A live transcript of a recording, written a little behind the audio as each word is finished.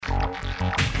And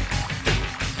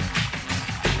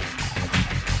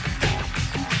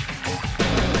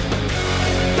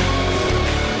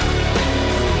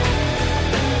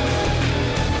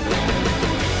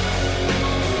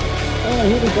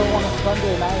here we go on a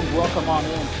Sunday night. Welcome on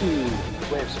into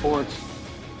Wave Sports,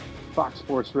 Fox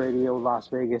Sports Radio, Las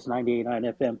Vegas, 98.9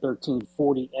 FM,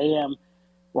 1340 AM.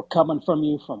 We're coming from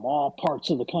you from all parts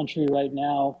of the country right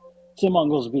now. Tim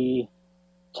Unglesby,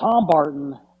 Tom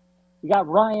Barton, we got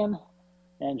Ryan,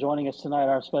 and joining us tonight,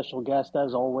 our special guest,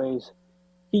 as always,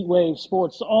 Heatwave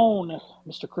Sports' own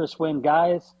Mr. Chris Wynn.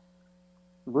 Guys,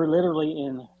 we're literally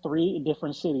in 3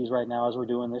 different cities right now as we're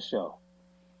doing this show.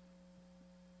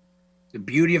 The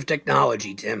beauty of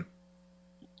technology, Tim.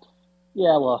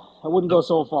 Yeah, well, I wouldn't go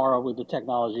so far with the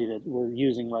technology that we're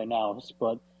using right now,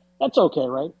 but that's okay,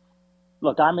 right?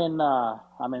 Look, I'm in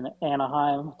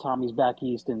Anaheim. Tommy's back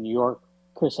east in New York.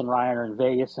 Chris and Ryan are in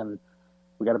Vegas, and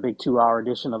we got a big 2-hour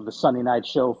edition of the Sunday night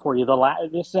show for you.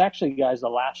 This is actually, guys, the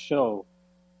last show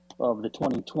of the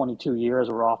 2022 year, as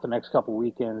we're off the next couple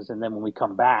weekends, and then when we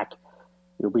come back,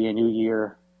 it'll be a new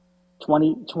year,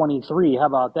 2023. How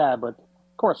about that? But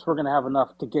of course, we're going to have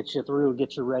enough to get you through,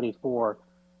 get you ready for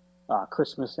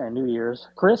Christmas and New Year's.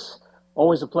 Chris,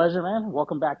 always a pleasure, man.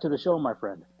 Welcome back to the show, my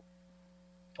friend.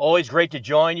 Always great to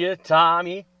join you,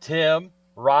 Tommy, Tim,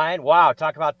 Ryan. Wow,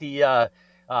 talk about the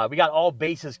we got all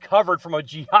bases covered from a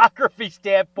geography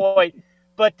standpoint.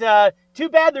 But too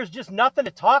bad there's just nothing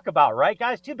to talk about, right,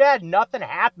 guys? Too bad nothing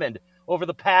happened over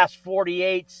the past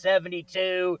 48,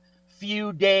 72,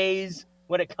 few days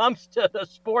when it comes to the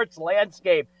sports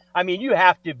landscape. I mean, you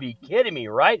have to be kidding me,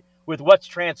 right, with what's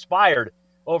transpired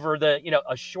over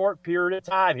a short period of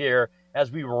time here as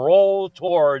we roll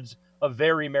towards a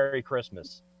very Merry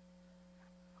Christmas.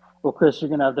 Well, Chris, you're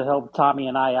going to have to help Tommy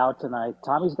and I out tonight.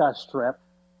 Tommy's got strep.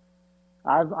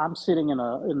 I'm sitting in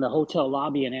the hotel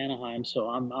lobby in Anaheim, so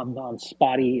I'm on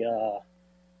spotty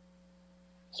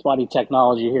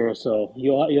technology here. So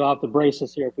you'll have to brace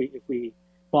us here if we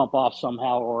bump off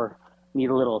somehow or need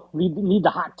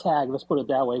the hot tag. Let's put it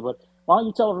that way. But why don't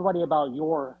you tell everybody about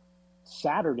your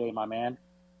Saturday, my man?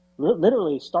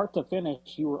 Literally start to finish,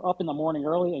 you were up in the morning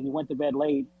early and you went to bed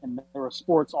late, and there were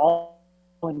sports all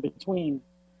in between.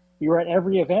 You were at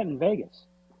every event in Vegas.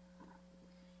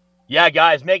 Yeah,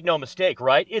 guys, make no mistake,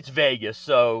 right? It's Vegas,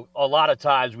 so a lot of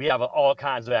times we have all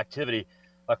kinds of activity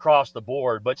across the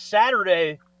board. But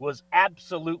Saturday was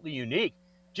absolutely unique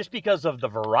just because of the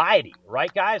variety,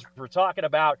 right, guys? We're talking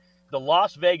about the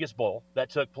Las Vegas Bowl that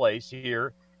took place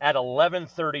here at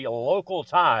 11:30 local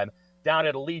time down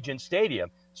at Allegiant Stadium.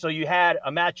 So you had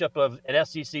a matchup of an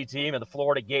SEC team and the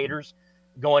Florida Gators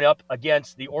going up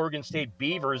against the Oregon State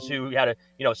Beavers, who had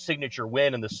a signature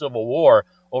win in the Civil War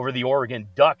over the Oregon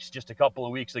Ducks just a couple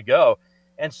of weeks ago.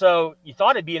 And so you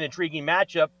thought it'd be an intriguing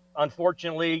matchup.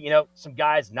 Unfortunately, some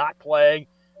guys not playing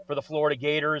for the Florida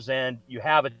Gators, and you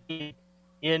have a team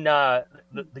in the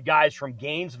guys from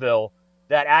Gainesville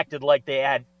that acted like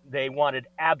they wanted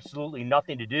absolutely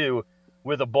nothing to do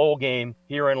with a bowl game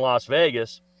here in Las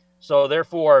Vegas. So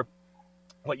therefore,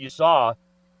 what you saw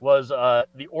was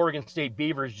the Oregon State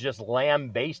Beavers just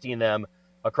lambasting them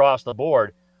across the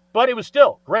board. But it was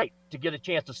still great to get a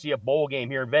chance to see a bowl game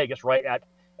here in Vegas, right at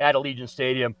Allegiant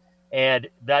Stadium. And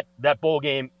that bowl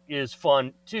game is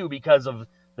fun, too, because of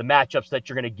the matchups that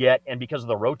you're going to get and because of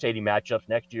the rotating matchups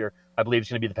next year. I believe it's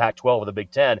going to be the Pac-12 or the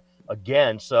Big Ten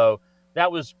again. So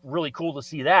that was really cool to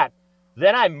see that.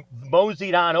 Then I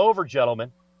moseyed on over,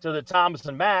 gentlemen, to the Thomas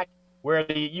and Mack, where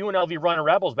the UNLV Running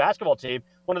Rebels basketball team,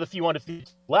 one of the few undefeated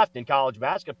left in college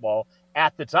basketball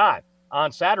at the time,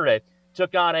 on Saturday,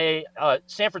 took on a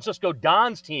San Francisco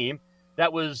Dons team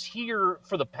that was here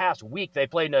for the past week. They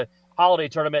played in a holiday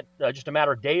tournament just a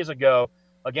matter of days ago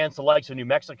against the likes of New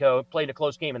Mexico, played a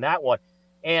close game in that one.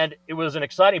 And it was an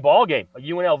exciting ball game.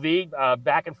 UNLV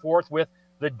back and forth with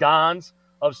the Dons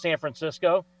of San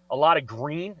Francisco. A lot of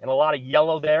green and a lot of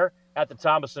yellow there at the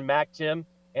Thomas and Mack, Tim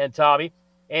and Tommy.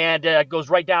 And it goes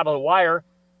right down to the wire.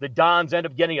 The Dons end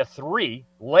up getting a 3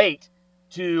 late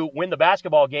to win the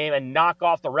basketball game and knock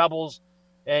off the Rebels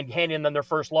and handing them their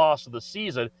first loss of the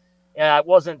season. It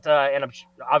wasn't, and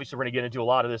obviously we're going to get into a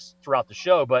lot of this throughout the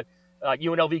show, but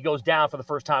UNLV goes down for the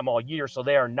first time all year, so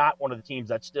they are not one of the teams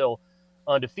that's still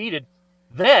undefeated.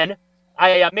 Then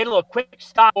I made a little quick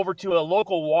stop over to a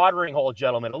local watering hole,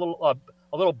 gentlemen, a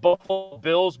little Buffalo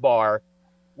Bills bar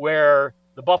where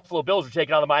the Buffalo Bills are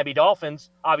taking on the Miami Dolphins,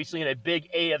 obviously in a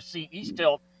big AFC East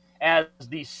tilt, as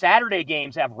the Saturday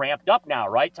games have ramped up now,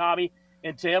 right, Tommy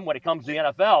and Tim, when it comes to the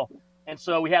NFL. And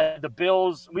so we had the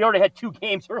Bills. We already had 2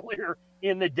 games earlier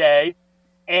in the day,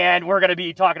 and we're going to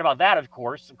be talking about that, of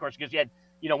course, because you had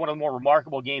one of the more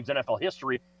remarkable games in NFL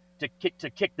history to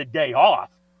kick the day off.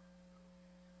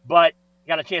 But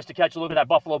got a chance to catch a look at that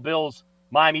Buffalo Bills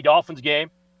Miami Dolphins game,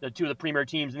 the two of the premier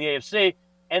teams in the AFC,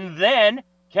 and then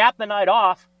cap the night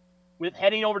off with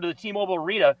heading over to the T-Mobile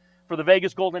Arena for the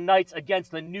Vegas Golden Knights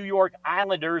against the New York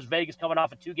Islanders. Vegas coming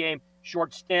off a 2-game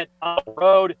short stint on the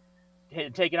road,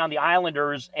 taking on the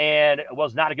Islanders, and it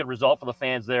was not a good result for the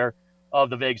fans there of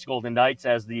the Vegas Golden Knights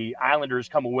as the Islanders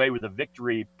come away with a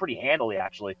victory pretty handily,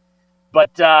 actually.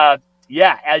 But,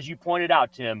 yeah, as you pointed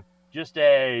out, Tim, just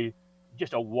a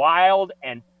wild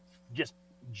and just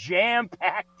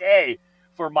jam-packed day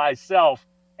for myself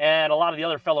and a lot of the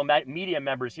other fellow media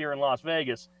members here in Las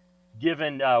Vegas,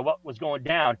 given what was going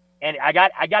down. And I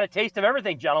got a taste of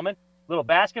everything, gentlemen. Little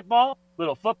basketball,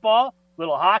 little football,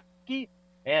 little hockey,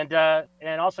 and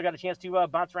also got a chance to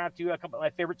bounce around to a couple of my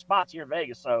favorite spots here in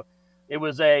Vegas. So it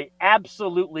was a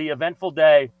absolutely eventful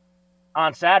day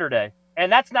on Saturday,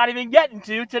 and that's not even getting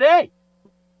to today,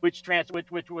 which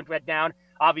went down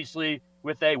obviously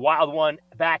with a wild one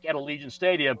back at Allegiant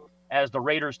Stadium as the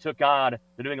Raiders took on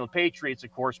the New England Patriots.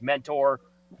 Of course, mentor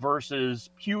versus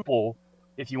pupil,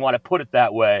 if you want to put it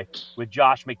that way, with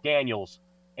Josh McDaniels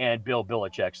and Bill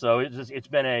Belichick. So it's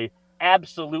been a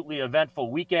absolutely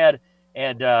eventful weekend,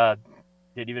 and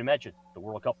didn't even mention the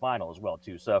World Cup final as well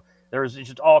too. So there's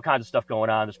just all kinds of stuff going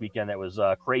on this weekend that was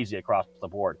crazy across the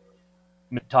board.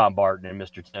 Tom Barton and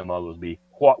Mr. Tim Oglesby,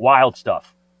 wild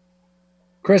stuff.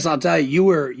 Chris, I'll tell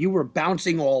you, you were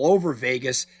bouncing all over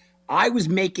Vegas. I was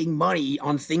making money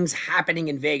on things happening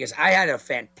in Vegas. I had a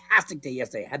fantastic day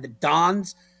yesterday. I had the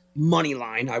Dons money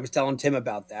line. I was telling Tim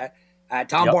about that. At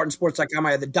TomBartonSports.com,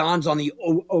 I had the Dons on the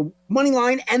money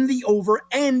line and the over,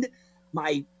 and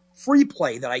my free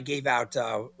play that I gave out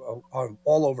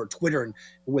all over Twitter and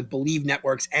with Believe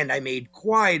Networks, and I made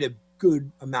quite a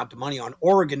good amount of money on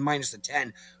Oregon minus the 10.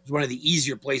 It was one of the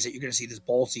easier plays that you're going to see this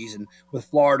bowl season, with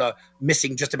Florida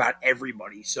missing just about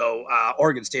everybody. So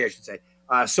Oregon State, I should say.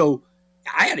 So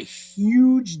I had a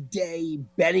huge day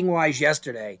betting-wise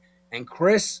yesterday. And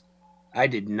Chris, I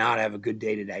did not have a good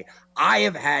day today. I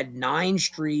have had 9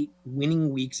 straight winning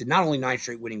weeks, and not only 9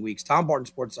 straight winning weeks,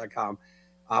 TomBartonSports.com.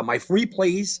 My free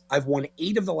plays, I've won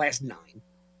 8 of the last 9.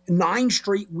 9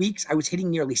 straight weeks, I was hitting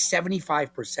nearly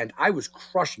 75%. I was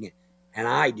crushing it. And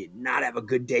I did not have a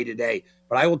good day today.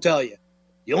 But I will tell you,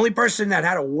 the only person that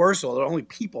had a worse, or the only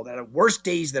people that had worse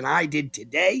days than I did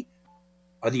today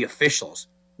are the officials.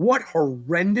 What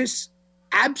horrendous,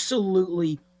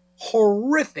 absolutely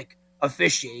horrific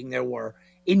officiating there were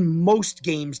in most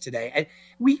games today. And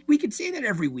we could say that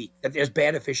every week, that there's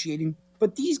bad officiating.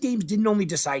 But these games didn't only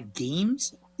decide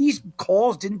games. These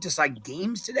calls didn't decide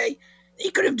games today. They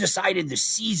could have decided the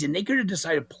season. They could have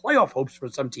decided playoff hopes for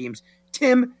some teams.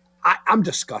 Tim, I'm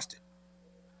disgusted.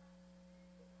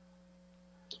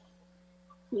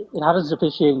 How does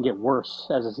officiating get worse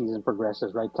as the season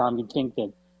progresses, right, Tom? You'd think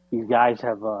that these guys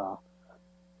have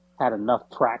had enough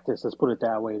practice, let's put it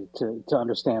that way, to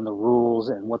understand the rules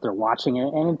and what they're watching.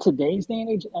 And in today's day and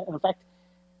age, in fact,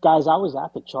 guys, I was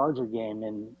at the Charger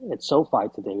game at SoFi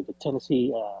today, the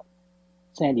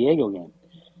Tennessee-San Diego game.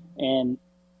 And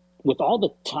with all the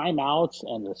timeouts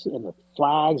and the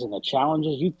flags and the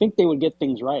challenges, you'd think they would get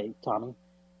things right, Tommy.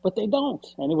 But they don't.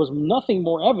 And it was nothing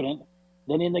more evident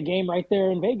than in the game right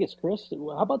there in Vegas, Chris.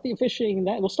 How about the officiating?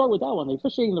 We'll start with that one. The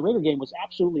officiating in the Raider game was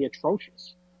absolutely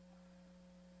atrocious.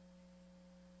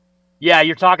 Yeah,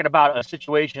 you're talking about a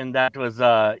situation that was,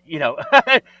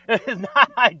 is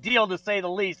not ideal to say the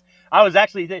least. I was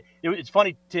actually, it's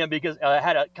funny, Tim, because I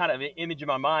had a kind of an image in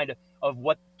my mind of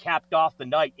what capped off the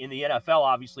night in the NFL,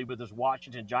 obviously, with this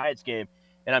Washington Giants game.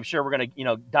 And I'm sure we're going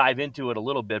to, dive into it a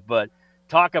little bit. But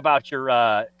talk about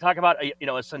a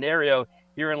scenario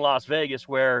here in Las Vegas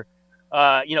where,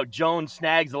 Jones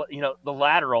snags, the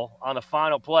lateral on the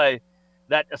final play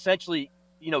that essentially,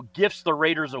 gifts the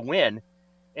Raiders a win.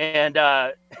 And,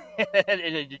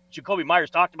 and Jacoby Myers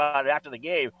talked about it after the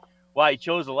game, why he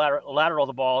chose the lateral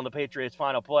the ball in the Patriots'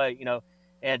 final play,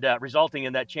 and resulting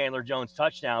in that Chandler Jones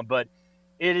touchdown. But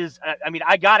it is,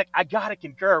 I gotta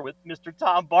concur with Mr.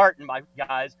 Tom Barton, my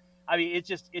guys. I mean, it's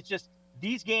just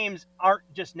these games aren't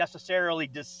just necessarily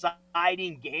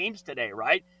deciding games today,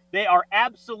 right? They are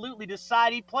absolutely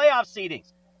deciding playoff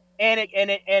seedings, and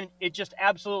it just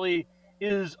absolutely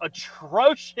is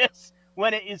atrocious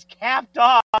when it is capped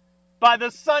off by the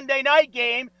Sunday night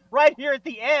game right here at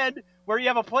the end, where you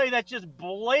have a play that's just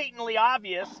blatantly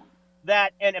obvious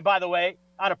that, and by the way,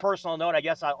 on a personal note, I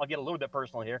guess I'll get a little bit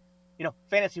personal here.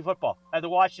 Fantasy football. I had the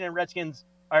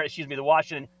the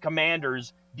Washington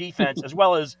Commanders defense, as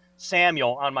well as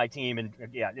Samuel on my team. And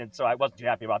so I wasn't too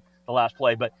happy about the last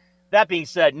play. But that being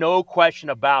said, no question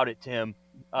about it, Tim.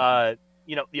 The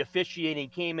officiating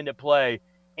came into play.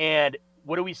 And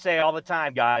what do we say all the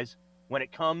time, guys, when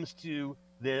it comes to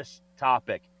this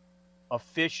topic?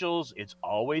 Officials, it's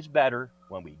always better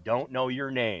when we don't know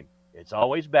your name. It's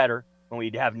always better when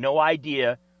we have no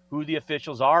idea who the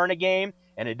officials are in a game,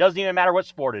 and it doesn't even matter what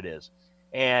sport it is.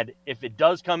 And if it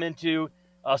does come into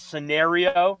a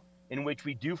scenario in which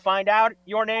we do find out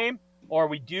your name, or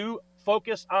we do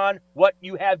focus on what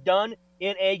you have done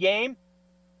in a game,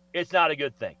 it's not a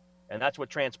good thing. And that's what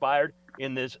transpired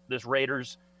in this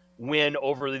Raiders win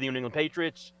over the New England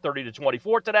Patriots,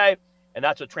 30-24 today. And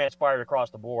that's what transpired across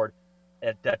the board.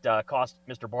 That cost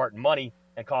Mr. Barton money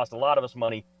and cost a lot of us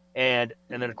money. And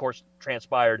then, of course,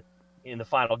 transpired in the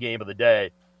final game of the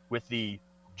day with the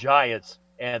Giants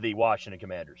and the Washington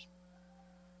Commanders.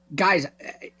 Guys,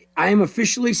 I am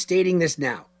officially stating this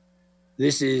now.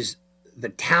 This is the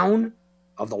town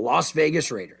of the Las Vegas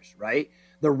Raiders, right?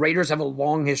 The Raiders have a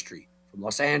long history from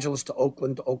Los Angeles to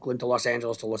Oakland to Oakland to Los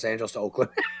Angeles to Los Angeles to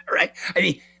Oakland, right? I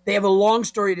mean, they have a long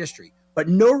storied history, but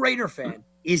no Raider fan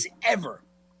is ever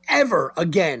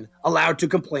again allowed to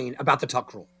complain about the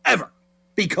tuck rule, ever.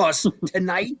 Because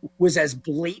tonight was as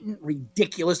blatant,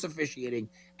 ridiculous officiating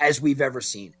as we've ever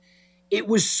seen. It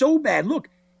was so bad. Look,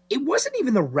 it wasn't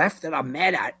even the ref that I'm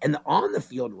mad at and the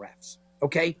on-the-field refs,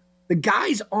 okay? The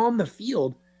guys on the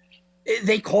field,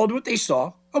 they called what they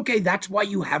saw. Okay, that's why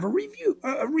you have a review.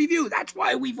 That's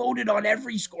why we voted on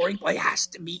every scoring play has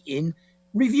to be in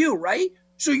review, right?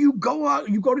 So you go out,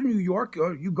 you go to New York,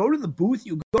 or you go to the booth,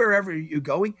 you go wherever you're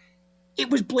going. It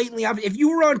was blatantly obvious. If you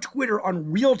were on Twitter on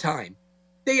real time,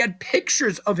 they had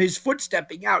pictures of his foot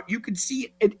stepping out. You could see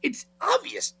it, and it's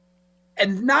obvious.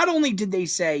 And not only did they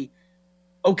say,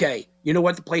 okay, you know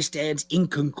what, the play stands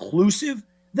inconclusive,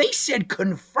 they said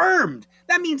confirmed.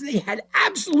 That means they had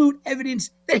absolute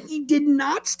evidence that he did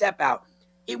not step out.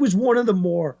 It was one of the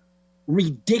more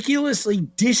ridiculously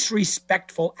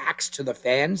disrespectful acts to the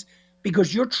fans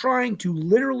because you're trying to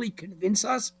literally convince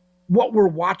us what we're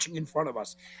watching in front of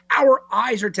us. Our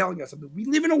eyes are telling us something. We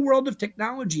live in a world of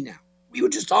technology now. We were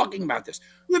just talking about this.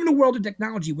 We live in a world of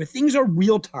technology where things are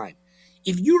real time.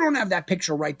 If you don't have that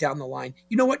picture right down the line,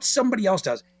 you know what? Somebody else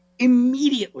does.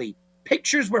 Immediately,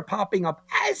 pictures were popping up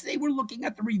as they were looking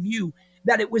at the review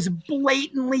that it was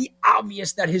blatantly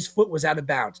obvious that his foot was out of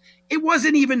bounds. It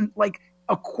wasn't even like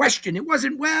a question. It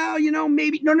wasn't, well,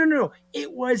 maybe. No.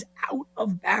 It was out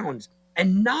of bounds.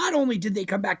 And not only did they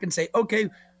come back and say, okay,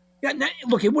 yeah,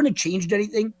 look, it wouldn't have changed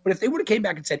anything, but if they would have came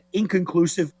back and said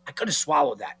inconclusive, I could have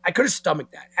swallowed that. I could have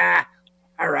stomached that.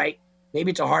 All right.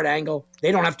 Maybe it's a hard angle.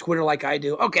 They don't have Twitter like I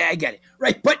do. Okay, I get it.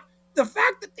 Right. But the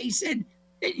fact that they said,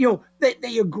 that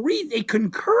they agreed, they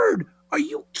concurred. Are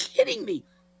you kidding me?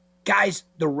 Guys,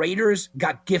 the Raiders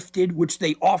got gifted, which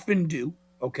they often do.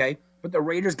 Okay. But the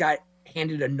Raiders got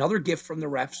handed another gift from the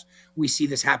refs. We see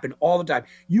this happen all the time.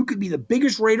 You could be the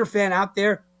biggest Raider fan out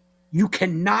there. You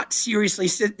cannot seriously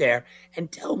sit there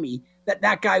and tell me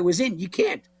that guy was in. You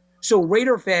can't. So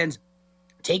Raider fans,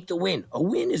 take the win. A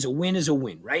win is a win is a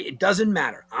win, right? It doesn't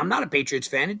matter. I'm not a Patriots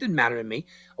fan. It didn't matter to me.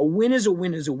 A win is a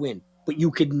win is a win. But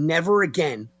you could never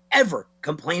again, ever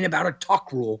complain about a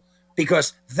tuck rule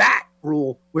because that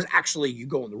rule was actually, you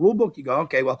go in the rule book, you go,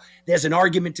 okay, well, there's an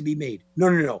argument to be made.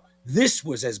 No. This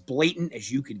was as blatant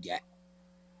as you could get.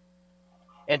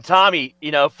 And Tommy,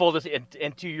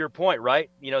 and to your point, right?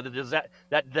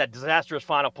 That disastrous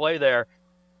final play there.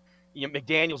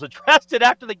 McDaniels addressed it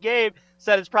after the game,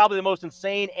 said it's probably the most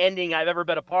insane ending I've ever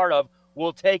been a part of.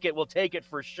 We'll take it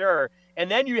for sure. And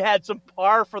then you had some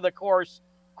par for the course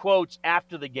quotes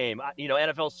after the game.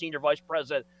 NFL Senior Vice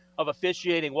President of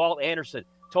Officiating, Walt Anderson,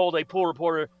 told a pool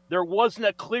reporter there wasn't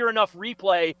a clear enough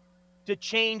replay to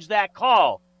change that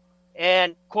call.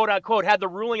 And, quote unquote, had the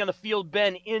ruling on the field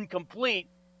been incomplete,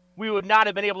 we would not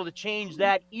have been able to change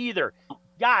that either.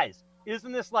 Guys,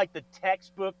 isn't this like the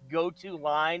textbook go-to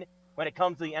line when it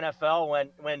comes to the NFL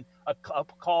when a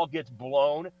call gets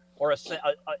blown or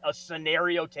a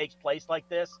scenario takes place like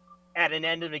this at an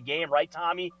end of the game, right,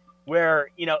 Tommy? Where,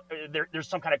 there's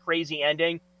some kind of crazy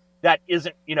ending that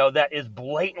isn't, that is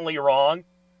blatantly wrong.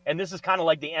 And this is kind of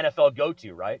like the NFL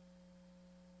go-to, right?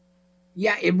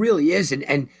 Yeah, it really is.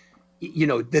 And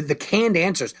the canned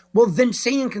answers. Well, then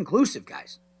say inconclusive,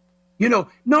 guys. No.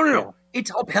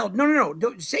 It's upheld. No.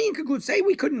 Don't say inconclusive. Say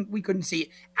we couldn't see it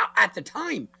at the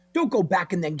time. Don't go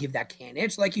back and then give that canned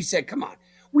answer. Like you said, come on.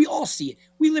 We all see it.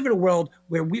 We live in a world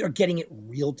where we are getting it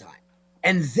real time.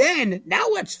 And then now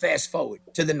let's fast forward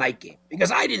to the night game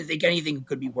because I didn't think anything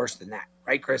could be worse than that.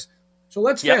 Right, Chris? So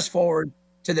let's fast forward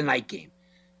to the night game.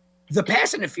 The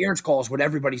pass interference call is what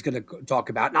everybody's going to talk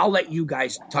about, and I'll let you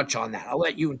guys touch on that. I'll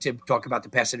let you and Tim talk about the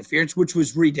pass interference, which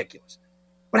was ridiculous.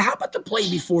 But how about the play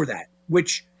before that?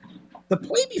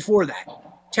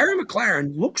 Terry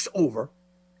McLaurin looks over.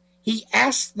 He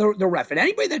asks the ref, and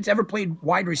anybody that's ever played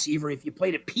wide receiver, if you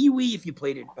played at Pee Wee, if you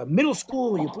played at middle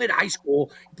school, you played at high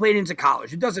school, you played into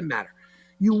college, it doesn't matter.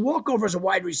 You walk over as a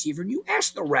wide receiver and you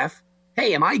ask the ref,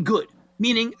 hey, am I good?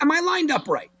 Meaning, am I lined up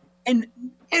right? And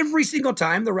every single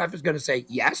time the ref is going to say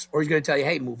yes, or he's going to tell you,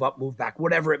 hey, move up, move back,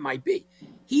 whatever it might be.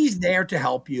 He's there to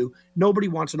help you. Nobody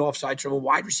wants an offside from a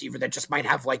wide receiver that just might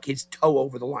have like his toe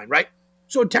over the line, right?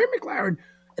 So Terry McLaurin,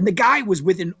 and the guy was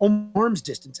within arm's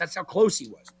distance. That's how close he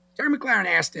was. Terry McLaurin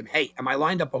asked him, hey, am I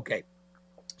lined up okay?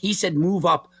 He said, move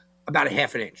up about a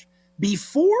half an inch.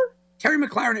 Before Terry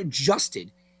McLaurin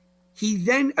adjusted, he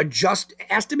then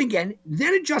asked him again,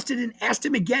 then adjusted and asked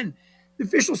him again. The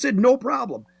official said, no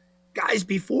problem. Guys,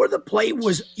 before the play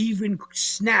was even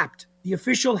snapped, the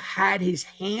official had his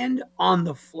hand on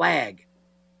the flag,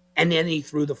 and then he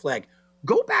threw the flag.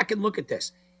 Go back and look at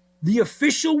this. The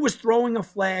official was throwing a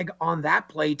flag on that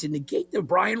play to negate the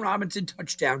Brian Robinson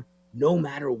touchdown no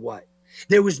matter what.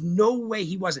 There was no way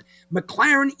he wasn't.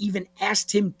 McLaurin even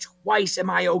asked him twice, am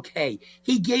I okay?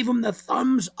 He gave him the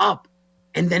thumbs up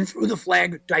and then threw the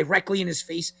flag directly in his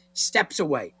face, steps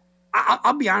away.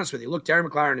 I'll be honest with you. Look, Terry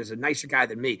McLaurin is a nicer guy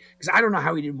than me because I don't know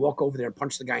how he didn't walk over there and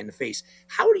punch the guy in the face.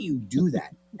 How do you do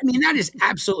that? I mean, that is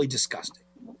absolutely disgusting.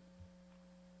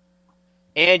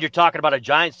 And you're talking about a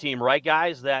Giants team, right,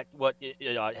 guys? That was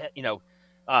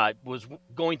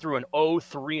going through an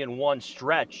 0-3-1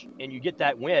 stretch, and you get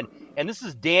that win. And this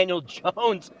is Daniel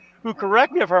Jones, who,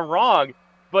 correct me if I'm wrong,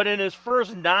 but in his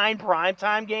first 9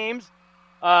 primetime games,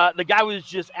 the guy was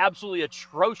just absolutely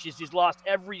atrocious. He's lost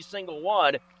every single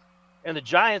one. And the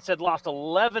Giants had lost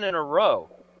 11 in a row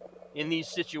in these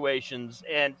situations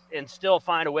and still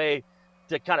find a way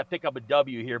to kind of pick up a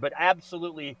W here. But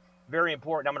absolutely very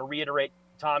important. I'm going to reiterate,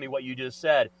 Tommy, what you just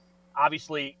said.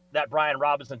 Obviously, that Brian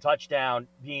Robinson touchdown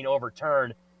being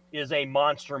overturned is a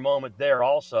monster moment there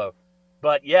also.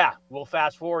 But, yeah, we'll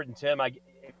fast forward. And, Tim, I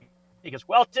think as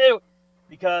well, too,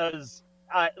 because,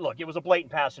 look, it was a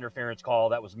blatant pass interference call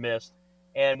that was missed.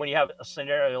 And when you have a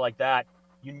scenario like that,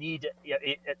 you need to,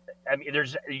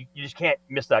 you just can't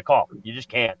miss that call. You just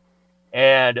can't.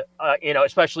 And,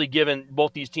 especially given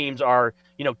both these teams are,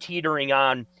 teetering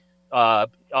on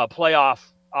playoff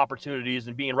opportunities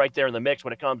and being right there in the mix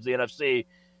when it comes to the NFC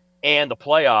and the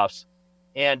playoffs.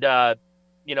 And,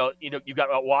 you've got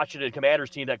a Washington Commanders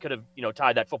team that could have,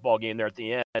 tied that football game there at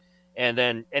the end, and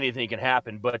then anything can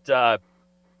happen. But that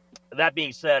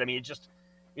being said,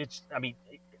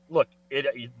 look,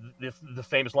 the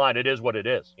famous line, it is what it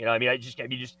is. You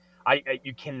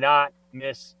cannot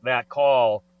miss that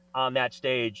call on that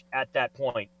stage at that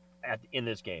point in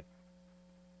this game.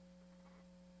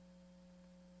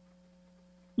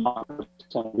 Talking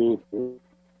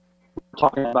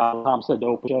about, Tom said, the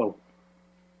open show,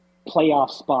 playoff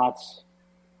spots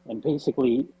and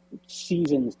basically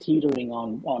seasons teetering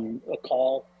on a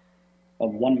call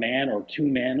of one man or two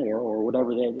men or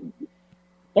whatever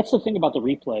that's the thing about the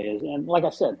replay is, and like I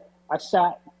said, I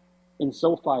sat in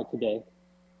SoFi today,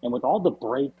 and with all the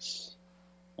breaks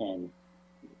and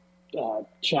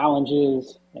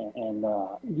challenges, and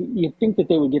you think that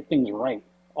they would get things right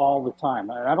all the time.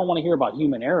 I don't want to hear about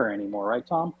human error anymore, right,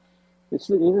 Tom? It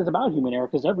is about human error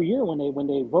because every year when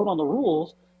they vote on the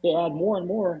rules, they add more and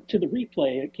more to the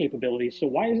replay capabilities. So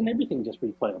why isn't everything just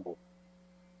replayable?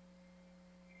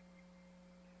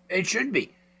 It should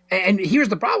be. And here's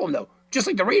the problem, though. Just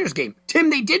like the Raiders game, Tim,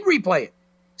 they did replay it.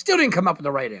 Still didn't come up with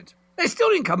the right answer. They still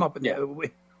didn't come up with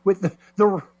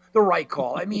the right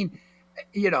call.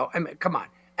 Come on.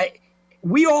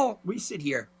 We sit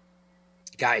here,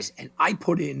 guys, and I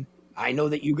know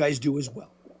that you guys do as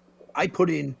well. I put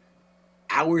in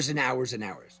hours and hours and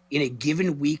hours in a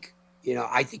given week.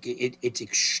 I think it's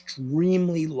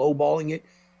extremely lowballing it,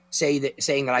 saying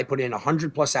that I put in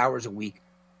 100+ hours a week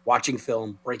watching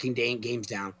film, breaking games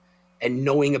down, and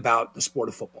knowing about the sport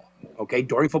of football. Okay,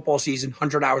 during football season,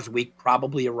 100 hours a week,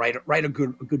 probably a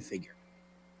good figure.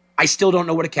 I still don't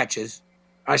know what a catch is.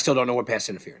 I still don't know what pass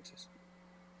interference is.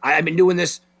 I've been doing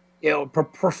this,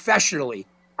 professionally.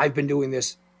 I've been doing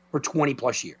this for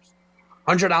 20+ years.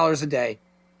 $100 a day,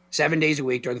 7 days a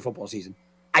week during the football season.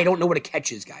 I don't know what a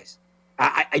catch is, guys.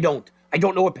 I don't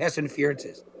know what pass interference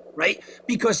is, right?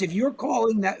 Because if you're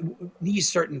calling these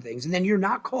certain things and then you're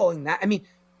not calling that,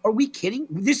 are we kidding?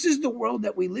 This is the world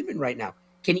that we live in right now.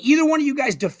 Can either one of you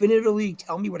guys definitively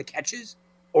tell me what a catch is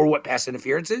or what pass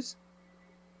interference is?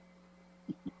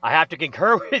 I have to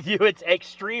concur with you. It's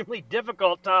extremely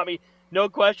difficult, Tommy, No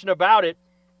question about it.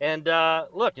 And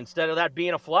look, instead of that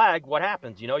being a flag, what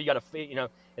happens? You got to, it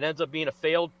ends up being a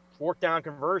failed fourth down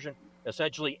conversion,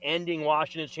 essentially ending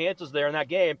Washington's chances there in that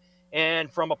game.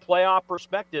 And from a playoff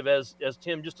perspective, as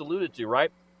Tim just alluded to,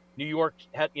 right? New York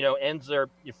ends their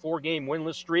 4-game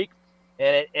winless streak,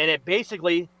 and it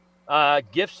basically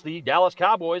gifts the Dallas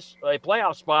Cowboys a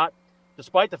playoff spot,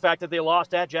 despite the fact that they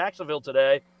lost at Jacksonville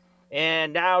today.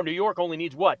 And now New York only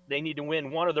needs what? They need to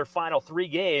win one of their final 3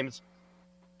 games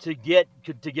to get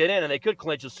in, and they could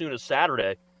clinch as soon as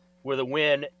Saturday with a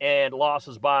win and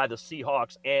losses by the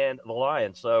Seahawks and the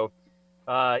Lions. So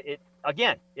it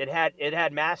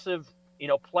had massive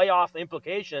playoff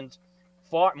implications,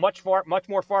 much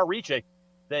more far-reaching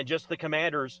than just the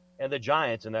Commanders and the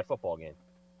Giants in that football game.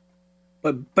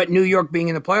 But New York being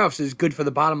in the playoffs is good for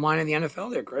the bottom line of the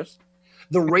NFL there, Chris.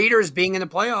 The Raiders being in the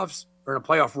playoffs, or in a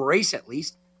playoff race at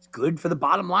least, is good for the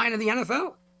bottom line of the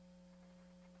NFL.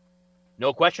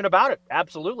 No question about it.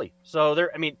 Absolutely. So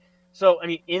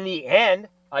in the end,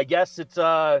 I guess it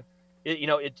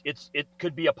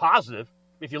could be a positive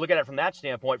if you look at it from that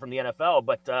standpoint from the NFL.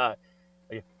 But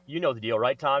you know the deal,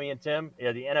 right, Tommy and Tim?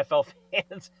 Yeah, the NFL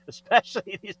fans,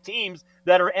 especially these teams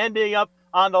that are ending up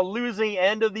on the losing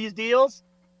end of these deals,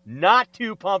 not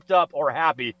too pumped up or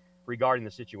happy regarding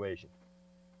the situation.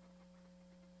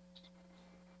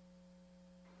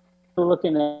 We're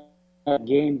looking at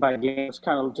game by game. Let's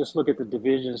kind of just look at the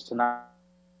divisions tonight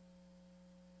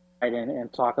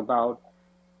and talk about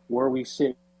where we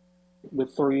sit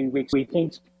with 3 weeks. We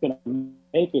think's going to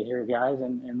make it here, guys,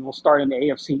 and we'll start in the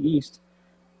AFC East.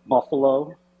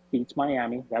 Buffalo beats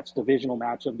Miami. That's divisional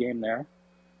matchup game there.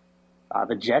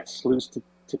 The Jets lose to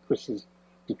Chris's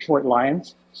Detroit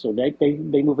Lions, so they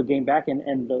move a game back.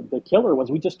 And the killer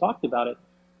was, we just talked about it,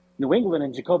 New England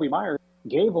and Jacoby Myers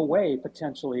gave away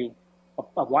potentially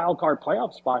a wild card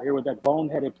playoff spot here with that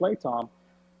boneheaded play, Tom.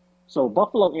 So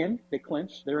Buffalo they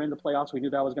clinch. They're in the playoffs. We knew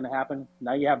that was going to happen.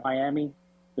 Now you have Miami,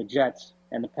 the Jets,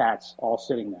 and the Pats all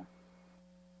sitting there.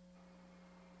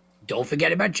 Don't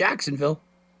forget about Jacksonville.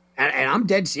 And I'm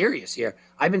dead serious here.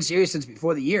 I've been serious since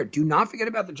before the year. Do not forget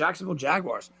about the Jacksonville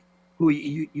Jaguars, who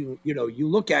you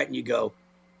look at and you go,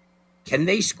 can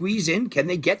they squeeze in? Can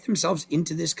they get themselves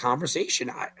into this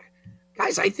conversation?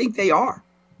 Guys, I think they are.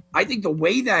 I think the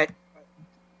way that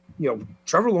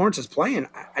Trevor Lawrence is playing,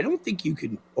 I don't think you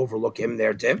can overlook him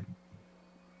there, Tim.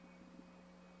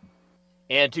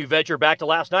 And to venture back to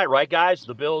last night, right, guys?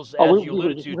 The Bills, as you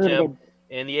alluded to, Tim,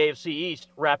 in the AFC East,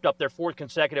 wrapped up their 4th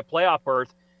consecutive playoff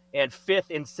berth and 5th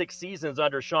in 6 seasons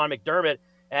under Sean McDermott,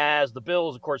 as the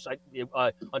Bills, of course,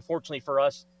 unfortunately for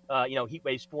us,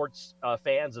 Heatwave Sports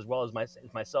fans, as well as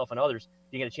myself and others,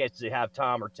 didn't get a chance to have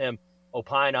Tom or Tim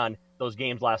opine on those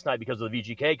games last night because of the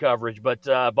VGK coverage. But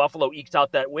Buffalo eked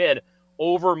out that win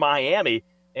over Miami,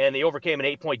 and they overcame an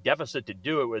 8-point deficit to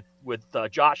do it with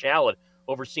Josh Allen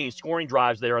overseeing scoring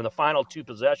drives there in the final 2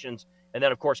 possessions, and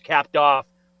then, of course, capped off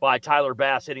by Tyler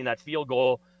Bass hitting that field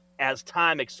goal as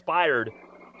time expired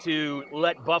to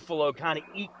let Buffalo kind of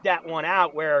eke that one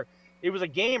out, where it was a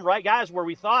game, right, guys, where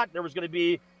we thought there was going to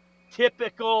be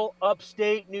typical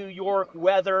upstate New York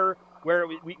weather, where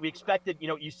we expected,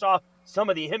 you saw some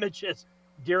of the images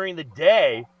during the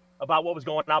day about what was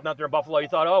going on out there in Buffalo. You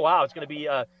thought, oh, wow, it's going to be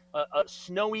a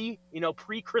snowy,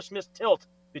 pre-Christmas tilt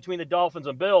between the Dolphins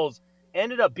and Bills.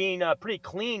 Ended up being pretty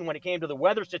clean when it came to the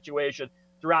weather situation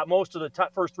throughout most of the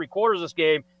first 3 quarters of this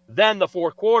game. Then the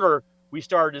 4th quarter, we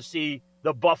started to see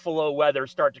the Buffalo weather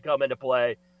start to come into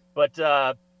play. But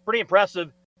pretty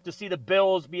impressive to see the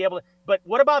Bills be able to. But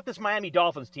what about this Miami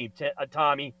Dolphins team,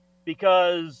 Tommy?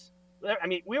 Because,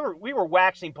 we were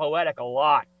waxing poetic a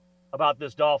lot about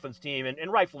this Dolphins team,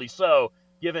 and rightfully so,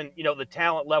 given, the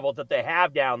talent level that they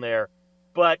have down there.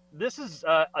 But this is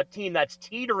a team that's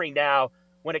teetering now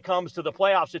when it comes to the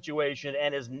playoff situation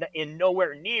and is in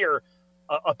nowhere near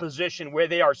a position where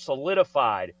they are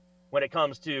solidified when it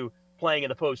comes to playing in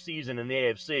the postseason in the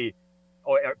AFC,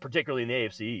 or particularly in the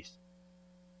AFC East.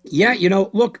 Yeah,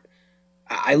 look,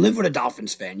 I live with a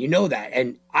Dolphins fan. You know that.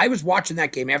 And I was watching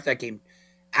that game. After that game,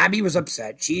 Abby was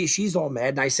upset. She's all mad.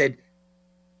 And I said,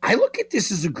 I look at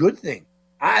this as a good thing.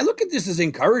 I look at this as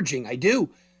encouraging. I do.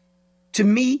 To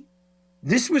me,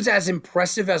 this was as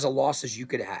impressive as a loss as you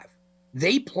could have.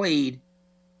 They played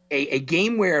a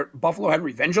game where Buffalo had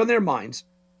revenge on their minds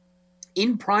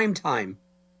in prime time,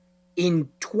 in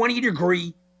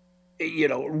 20-degree,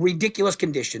 ridiculous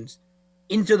conditions,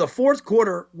 into the 4th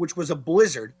quarter, which was a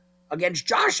blizzard, against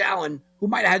Josh Allen, who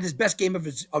might have had his best game of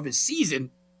his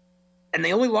season, and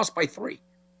they only lost by 3.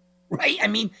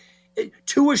 Right?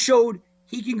 Tua showed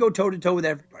he can go toe-to-toe with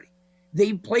everybody.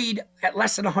 They played at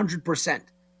less than 100%.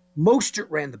 Mostert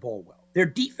ran the ball well. Their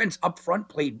defense up front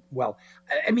played well.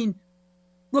 I mean,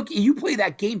 look, you play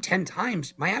that game 10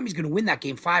 times, Miami's going to win that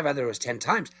game 5 out of those 10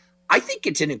 times. I think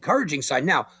it's an encouraging sign.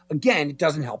 Now, again, it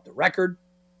doesn't help the record.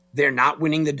 They're not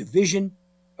winning the division,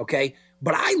 okay?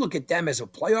 But I look at them as a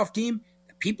playoff team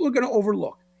that people are going to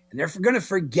overlook, and they're going to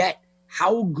forget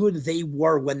how good they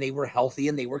were when they were healthy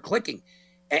and they were clicking.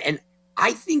 And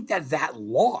I think that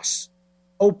loss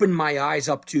opened my eyes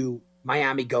up to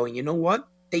Miami going, you know what?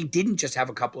 They didn't just have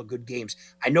a couple of good games.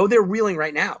 I know they're reeling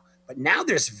right now, but now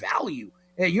there's value.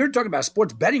 You're talking about a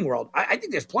sports betting world. I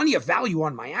think there's plenty of value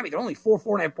on Miami. They're only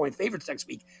 4.5 point favorites next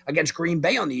week against Green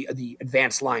Bay on the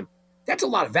advanced line. That's a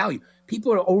lot of value.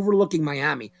 People are overlooking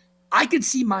Miami. I could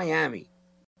see Miami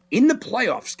in the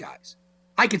playoffs, guys.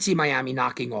 I could see Miami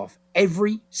knocking off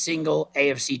every single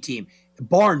AFC team,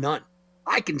 bar none.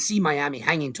 I can see Miami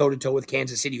hanging toe-to-toe with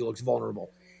Kansas City, who looks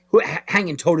vulnerable,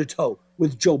 hanging toe-to-toe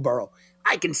with Joe Burrow.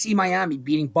 I can see Miami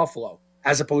beating Buffalo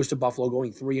as opposed to Buffalo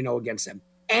going 3-0 against them.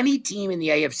 Any team in the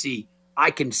AFC, I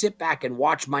can sit back and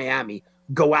watch Miami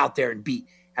go out there and beat.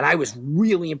 And I was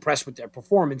really impressed with their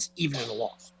performance, even in the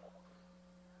loss.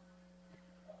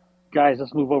 Guys,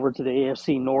 let's move over to the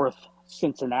AFC North.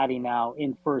 Cincinnati now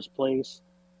in first place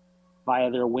via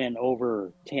their win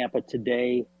over Tampa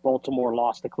today. Baltimore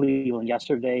lost to Cleveland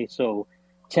yesterday. So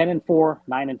 10-4,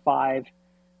 9-5.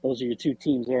 Those are your two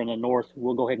teams there in the North.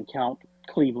 We'll go ahead and count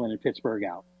Cleveland and Pittsburgh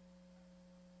out.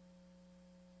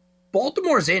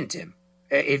 Baltimore's in, Tim.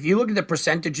 If you look at the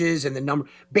percentages and the number,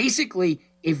 basically,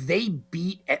 if they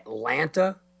beat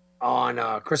Atlanta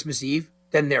on Christmas Eve,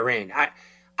 then they're in.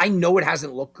 I know it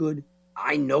hasn't looked good.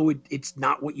 I know it's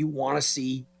not what you want to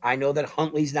see. I know that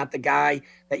Huntley's not the guy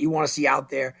that you want to see out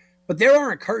there. But there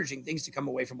are encouraging things to come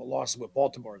away from a loss with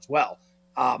Baltimore as well.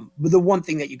 But the one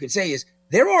thing that you could say is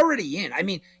they're already in. I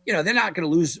mean, they're not going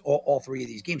to lose all 3 of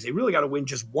these games. They really got to win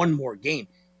just one more game.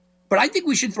 But I think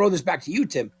we should throw this back to you,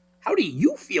 Tim. How do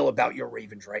you feel about your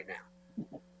Ravens right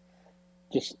now?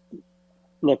 Just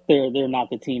look, they're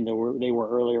not the team they were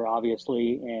earlier,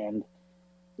 obviously, and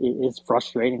it's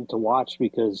frustrating to watch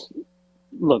because,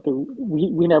 look,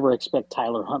 we never expect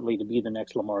Tyler Huntley to be the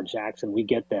next Lamar Jackson. We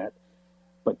get that,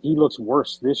 but he looks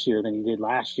worse this year than he did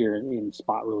last year in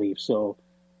spot relief. So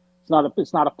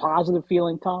it's not a positive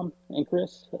feeling, Tom and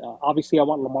Chris. Obviously, I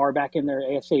want Lamar back in there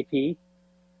ASAP,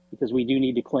 because we do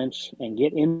need to clinch and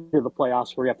get into the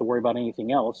playoffs where we have to worry about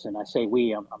anything else. And I say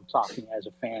I'm talking as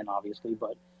a fan, obviously.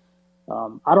 But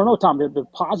I don't know, Tom. The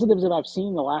positives that I've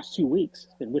seen the last 2 weeks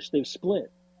in which they've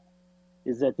split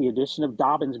is that the addition of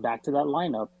Dobbins back to that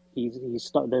lineup,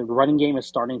 the running game is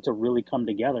starting to really come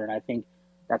together. And I think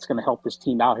that's going to help this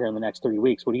team out here in the next 3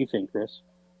 weeks. What do you think, Chris?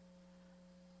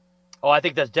 Oh, I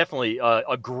think that's definitely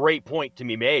a great point to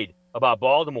be made about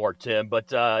Baltimore, Tim. But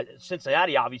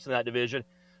Cincinnati, obviously, in that division,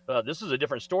 this is a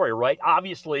different story, right?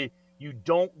 Obviously, you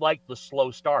don't like the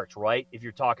slow starts, right? If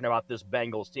you're talking about this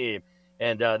Bengals team.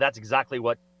 And that's exactly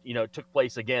what, took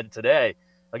place again today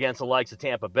against the likes of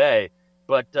Tampa Bay.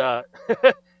 But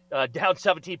down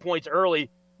 17 points early,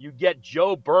 you get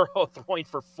Joe Burrow throwing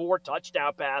for 4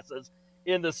 touchdown passes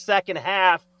in the second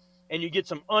half, and you get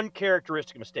some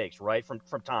uncharacteristic mistakes, right, from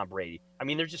Tom Brady. I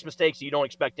mean, there's just mistakes that you don't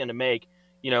expect him to make,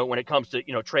 when it comes to,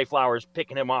 Trey Flowers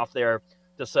picking him off there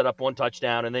to set up 1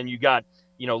 touchdown. And then you got,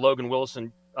 Logan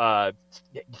Wilson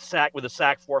sacked with a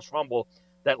sack force fumble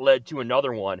that led to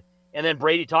another one. And then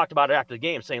Brady talked about it after the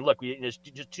game, saying, look, there's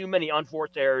just too many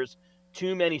unforced errors,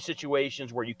 too many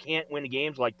situations where you can't win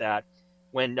games like that.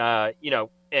 When,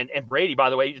 and Brady, by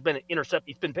the way, he's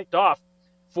been picked off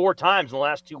 4 times in the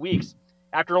last 2 weeks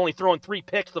after only throwing 3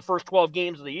 picks the first 12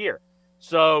 games of the year.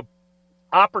 So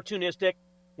opportunistic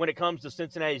when it comes to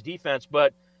Cincinnati's defense.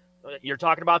 But you're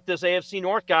talking about this AFC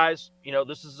North, guys.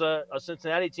 This is a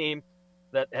Cincinnati team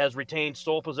that has retained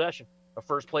sole possession of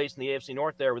first place in the AFC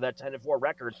North there with that 10-4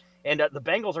 record. And the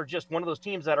Bengals are just one of those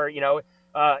teams that are,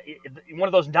 one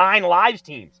of those 9 lives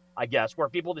teams, I guess, where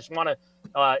people just want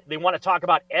to talk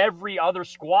about every other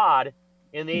squad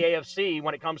in the AFC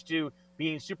when it comes to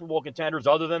being Super Bowl contenders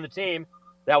other than the team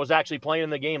that was actually playing in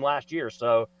the game last year.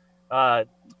 So I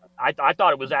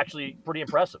thought it was actually pretty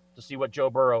impressive to see what Joe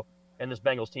Burrow and this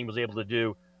Bengals team was able to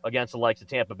do against the likes of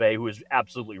Tampa Bay, who is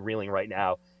absolutely reeling right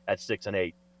now at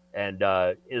 6-8. And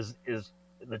is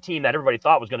the team that everybody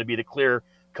thought was going to be the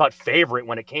clear-cut favorite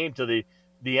when it came to the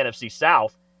NFC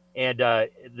South, and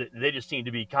they just seem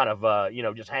to be kind of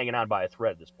just hanging on by a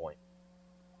thread at this point.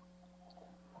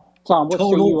 Tom, what's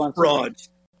your view on frauds?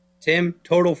 Tim,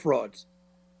 total frauds.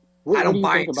 I don't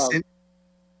buy it.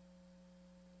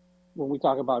 When we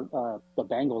talk about the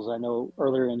Bengals, I know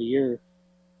earlier in the year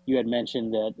you had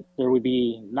mentioned that there would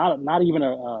be not even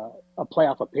a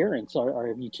playoff appearance. Or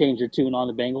have you changed your tune on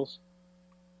the Bengals?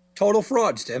 Total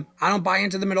frauds, Tim. I don't buy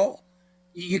into them at all.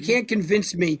 You can't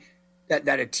convince me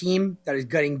that a team that is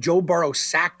getting Joe Burrow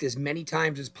sacked as many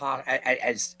times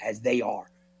as they are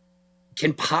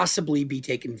can possibly be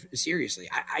taken seriously.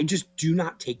 I just do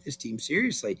not take this team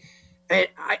seriously. And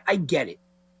I get it.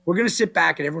 We're going to sit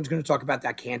back and everyone's going to talk about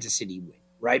that Kansas City win,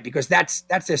 right? Because that's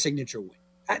their signature win.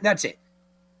 That's it.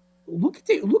 Look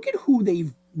at who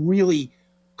they've really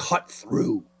cut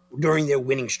through during their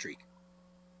winning streak.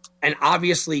 And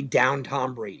obviously down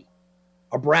Tom Brady.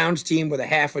 A Browns team with a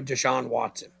half of Deshaun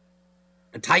Watson.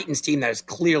 A Titans team that is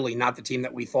clearly not the team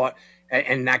that we thought.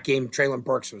 And that game, Treylon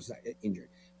Burks was injured.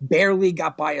 Barely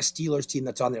got by a Steelers team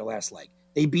that's on their last leg.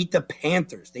 They beat the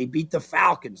Panthers. They beat the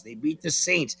Falcons. They beat the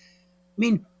Saints. I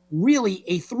mean, really,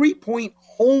 a 3-point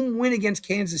home win against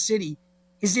Kansas City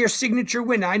is their signature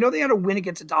win. Now, I know they had a win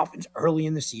against the Dolphins early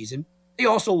in the season. They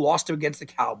also lost against the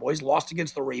Cowboys, lost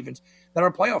against the Ravens that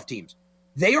are playoff teams.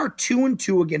 They are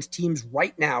 2-2 against teams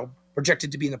right now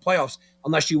projected to be in the playoffs,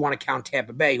 unless you want to count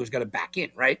Tampa Bay, who's going to back in,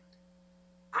 right?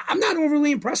 I'm not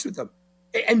overly impressed with them.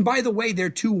 And by the way, their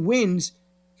 2 wins,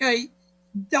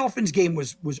 Dolphins game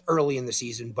was early in the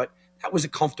season, but that was a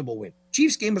comfortable win.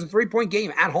 Chiefs game was a 3-point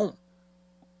game at home.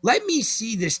 Let me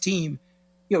see this team,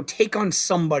 take on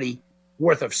somebody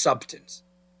worth of substance.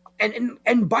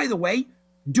 And by the way,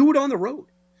 do it on the road,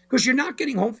 because you're not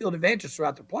getting home field advantage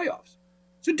throughout the playoffs.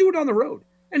 So do it on the road.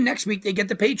 And next week they get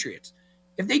the Patriots.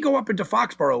 If they go up into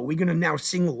Foxborough, are we going to now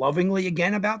sing lovingly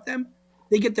again about them?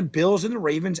 They get the Bills and the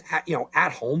Ravens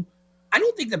at home. I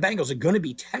don't think the Bengals are going to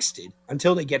be tested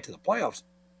until they get to the playoffs.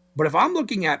 But if I'm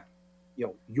looking at,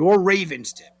 your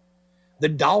Ravens, Tim, the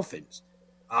Dolphins,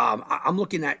 I'm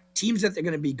looking at teams that they're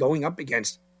going to be going up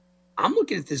against. I'm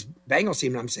looking at this Bengals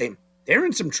team and I'm saying they're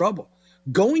in some trouble.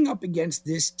 Going up against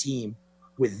this team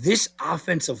with this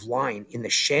offensive line in the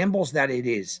shambles that it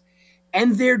is,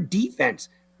 and their defense,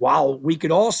 while we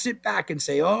could all sit back and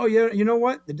say, oh, yeah, you know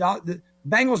what? The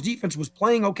Bengals defense was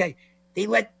playing okay. They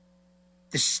let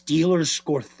the Steelers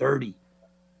score 30.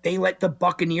 They let the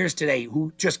Buccaneers today,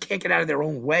 who just can't get out of their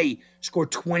own way, score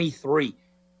 23.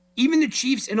 Even the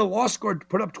Chiefs in a loss scored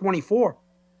put up 24.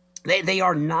 They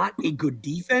are not a good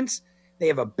defense. They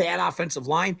have a bad offensive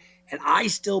line. And I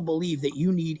still believe that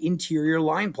you need interior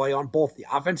line play on both the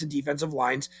offensive and defensive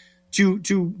lines to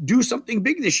do something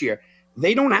big this year.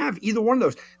 They don't have either one of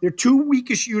those. Their 2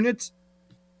 weakest units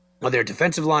are their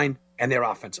defensive line and their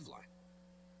offensive line.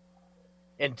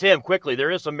 And Tim, quickly, there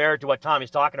is some merit to what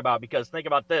Tommy's talking about, because think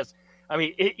about this. I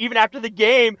mean, even after the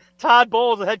game, Todd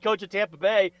Bowles, the head coach of Tampa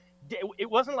Bay, it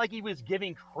wasn't like he was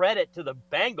giving credit to the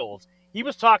Bengals. He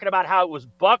was talking about how it was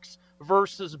Bucks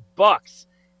versus Bucks.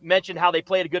 Mentioned how they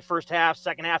played a good first half,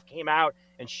 second half came out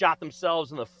and shot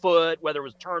themselves in the foot, whether it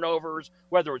was turnovers,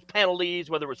 whether it was penalties,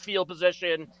 whether it was field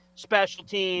position, special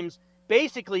teams.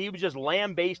 Basically, he was just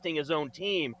lambasting his own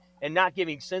team and not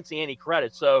giving Cincy any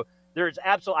credit. So there's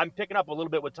absolutely, I'm picking up a little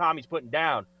bit what Tommy's putting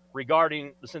down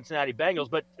regarding the Cincinnati Bengals,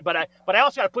 but I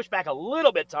also got to push back a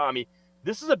little bit, Tommy.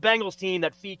 This is a Bengals team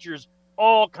that features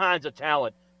all kinds of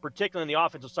talent, particularly on the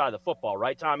offensive side of the football,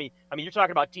 right, Tommy? I mean, you're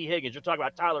talking about T. Higgins, you're talking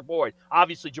about Tyler Boyd,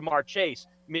 obviously Jamar Chase.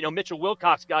 Mitchell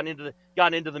Wilcox got into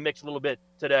the mix a little bit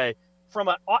today.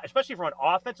 Especially from an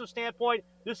offensive standpoint,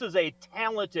 this is a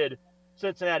talented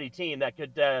Cincinnati team that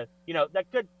could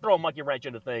throw a monkey wrench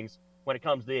into things when it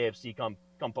comes to the AFC come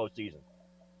postseason.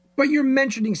 But you're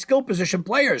mentioning skill position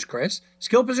players, Chris.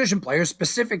 Skill position players,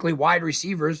 specifically wide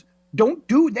receivers,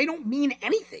 they don't mean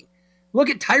anything. Look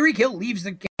at Tyreek Hill leaves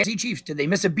the Kansas City Chiefs. Did they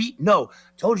miss a beat? No.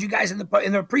 Told you guys in the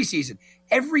preseason.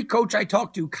 Every coach I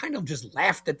talked to kind of just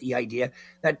laughed at the idea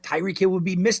that Tyreek Hill would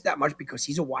be missed that much because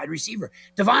he's a wide receiver.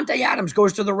 Devontae Adams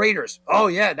goes to the Raiders. Oh,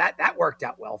 yeah, that worked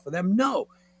out well for them. No.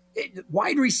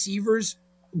 Wide receivers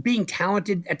being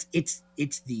talented, it's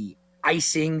the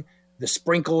icing, the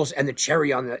sprinkles, and the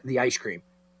cherry on the ice cream.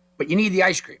 But you need the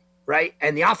ice cream, right?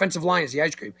 And the offensive line is the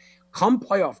ice cream. Come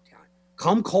playoff time,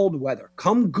 come cold weather,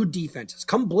 come good defenses,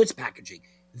 come blitz packaging,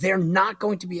 they're not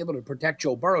going to be able to protect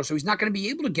Joe Burrow, so he's not going to be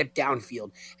able to get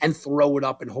downfield and throw it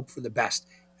up and hope for the best.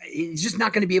 He's just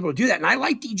not going to be able to do that. And I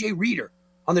like DJ Reader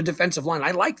on the defensive line.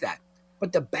 I like that.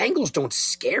 But the Bengals don't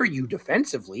scare you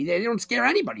defensively. They don't scare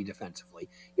anybody defensively.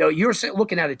 You're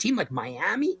looking at a team like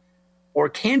Miami or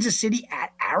Kansas City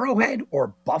at Arrowhead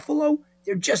or Buffalo.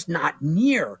 They're just not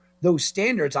near those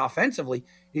standards offensively.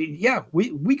 Yeah,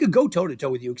 we could go toe-to-toe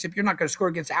with you, except you're not going to score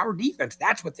against our defense.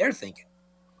 That's what they're thinking.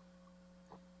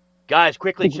 Guys,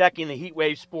 quickly checking the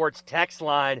Heatwave Sports text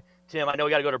line. Tim, I know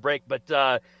we got to go to break, but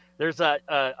there's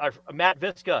Matt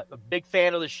Visca, a big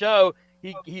fan of the show.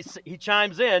 he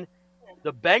chimes in.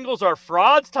 The Bengals are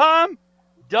frauds, Tom?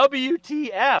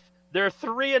 WTF. They're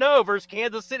 3-0 versus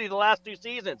Kansas City the last 2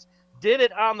 seasons. Did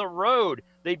it on the road.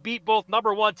 They beat both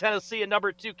number 1 Tennessee and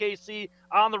number 2 KC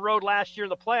on the road last year in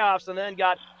the playoffs, and then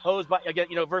got hosed by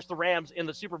versus the Rams in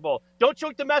the Super Bowl. Don't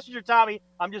choke the messenger, Tommy.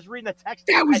 I'm just reading the text.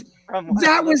 That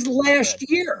was last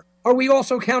year. Are we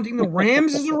also counting the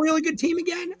Rams as a really good team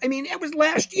again? I mean, it was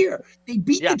last year. They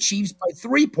beat the Chiefs by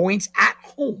 3 points at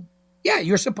home. Yeah,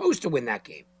 you're supposed to win that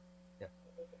game. Yeah.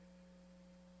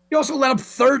 You also let up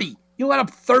 30. You let up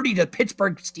 30 to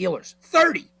Pittsburgh Steelers.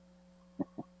 30.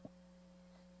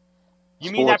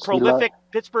 You mean that prolific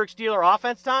Pittsburgh Steeler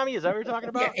offense, Tommy? Is that what you're talking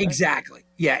about? Yeah, exactly.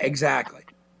 Yeah, exactly.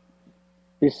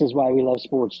 This is why we love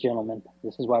sports, gentlemen.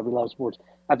 This is why we love sports.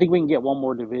 I think we can get one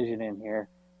more division in here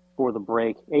for the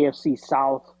break. AFC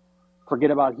South. Forget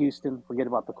about Houston. Forget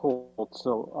about the Colts.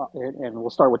 So, and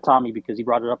we'll start with Tommy because he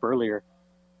brought it up earlier.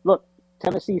 Look,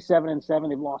 Tennessee 7-7.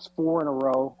 They've lost 4 in a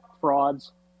row.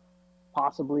 Frauds,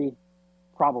 possibly,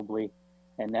 probably.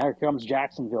 And there comes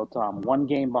Jacksonville, Tom. 1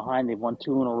 game behind. They've won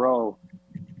 2 in a row.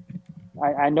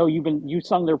 I know you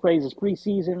sung their praises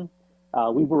preseason.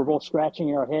 We were both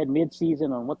scratching our head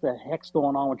midseason on what the heck's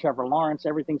going on with Trevor Lawrence.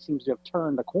 Everything seems to have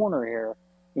turned the corner here.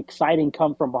 Exciting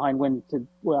come from behind win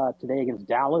today against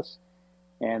Dallas.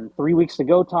 And 3 weeks to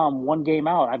go, Tom, 1 game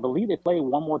out. I believe they play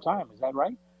one more time. Is that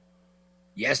right?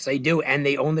 Yes, they do. And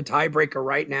they own the tiebreaker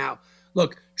right now.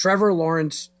 Look, Trevor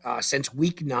Lawrence, since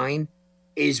week 9,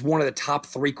 is one of the top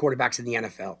 3 quarterbacks in the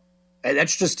NFL.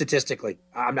 That's just statistically.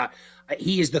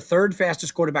 He is the 3rd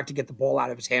fastest quarterback to get the ball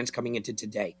out of his hands coming into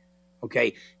today.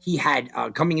 Okay. He had,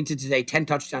 coming into today, 10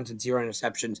 touchdowns and 0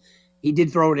 interceptions. He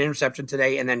did throw an interception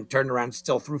today and then turned around,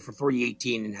 still threw for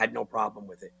 318 and had no problem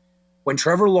with it. When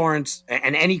Trevor Lawrence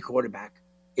and any quarterback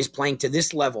is playing to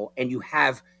this level and you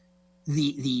have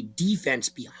the defense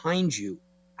behind you,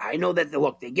 I know that,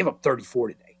 they give up 34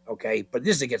 today. Okay. But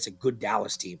this is against a good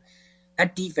Dallas team.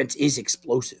 That defense is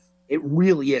explosive. It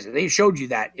really is. And they showed you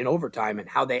that in overtime and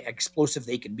how explosive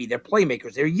they can be. They're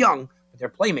playmakers. They're young, but they're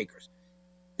playmakers.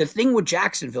 The thing with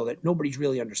Jacksonville that nobody's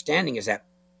really understanding is that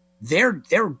their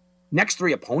next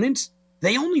 3 opponents,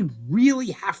 they only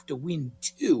really have to win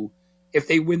 2 if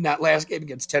they win that last game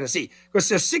against Tennessee. Because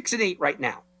they're 6-8 right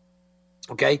now.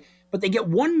 Okay? But they get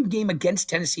 1 game against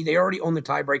Tennessee. They already own the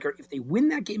tiebreaker. If they win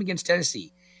that game against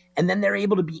Tennessee, and then they're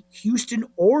able to beat Houston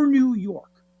or New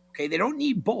York, okay, they don't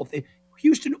need both.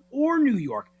 Houston or New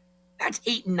York, that's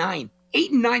 8-9.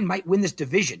 8-9 might win this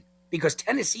division because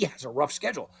Tennessee has a rough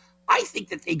schedule. I think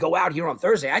that they go out here on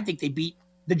Thursday. I think they beat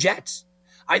the Jets.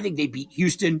 I think they beat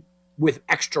Houston with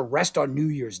extra rest on New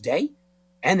Year's Day.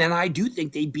 And then I do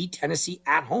think they beat Tennessee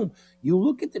at home. You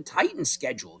look at the Titans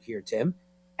schedule here, Tim,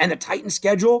 and the Titans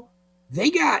schedule,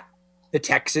 they got the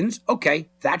Texans. Okay,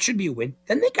 that should be a win.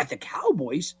 Then they got the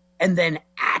Cowboys and then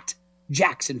at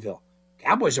Jacksonville.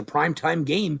 Cowboys a primetime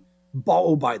game.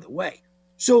 Oh, by the way.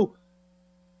 So,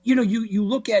 you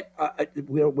look at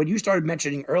when you started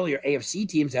mentioning earlier AFC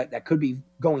teams that could be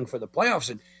going for the playoffs,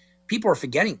 and people are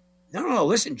forgetting. No,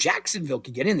 listen, Jacksonville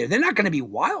could get in there. They're not going to be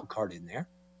wild card in there,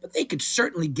 but they could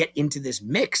certainly get into this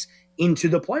mix into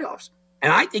the playoffs.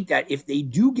 And I think that if they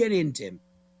do get in, Tim,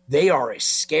 they are a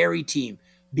scary team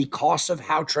because of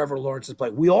how Trevor Lawrence is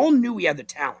playing. We all knew he had the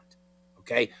talent.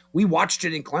 Okay, we watched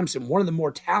it in Clemson, one of the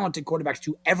more talented quarterbacks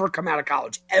to ever come out of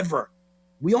college, ever.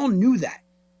 We all knew that.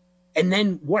 And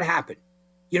then what happened?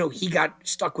 He got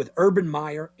stuck with Urban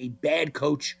Meyer, a bad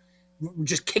coach,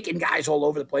 just kicking guys all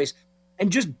over the place,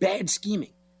 and just bad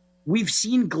scheming. We've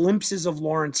seen glimpses of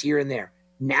Lawrence here and there.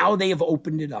 Now they have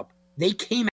opened it up. They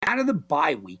came out of the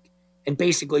bye week and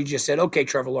basically just said, okay,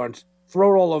 Trevor Lawrence,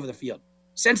 throw it all over the field.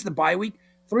 Since the bye week,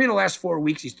 3 of the last 4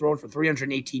 weeks, he's thrown for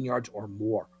 318 yards or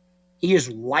more. He is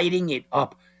lighting it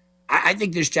up. I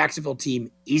think this Jacksonville team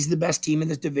is the best team in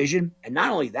this division. And not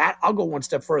only that, I'll go one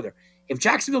step further. If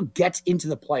Jacksonville gets into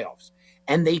the playoffs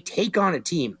and they take on a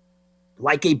team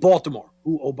like a Baltimore,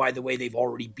 who, oh, by the way, they've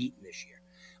already beaten this year,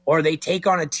 or they take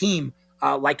on a team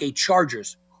like a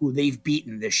Chargers, who they've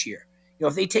beaten this year.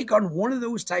 If they take on one of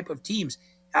those type of teams,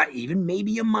 even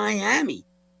maybe a Miami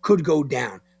could go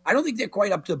down. I don't think they're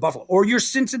quite up to the Buffalo. Or your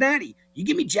Cincinnati. You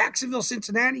give me Jacksonville,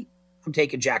 Cincinnati, I'm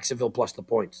taking Jacksonville plus the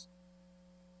points.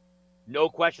 No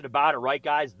question about it, right,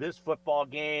 guys? This football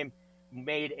game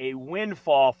made a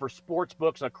windfall for sports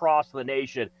books across the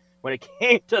nation when it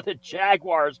came to the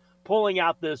Jaguars pulling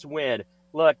out this win.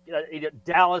 Look,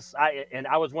 Dallas,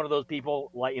 I was one of those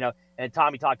people, and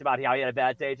Tommy talked about how he had a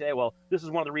bad day today. Well, this is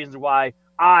one of the reasons why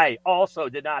I also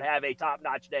did not have a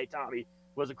top-notch day, Tommy,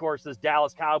 was, of course, this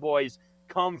Dallas Cowboys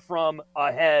come from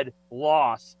ahead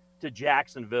loss to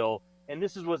Jacksonville and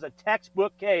was a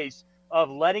textbook case of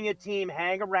letting a team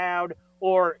hang around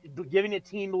or giving a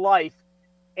team life,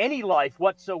 any life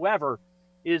whatsoever,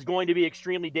 is going to be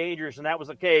extremely dangerous, and that was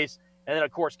the case. And then,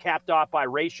 of course, capped off by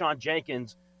Rayshawn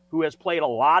Jenkins, who has played a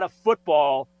lot of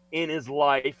football in his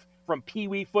life, from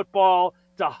peewee football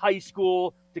to high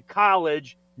school to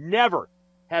college, never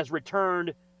has returned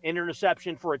an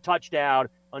interception for a touchdown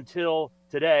until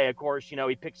today. Of course,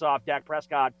 he picks off Dak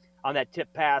Prescott on that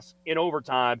tip pass in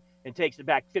overtime and takes it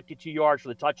back 52 yards for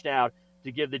the touchdown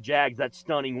to give the Jags that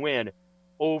stunning win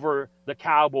over the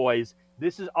Cowboys.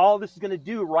 This is all this is going to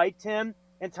do, right, Tim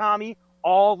and Tommy?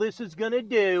 All this is going to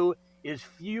do is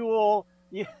fuel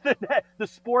the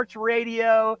sports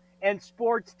radio and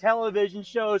sports television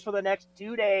shows for the next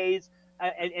 2 days,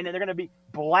 and they're going to be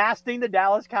blasting the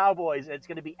Dallas Cowboys. It's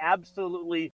going to be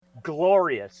absolutely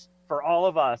glorious for all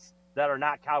of us that are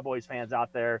not Cowboys fans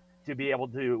out there to be able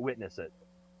to witness it.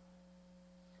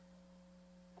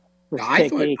 I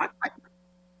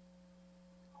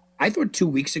thought 2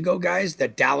 weeks ago, guys,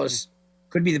 that Dallas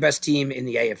could be the best team in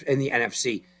the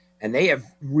NFC, and they have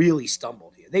really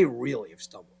stumbled here. They really have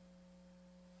stumbled.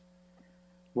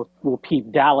 We'll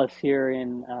peep Dallas here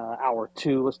in hour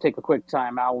 2. Let's take a quick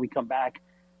time out. When we come back,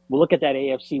 we'll look at that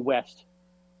AFC West,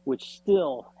 which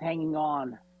still hanging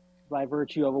on by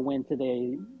virtue of a win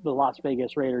today, the Las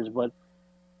Vegas Raiders. But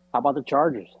how about the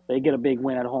Chargers? They get a big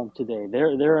win at home today.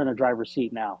 They're in a driver's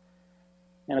seat now.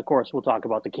 And, of course, we'll talk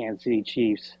about the Kansas City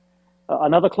Chiefs.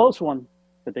 Another close one,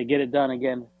 but they get it done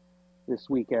again this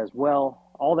week as well.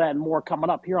 All that and more coming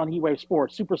up here on Heatwave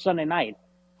Sports, Super Sunday Night,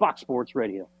 Fox Sports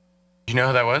Radio. Do you know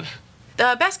who that was?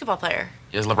 The basketball player.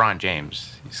 It was LeBron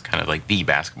James. He's kind of like the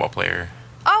basketball player.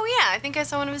 Oh, yeah. I think I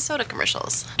saw one of his soda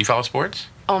commercials. Do you follow sports?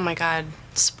 Oh, my God.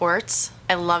 Sports?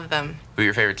 I love them. Who are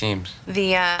your favorite teams?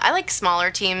 I like smaller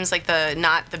teams, like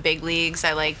not the big leagues.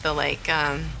 I like the,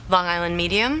 Long Island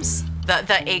Mediums.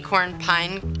 The Acorn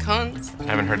Pine Cones. I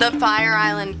haven't heard The Fire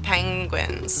Island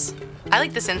Penguins. I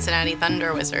like the Cincinnati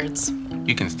Thunder Wizards.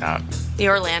 You can stop. The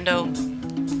Orlando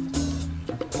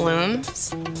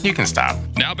Blooms. You can stop.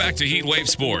 Now back to Heatwave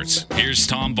Sports. Here's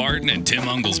Tom Barton and Tim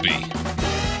Unglesby.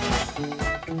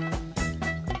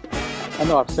 I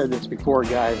know I've said this before,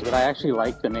 guys, but I actually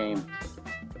like the name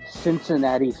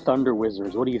Cincinnati Thunder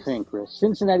Wizards. What do you think, Chris?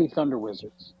 Cincinnati Thunder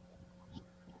Wizards.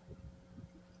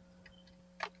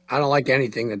 I don't like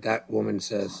anything that woman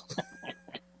says.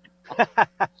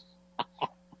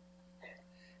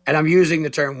 And I'm using the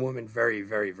term woman very,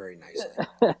 very, very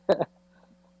nicely.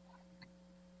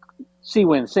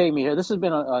 Seawin, save me here. This has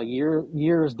been a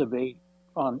year's debate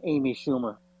on Amy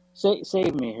Schumer.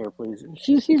 Save me here, please.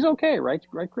 She's okay, right?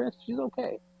 Right, Chris? She's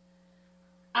okay.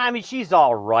 I mean, she's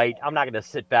all right. I'm not going to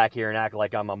sit back here and act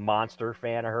like I'm a monster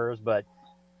fan of hers, but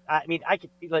I mean, I could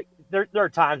there are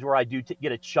times where I do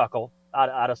get a chuckle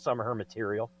out of some of her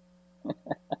material.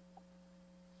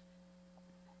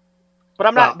 But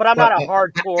I'm not a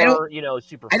hardcore,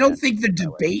 super fan. I don't think the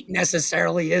debate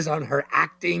necessarily is on her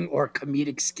acting or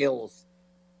comedic skills.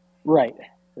 Right.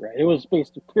 It was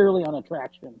based purely on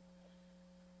attraction.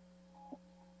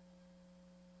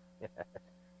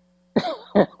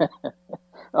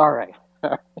 All right.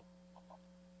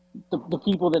 The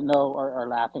people that know are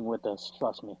laughing with us,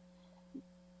 trust me.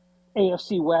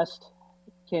 AFC West,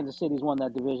 Kansas City's won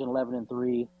that division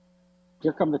 11-3.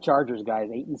 Here come the Chargers, guys,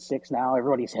 8-6 now.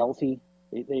 Everybody's healthy.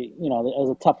 They it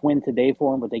was a tough win today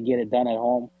for them, but they get it done at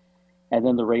home. And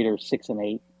then the Raiders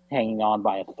 6-8, hanging on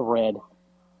by a thread.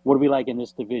 What do we like in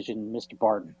this division, Mr.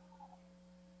 Barton?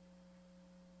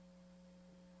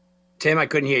 Tim, I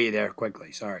couldn't hear you there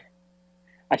quickly. Sorry.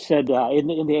 I said in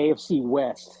the AFC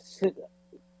West,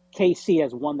 KC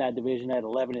has won that division at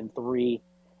 11-3.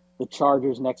 The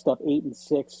Chargers next up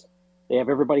 8-6. They have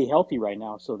everybody healthy right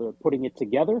now, so they're putting it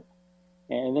together.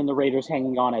 And then the Raiders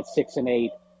hanging on at 6-8.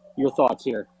 Your thoughts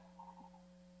here?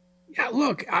 Yeah,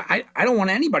 look, I don't want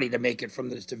anybody to make it from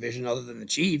this division other than the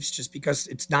Chiefs, just because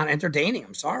it's not entertaining.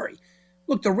 I'm sorry.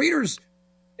 Look, the Raiders,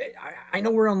 I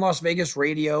know we're on Las Vegas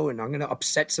radio, and I'm going to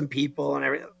upset some people and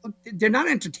everything. Look, they're not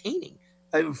entertaining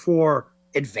for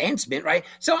advancement, right?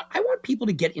 So I want people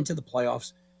to get into the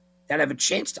playoffs that have a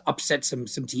chance to upset some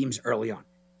teams early on.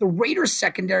 The Raiders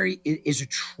secondary is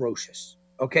atrocious,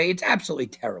 okay? It's absolutely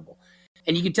terrible.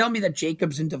 And you can tell me that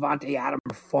Jacobs and Devontae Adams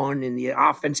are fun and the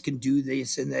offense can do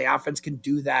this and the offense can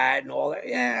do that and all that.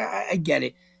 Yeah, I get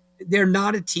it. They're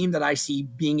not a team that I see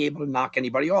being able to knock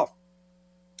anybody off.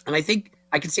 And I think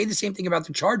I can say the same thing about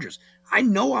the Chargers. I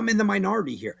know I'm in the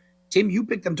minority here. Tim, you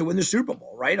picked them to win the Super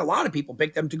Bowl, right? A lot of people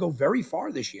picked them to go very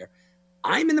far this year.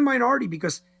 I'm in the minority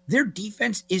because their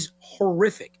defense is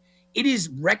horrific. It is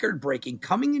record-breaking.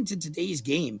 Coming into today's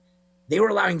game, they were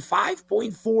allowing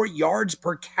 5.4 yards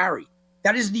per carry.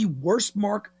 That is the worst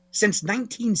mark since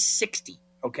 1960,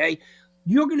 okay?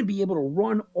 You're going to be able to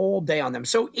run all day on them.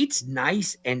 So it's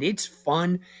nice and it's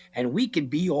fun, and we can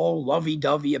be all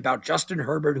lovey-dovey about Justin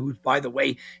Herbert, who's, by the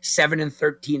way,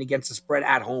 7-13 against the spread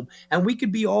at home. And we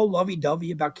could be all lovey-dovey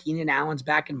about Keenan Allen's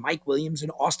back and Mike Williams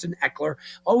and Austin Eckler.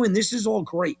 Oh, and this is all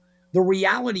great. The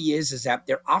reality is that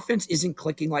their offense isn't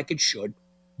clicking like it should.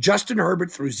 Justin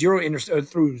Herbert threw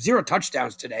zero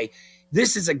touchdowns today.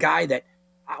 This is a guy that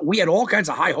we had all kinds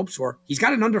of high hopes for. He's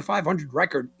got an under 500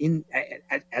 record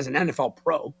as an NFL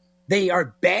pro. They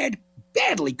are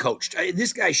badly coached.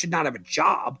 This guy should not have a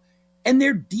job. And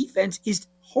their defense is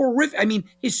horrific. I mean,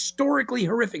 historically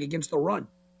horrific against the run.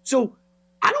 So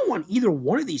I don't want either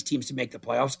one of these teams to make the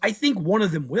playoffs. I think one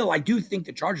of them will. I do think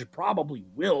the Chargers probably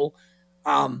will.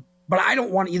 But I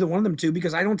don't want either one of them to,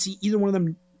 because I don't see either one of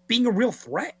them being a real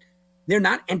threat. They're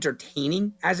not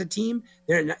entertaining as a team.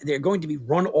 They're going to be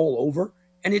run all over.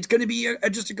 And it's going to be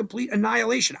just a complete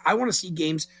annihilation. I want to see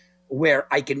games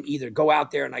where I can either go out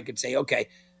there and I could say, okay,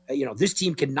 this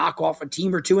team can knock off a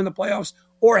team or two in the playoffs,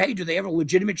 or, hey, do they have a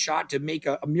legitimate shot to make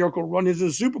a miracle run into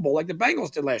the Super Bowl like the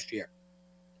Bengals did last year?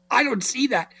 I don't see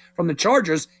that from the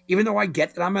Chargers, even though I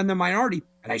get that I'm in the minority,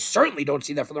 and I certainly don't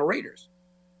see that from the Raiders.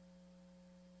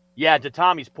 Yeah, to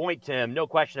Tommy's point, Tim, no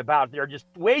question about it. There are just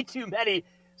way too many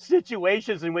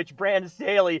situations in which Brandon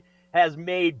Staley has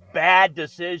made bad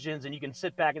decisions, and you can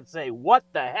sit back and say, what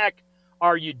the heck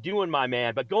are you doing, my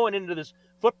man? But going into this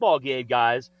football game,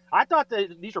 guys, I thought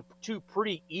that these are two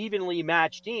pretty evenly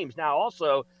matched teams. Now,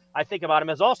 also, I think about them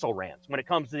as also Rams when it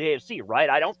comes to the AFC, right?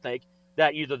 I don't think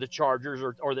that either the Chargers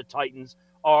or the Titans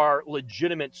are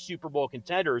legitimate Super Bowl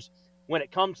contenders when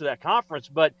it comes to that conference,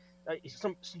 but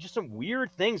some weird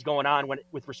things going on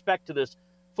with respect to this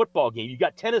football game. You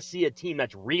got Tennessee, a team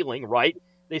that's reeling, right?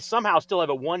 They somehow still have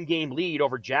a one-game lead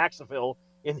over Jacksonville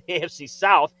in the AFC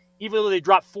South, even though they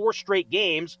dropped 4 straight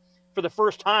games for the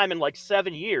first time in like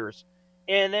 7 years.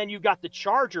 And then you got the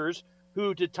Chargers,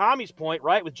 who, to Tommy's point,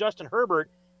 right, with Justin Herbert,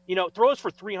 throws for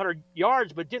 300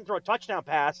 yards, but didn't throw a touchdown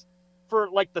pass for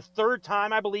like the third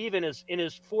time, I believe, in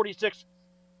his 46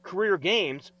 career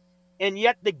games. And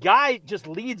yet the guy just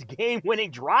leads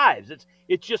game-winning drives.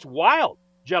 It's just wild,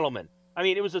 gentlemen. I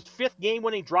mean, it was his 5th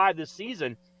game-winning drive this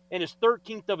season and his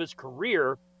 13th of his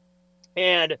career.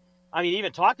 And I mean, he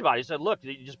even talked about it. He said, look,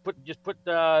 you just put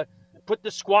the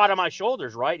squad on my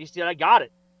shoulders, right? He said, I got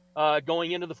it.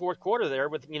 Going into the fourth quarter there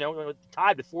with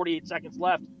tied with 48 seconds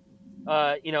left,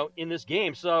 in this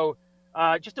game. So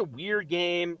just a weird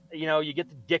game. You get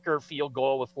the Dicker field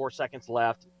goal with 4 seconds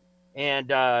left.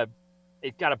 And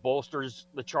it kind of bolsters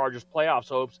the Chargers' playoffs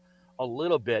hopes a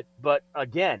little bit. But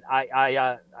again,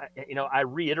 I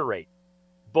reiterate,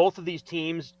 both of these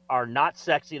teams are not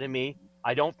sexy to me.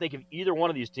 I don't think of either one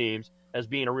of these teams as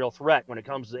being a real threat when it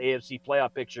comes to the AFC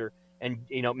playoff picture and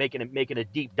making a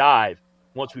deep dive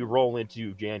once we roll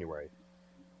into January.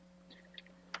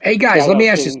 Hey guys, let me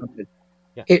ask you something.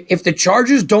 Yeah. If the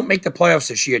Chargers don't make the playoffs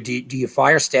this year, do you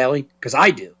fire Staley? Because I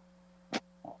do.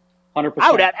 100%.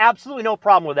 I would have absolutely no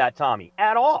problem with that, Tommy,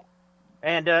 at all.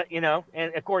 And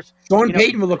and of course, Sean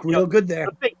Payton will look real good there.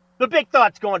 The big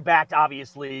thoughts going back to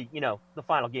obviously, the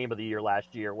final game of the year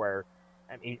last year, where,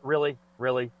 I mean, really,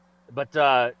 but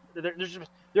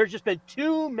there's just been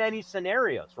too many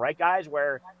scenarios, right, guys,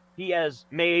 where he has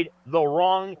made the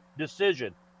wrong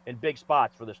decision in big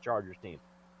spots for this Chargers team.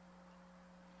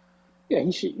 Yeah,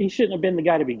 he shouldn't have been the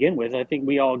guy to begin with. I think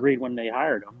we all agreed when they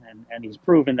hired him, and he's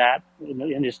proven that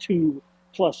in his 2+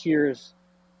 years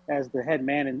as the head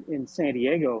man in San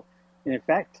Diego. And in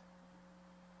fact,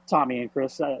 Tommy and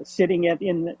Chris, sitting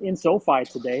in SoFi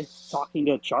today, talking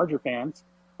to Charger fans,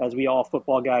 as we all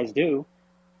football guys do.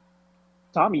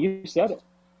 Tommy, you said it.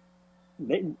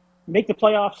 They make the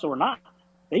playoffs or not.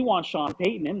 They want Sean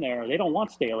Payton in there. They don't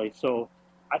want Staley. So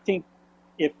I think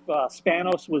if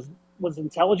Spanos was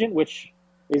intelligent, which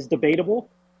is debatable,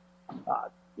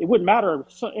 it wouldn't matter.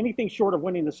 Anything short of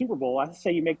winning the Super Bowl, I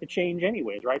say you make the change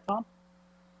anyways, right, Tom?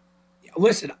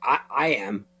 Listen,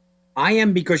 I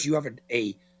am because you have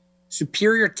a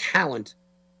superior talent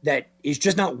that is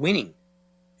just not winning.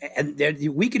 And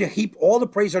we could heap all the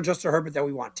praise on Justin Herbert that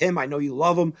we want. Tim, I know you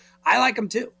love him. I like him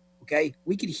too, okay?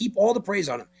 We could heap all the praise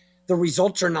on him. The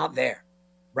results are not there,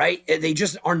 right? They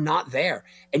just are not there.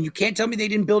 And you can't tell me they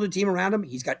didn't build a team around him.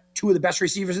 He's got 2 of the best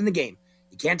receivers in the game.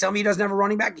 You can't tell me he doesn't have a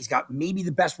running back. He's got maybe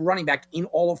the best running back in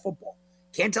all of football.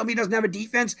 Can't tell me he doesn't have a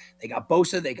defense. They got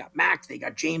Bosa, they got Max, they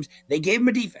got James. They gave him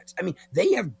a defense. I mean,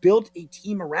 they have built a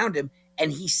team around him,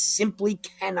 and he simply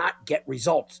cannot get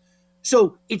results.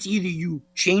 So it's either you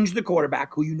change the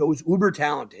quarterback, who you know is uber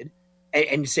talented,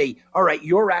 and say, all right,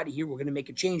 you're out of here. We're going to make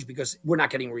a change because we're not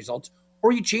getting results.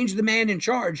 Or you change the man in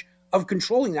charge of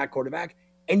controlling that quarterback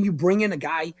and you bring in a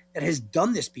guy that has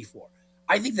done this before.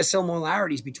 I think the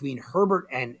similarities between Herbert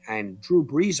and Drew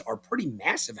Brees are pretty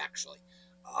massive, actually.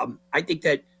 I think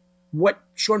that what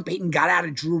Sean Payton got out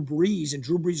of Drew Brees and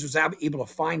Drew Brees was able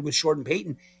to find with Sean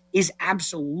Payton is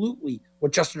absolutely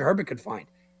what Justin Herbert could find.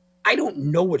 I don't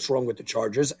know what's wrong with the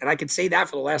Chargers, and I could say that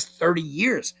for the last 30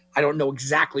 years. I don't know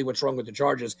exactly what's wrong with the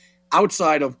Chargers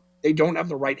outside of they don't have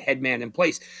the right head man in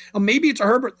place. Maybe it's a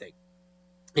Herbert thing.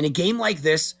 In a game like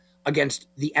this, against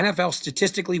the NFL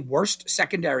statistically worst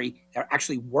secondary, or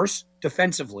actually worse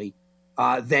defensively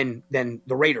than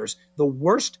the Raiders, the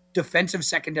worst defensive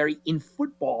secondary in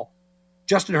football,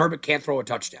 Justin Herbert can't throw a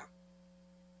touchdown.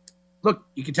 Look,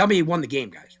 you can tell me he won the game,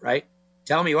 guys, right?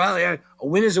 Tell me, well, yeah, a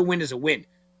win is a win is a win.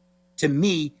 To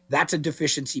me, that's a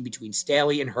deficiency between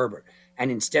Staley and Herbert.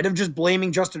 And instead of just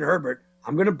blaming Justin Herbert,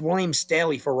 I'm going to blame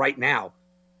Staley for right now.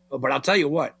 But I'll tell you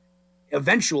what,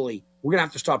 eventually, we're going to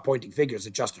have to start pointing fingers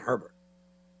at Justin Herbert.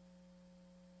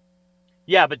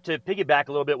 Yeah, but to piggyback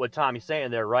a little bit what Tommy's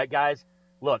saying there, right, guys?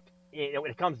 Look, when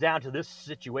it comes down to this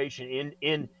situation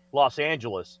in Los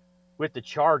Angeles with the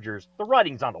Chargers, the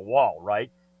writing's on the wall,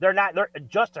 right?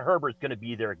 Justin Herbert's going to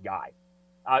be their guy.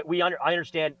 I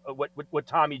understand what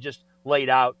Tommy just laid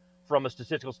out from a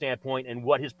statistical standpoint and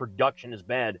what his production has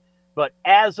been. But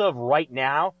as of right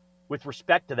now, with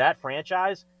respect to that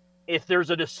franchise, if there's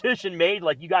a decision made,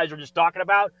 like you guys are just talking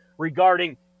about,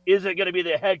 regarding is it going to be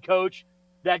the head coach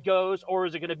that goes or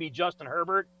is it going to be Justin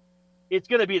Herbert, it's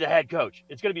going to be the head coach.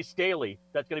 It's going to be Staley.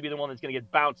 That's going to be the one that's going to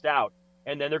get bounced out.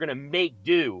 And then they're going to make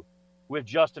do with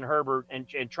Justin Herbert and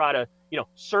try to,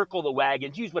 circle the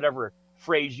wagons, use whatever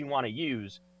phrase you want to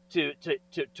use to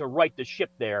right the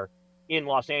ship there in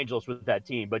Los Angeles with that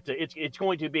team. But it's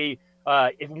going to be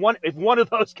if one of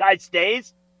those guys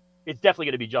stays, it's definitely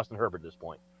going to be Justin Herbert at this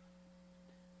point.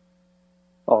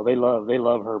 Oh, they love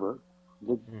Herbert.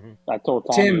 I told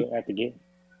Tommy at the game,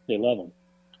 they love him.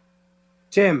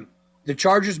 Tim, the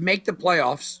Chargers make the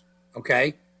playoffs,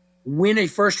 okay? Win a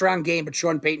first-round game, but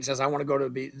Sean Payton says, I want to go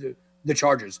to the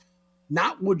Chargers.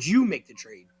 Not would you make the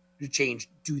change.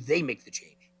 Do they make the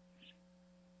change?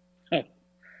 I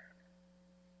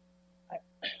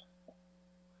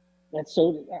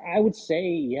would say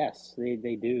yes,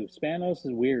 they do. Spanos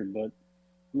is weird, but I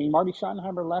mean, Marty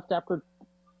Schottenheimer left after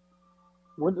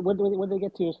where did they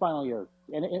get to his final year?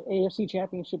 An AFC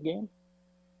Championship game,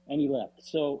 and he left.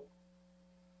 So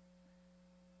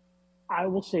I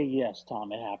will say yes,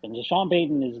 Tom. It happens. Sean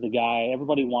Payton is the guy.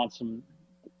 Everybody wants him.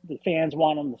 The fans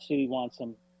want him. The city wants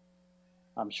him.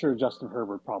 I'm sure Justin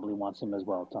Herbert probably wants him as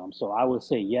well, Tom. So I would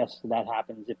say yes, that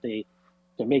happens if they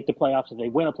make the playoffs, if they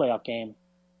win a playoff game.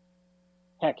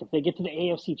 Heck, if they get to the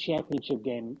AFC Championship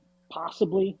game,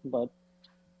 possibly, but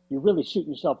you're really shooting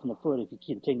yourself in the foot if you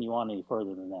continue on any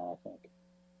further than that, I think.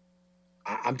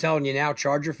 I'm telling you now,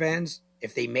 Charger fans,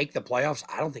 if they make the playoffs,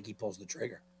 I don't think he pulls the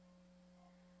trigger.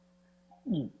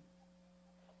 It's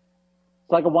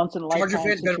like a once-in-a-lifetime Charger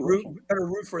fans better situation.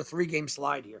 root for a 3-game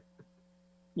slide here.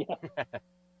 Yeah.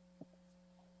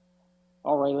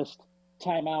 All right, let's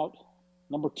time out.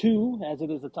 Number 2, as it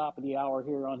is the top of the hour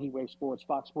here on Heatwave Sports,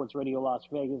 Fox Sports Radio Las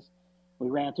Vegas. We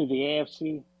ran through the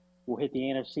AFC. We'll hit the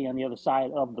NFC on the other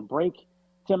side of the break.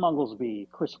 Tim Unglesby,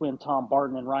 Chris Wynn, Tom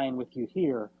Barton, and Ryan with you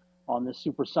here on this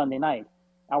Super Sunday night.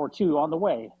 Hour 2 on the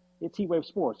way. It's Heatwave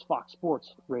Sports, Fox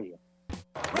Sports Radio.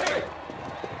 Hey!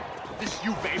 This is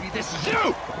you, baby. This is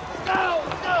you! No!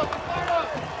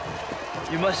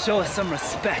 You must show us some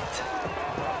respect.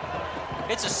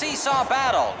 It's a seesaw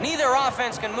battle. Neither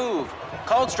offense can move.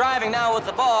 Colts driving now with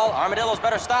the ball. Armadillos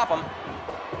better stop him.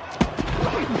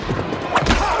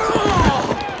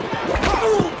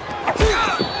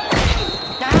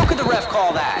 Now, how could the ref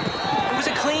call that? It was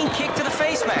a clean kick to the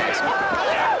face mask.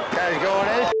 Guys going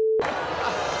in?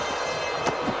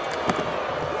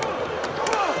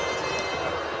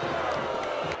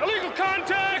 Illegal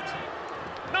contact.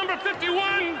 Number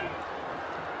 51.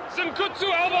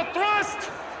 Zenkutsu elbow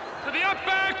thrust to the up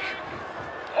back.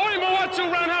 Oimawatsu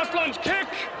roundhouse lunge kick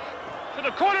to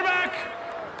the quarterback.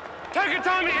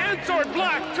 Takatami and sword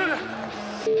block to the...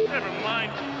 Never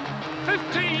mind.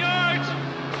 15 yards.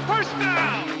 First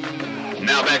down.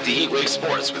 Now back to Heatwave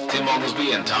Sports with Tim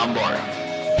Oglesby and Tom Barton.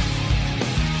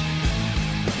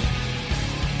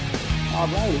 All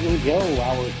right, here we go.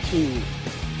 Hour 2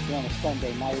 here on a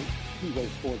Sunday night. Heatwave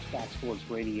Sports, Fox Sports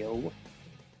Radio.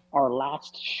 Our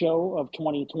last show of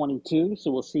 2022, so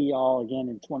we'll see y'all again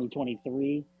in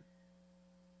 2023.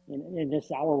 In this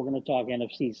hour, we're going to talk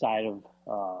NFC side of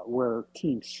where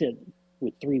teams sit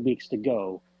with 3 weeks to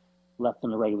go left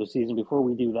in the regular season. Before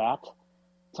we do that,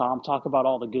 Tom, talk about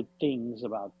all the good things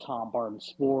about Tom Barton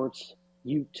Sports,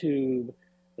 YouTube,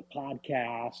 the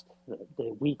podcast,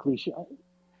 the weekly show.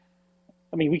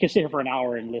 I mean, we could sit here for an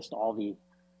hour and list all the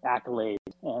accolades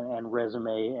and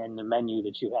resume and the menu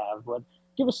that you have, but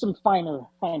give us some finer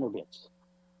bits.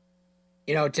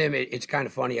 You know, Tim, it's kind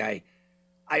of funny.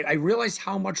 I realized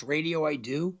how much radio I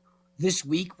do this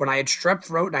week when I had strep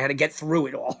throat and I had to get through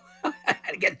it all. I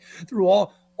had to get through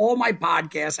all my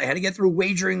podcasts. I had to get through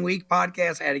Wagering Week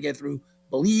podcast. I had to get through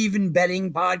Believe in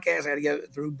Betting podcast. I had to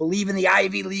get through Believe in the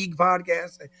Ivy League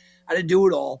podcast. I had to do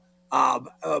it all.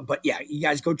 But yeah, you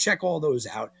guys go check all those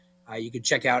out. You can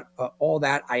check out all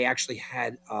that. I actually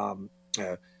had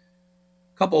a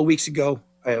couple of weeks ago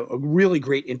a really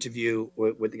great interview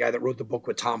with the guy that wrote the book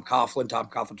with Tom Coughlin. Tom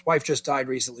Coughlin's wife just died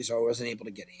recently, so I wasn't able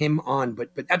to get him on. But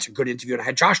that's a good interview. And I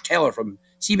had Josh Taylor from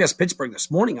CBS Pittsburgh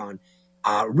this morning on,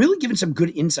 really giving some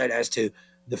good insight as to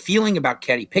the feeling about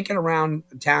Kenny Pickett around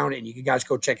town. And you can guys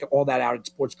go check all that out at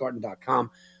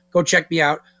sportsgarden.com. Go check me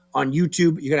out on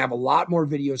YouTube. You're going to have a lot more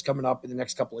videos coming up in the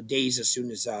next couple of days as soon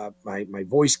as my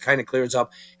voice kind of clears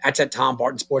up. That's at Tom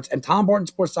Barton Sports. And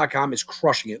TomBartonSports.com is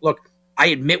crushing it. Look, I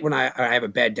admit when I have a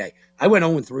bad day. I went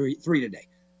 0-3 today.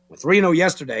 Went 3-0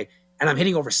 yesterday, and I'm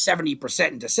hitting over 70%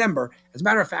 in December. As a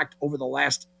matter of fact,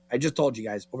 I just told you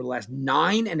guys, over the last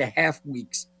 9.5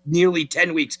 weeks, nearly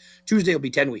 10 weeks, Tuesday will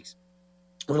be 10 weeks.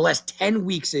 Over the last 10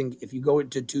 weeks, if you go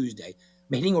into Tuesday,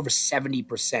 I'm hitting over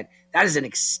 70%. That is an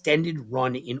extended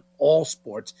run in all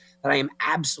sports that I am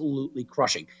absolutely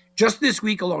crushing. Just this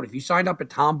week alone, if you signed up at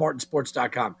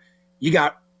TomBartonSports.com, you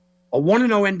got a 1-0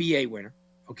 NBA winner,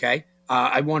 okay?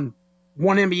 I won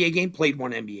one NBA game, played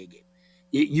one NBA game.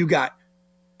 You got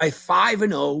a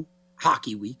 5-0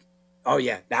 hockey week. Oh,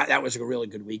 yeah, that was a really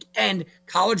good week. And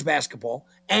college basketball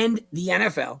and the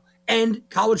NFL and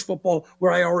college football,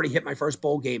 where I already hit my first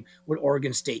bowl game with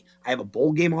Oregon State. I have a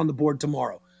bowl game on the board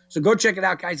tomorrow. So go check it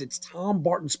out, guys. It's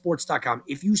TomBartonSports.com.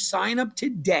 If you sign up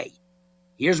today,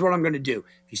 here's what I'm going to do.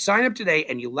 If you sign up today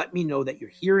and you let me know that you're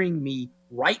hearing me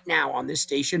right now on this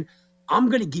station, I'm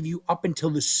going to give you up until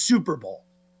the Super Bowl,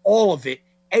 all of it,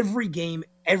 every game,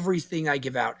 everything I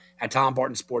give out at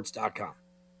TomBartonSports.com.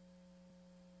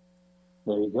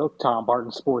 There you go,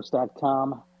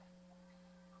 TomBartonSports.com.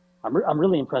 I'm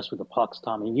really impressed with the pucks,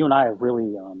 Tommy. You and I have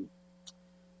really, I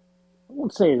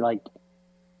won't say like,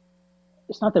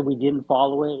 it's not that we didn't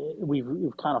follow it. We've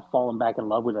kind of fallen back in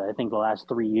love with it, I think, the last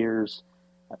 3 years,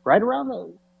 right around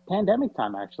the pandemic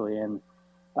time, actually. And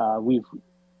we've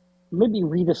maybe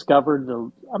rediscovered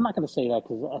I'm not going to say that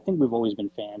because I think we've always been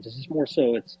fans. This is more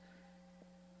so it's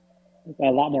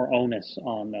a lot more onus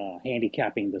on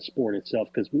handicapping the sport itself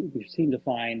because we seem to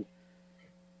find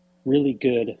really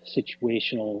good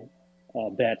situational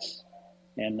bets.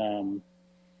 And,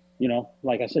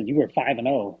 like I said, you were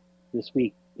 5-0 this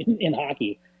week in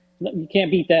hockey. You can't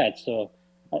beat that. So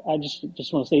I just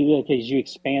want to say that as you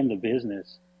expand the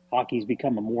business, hockey's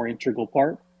become a more integral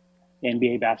part.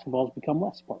 NBA basketball has become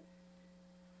less part.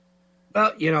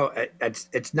 Well,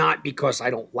 it's not because I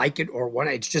don't like it or want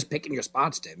it. It's just picking your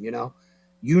spots, Tim,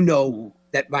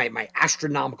 that my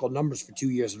astronomical numbers for 2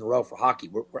 years in a row for hockey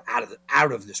were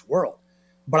out of this world.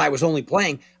 But I was only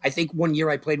playing, I think 1 year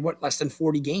I played, less than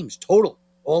 40 games total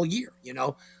all year,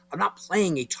 I'm not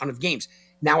playing a ton of games.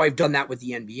 Now I've done that with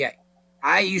the NBA.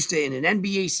 I used to, in an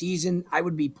NBA season, I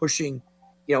would be pushing,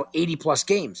 80-plus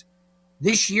games.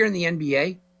 This year in the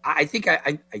NBA, I think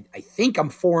I'm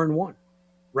 4-1.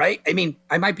 Right? I mean,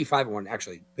 I might be 5-1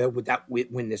 actually with that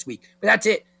win this week, but that's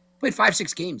it. Played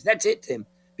 5-6 games. That's it, Tim,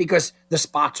 because the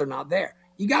spots are not there.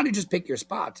 You got to just pick your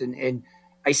spots. And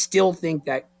I still think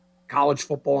that college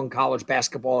football and college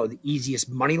basketball are the easiest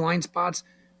money line spots.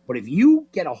 But if you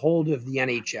get a hold of the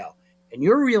NHL and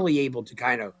you're really able to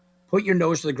kind of put your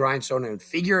nose to the grindstone and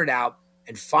figure it out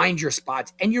and find your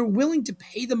spots, and you're willing to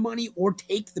pay the money or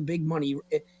take the big money,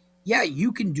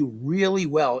 you can do really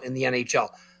well in the NHL.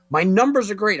 My numbers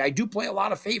are great. I do play a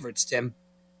lot of favorites, Tim.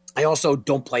 I also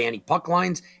don't play any puck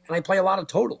lines, and I play a lot of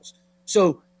totals.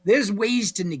 So there's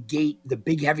ways to negate the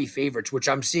big, heavy favorites, which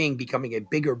I'm seeing becoming a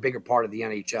bigger part of the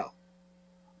NHL.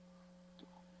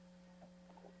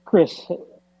 Chris,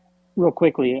 real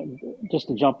quickly, just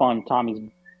to jump on Tommy's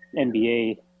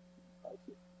NBA,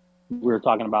 we were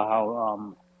talking about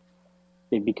how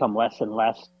they've become less and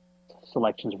less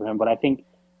selections for him. But I think,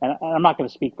 and I'm not going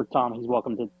to speak for Tom. He's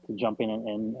welcome to jump in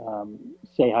and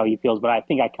say how he feels. But I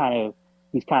think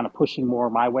he's kind of pushing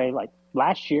more my way. Like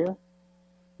last year,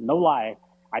 no lie,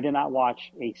 I did not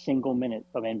watch a single minute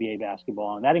of NBA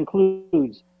basketball. And that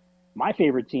includes my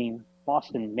favorite team,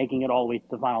 Boston, making it all the way to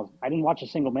the finals. I didn't watch a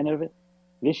single minute of it.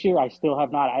 This year, I still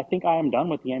have not. I think I am done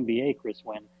with the NBA, Chris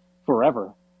Wynn,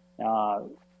 forever.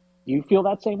 Do you feel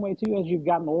that same way too as you've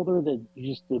gotten older, that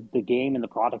just the game and the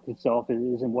product itself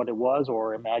isn't what it was,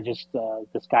 or am I just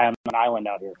this guy on an island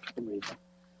out here for some reason?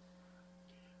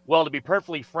 Well, to be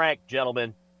perfectly frank,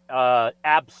 gentlemen,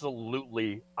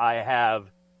 absolutely, I have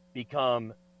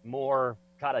become more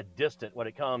kind of distant when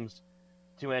it comes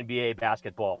to NBA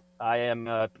basketball. I am,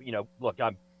 look,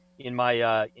 I'm in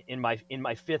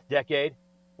my fifth decade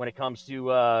when it comes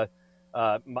to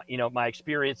my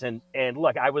experience, and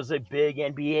look, I was a big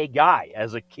NBA guy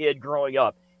as a kid growing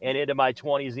up and into my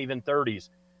 20s, even 30s,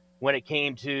 when it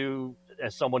came to,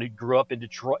 as someone who grew up in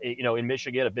Detroit, in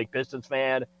Michigan, a big Pistons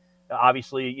fan.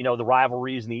 Obviously, the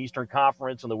rivalries in the Eastern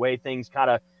Conference and the way things kind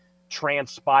of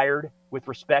transpired with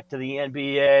respect to the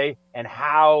NBA and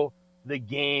how the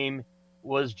game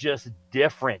was just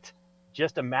different,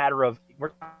 just a matter of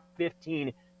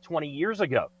 15, 20 years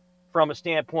ago, from a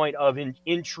standpoint of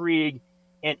intrigue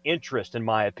and interest, in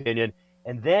my opinion.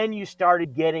 And then you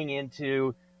started getting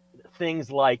into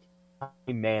things like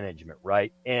time management,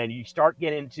 right? And you start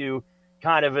getting into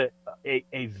kind of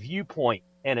a viewpoint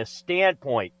and a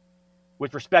standpoint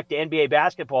with respect to NBA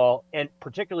basketball, and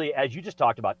particularly, as you just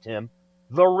talked about, Tim,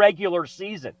 the regular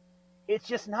season. It's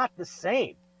just not the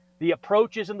same. The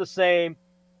approach isn't the same.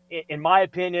 In my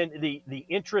opinion, the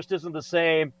interest isn't the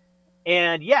same.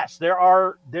 And yes, there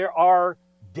are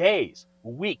days,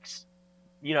 weeks,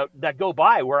 that go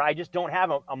by where I just don't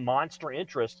have a monster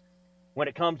interest when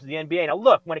it comes to the NBA. Now,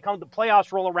 look, when it comes to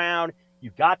playoffs roll around,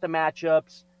 you've got the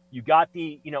matchups, you've got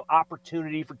the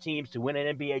opportunity for teams to win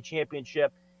an NBA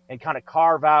championship and kind of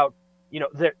carve out,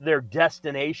 their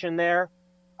destination there,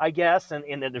 I guess, and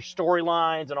their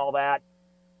storylines and all that.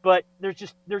 But there's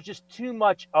just too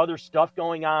much other stuff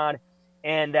going on,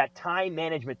 and that time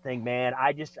management thing, man.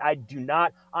 I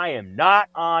am not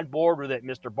on board with it,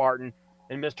 Mr. Barton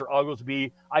and Mr.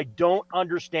 Oglesby. I don't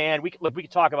understand. We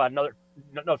could talk about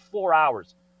another 4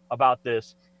 hours about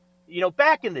this.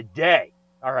 Back in the day,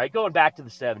 all right, going back to the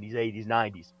 70s, 80s,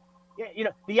 90s,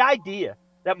 the idea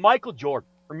that Michael Jordan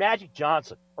or Magic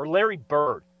Johnson or Larry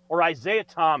Bird or Isaiah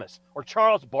Thomas or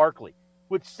Charles Barkley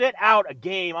would sit out a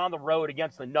game on the road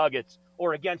against the Nuggets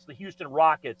or against the Houston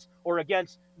Rockets or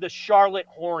against the Charlotte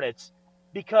Hornets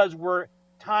because we're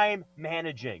time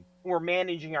managing, we're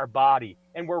managing our body,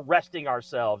 and we're resting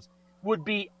ourselves would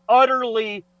be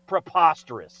utterly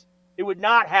preposterous. It would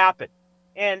not happen.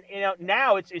 And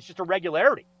now it's just a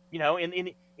regularity, in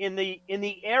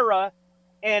the era.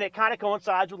 And it kind of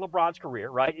coincides with LeBron's career,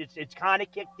 right? It's kind of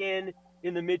kicked in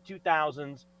the mid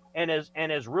 2000s and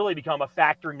has really become a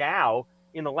factor now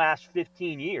in the last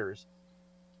 15 years,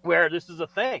 where this is a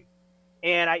thing.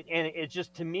 And it's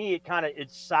just, to me,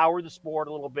 it's soured the sport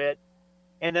a little bit.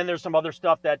 And then there's some other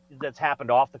stuff that's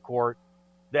happened off the court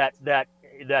that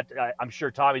I'm sure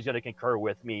Tommy's going to concur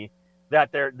with me that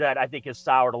I think has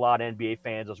soured a lot of NBA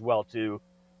fans as well too.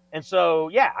 And so,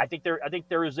 yeah, I think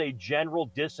there is a general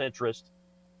disinterest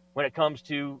when it comes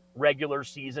to regular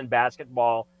season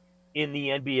basketball in the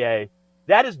NBA.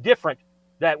 That is different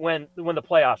that when the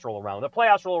playoffs roll around. When the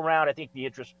playoffs roll around, I think the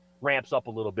interest ramps up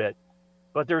a little bit.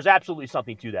 But there's absolutely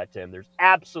something to that, Tim. There's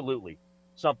absolutely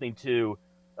something to,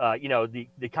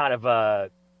 the kind of,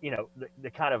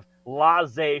 the kind of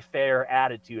laissez-faire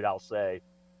attitude, I'll say,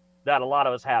 that a lot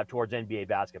of us have towards NBA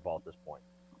basketball at this point.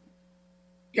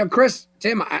 Yeah, Chris,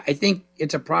 Tim, I think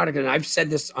it's a product, and I've said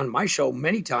this on my show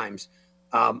many times.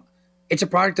 It's a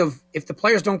product of, if the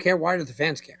players don't care, why do the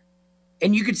fans care?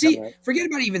 And you can see, forget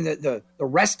about even the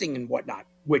resting and whatnot,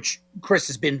 which Chris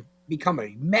has become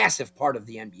a massive part of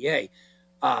the NBA.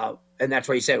 And that's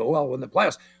why you say, well, when the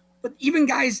playoffs, but even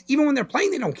guys, even when they're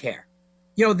playing, they don't care.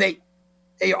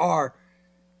 They are,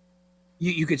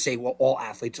 you could say, well, all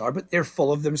athletes are, but they're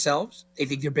full of themselves. They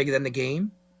think they're bigger than the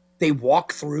game. They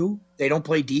walk through, they don't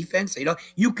play defense.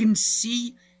 You can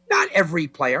see not every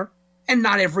player and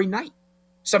not every night.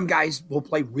 Some guys will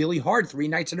play really hard 3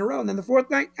 nights in a row, and then the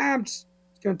fourth night, I'm just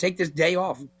going to take this day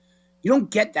off. You don't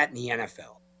get that in the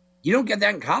NFL. You don't get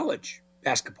that in college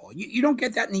basketball. You don't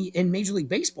get that in Major League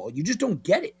Baseball. You just don't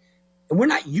get it. And we're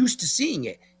not used to seeing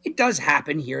it. It does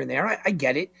happen here and there. I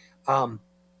get it.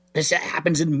 This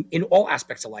happens in all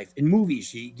aspects of life. In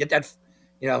movies, you get that,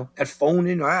 that phone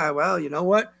in. Well, you know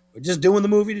what? We're just doing the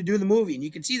movie to do the movie. And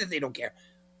you can see that they don't care.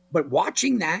 But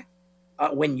watching that,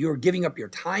 when you're giving up your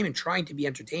time and trying to be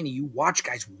entertaining, you watch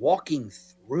guys walking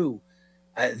through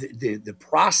the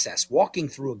process, walking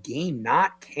through a game,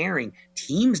 not caring,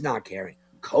 teams not caring,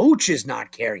 coaches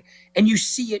not caring. And you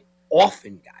see it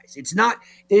often, guys.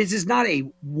 This is not a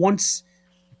once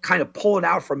kind of pull it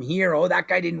out from here. Oh, that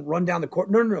guy didn't run down the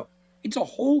court. No. it's a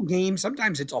whole game.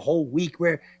 Sometimes it's a whole week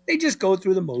where they just go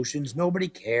through the motions. Nobody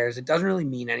cares. It doesn't really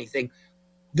mean anything.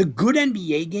 The good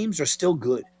NBA games are still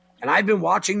good. And I've been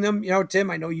watching them. You know,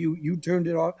 Tim, I know you turned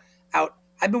it out.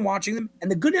 I've been watching them, and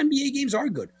the good NBA games are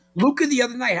good. Luka the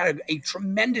other night had a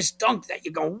tremendous dunk that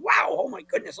you go, wow, oh my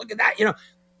goodness, look at that. You know,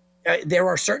 there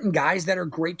are certain guys that are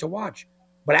great to watch.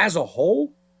 But as a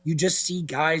whole, you just see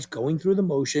guys going through the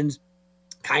motions,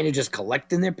 kind of just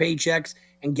collecting their paychecks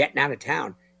and getting out of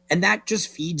town. And that just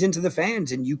feeds into the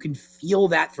fans, and you can feel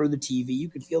that through the TV. You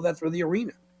can feel that through the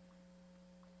arena.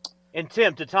 And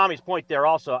Tim, to Tommy's point there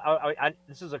also,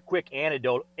 this is a quick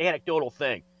anecdotal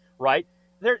thing, right?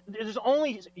 There's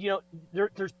only,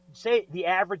 there's say the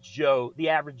average Joe, the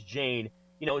average Jane,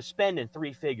 is spending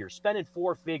 3 figures, spending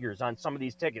 4 figures on some of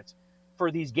these tickets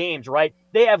for these games, right?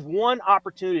 They have one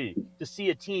opportunity to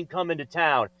see a team come into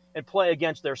town and play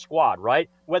against their squad, right?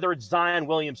 Whether it's Zion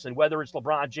Williamson, whether it's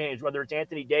LeBron James, whether it's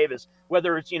Anthony Davis,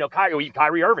 whether it's,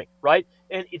 Kyrie Irving, right?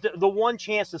 And the one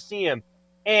chance to see him.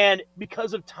 And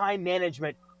because of time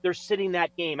management, they're sitting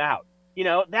that game out.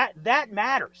 That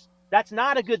matters. That's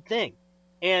not a good thing.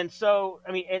 And so,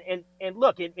 I mean, and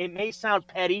look, it may sound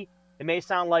petty. It may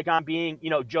sound like I'm being,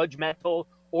 judgmental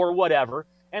or whatever.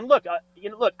 And look,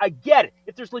 I get it.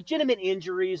 If there's legitimate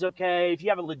injuries, okay, if you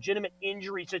have a legitimate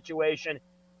injury situation,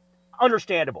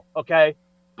 understandable, okay?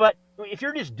 But if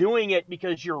you're just doing it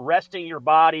because you're resting your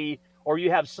body or you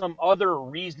have some other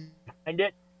reason behind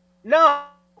it, no,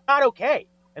 not okay.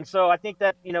 And so I think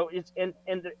that, it's and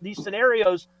these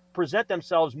scenarios present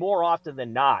themselves more often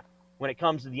than not when it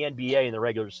comes to the NBA in the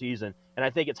regular season. And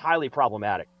I think it's highly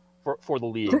problematic for the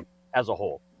league as a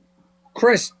whole.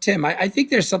 Chris, Tim, I think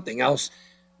there's something else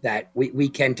that we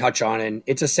can touch on, and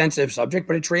it's a sensitive subject,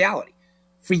 but it's reality.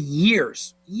 For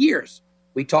years,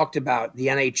 we talked about the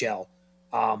NHL.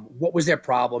 What was their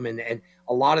problem? And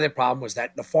a lot of their problem was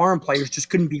that the foreign players just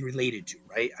couldn't be related to,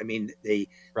 right? I mean, they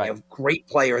have great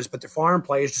players, but the foreign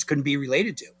players just couldn't be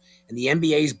related to. And the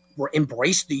NBA's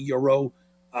embraced the Euro,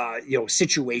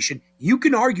 situation. You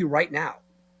can argue right now,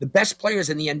 the best players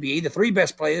in the NBA, the 3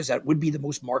 best players that would be the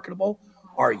most marketable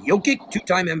are Jokic,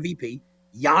 2-time MVP,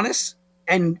 Giannis,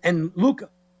 and Luka.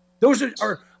 Those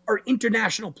are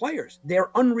international players. They're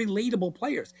unrelatable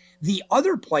players. The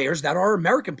other players that are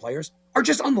American players are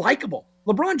just unlikable.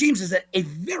 LeBron James is a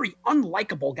very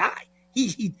unlikable guy.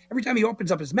 He every time he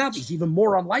opens up his mouth, he's even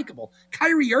more unlikable.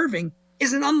 Kyrie Irving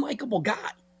is an unlikable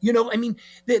guy.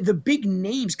 The big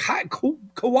names,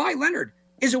 Kawhi Leonard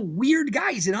is a weird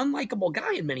guy. He's an unlikable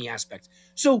guy in many aspects.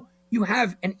 So you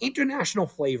have an international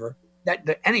flavor that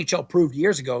the NHL proved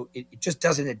years ago. It just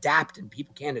doesn't adapt, and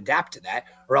people can't adapt to that,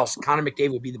 or else Connor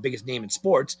McDavid would be the biggest name in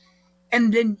sports.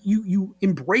 And then you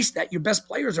embrace that your best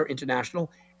players are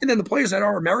international, and then the players that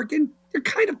are American, they're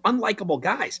kind of unlikable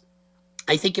guys.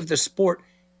 I think if the sport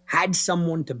had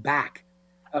someone to back,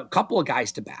 a couple of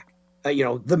guys to back,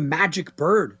 the Magic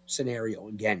Bird scenario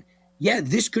again,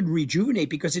 this could rejuvenate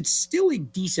because it's still a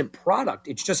decent product.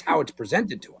 It's just how it's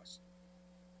presented to us.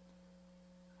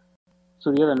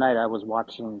 So the other night I was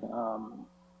watching,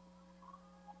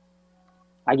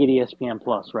 I get ESPN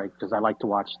Plus, right? Because I like to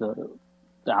watch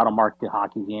the out-of-market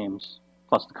hockey games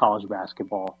plus the college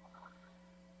basketball.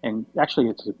 And actually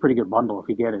it's a pretty good bundle if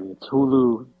you get it. It's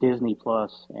Hulu, Disney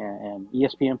Plus, and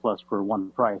ESPN Plus for one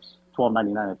price,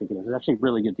 $12.99 I think it is. It's actually a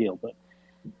really good deal. But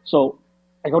so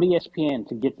I go to ESPN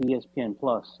to get the ESPN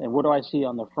Plus, and what do I see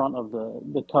on the front of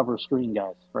the cover screen,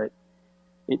 guys, right?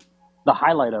 The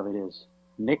highlight of it is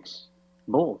Knicks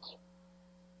Bulls.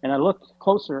 And I looked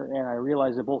closer and I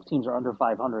realized that both teams are under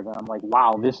 500. And I'm like,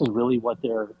 wow, this is really what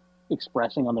they're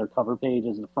expressing on their cover page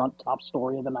as the front top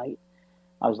story of the night.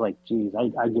 I was like, geez,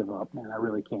 I give up, man. I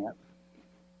really can't.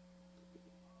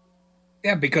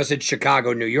 Yeah, because it's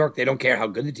Chicago, New York. They don't care how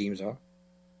good the teams are.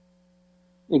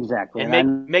 Exactly.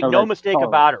 And make no mistake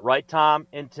about it, right, Tom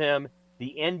and Tim?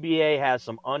 The NBA has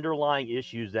some underlying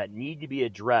issues that need to be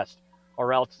addressed,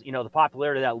 or else, the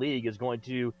popularity of that league is going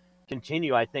to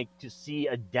continue, I think, to see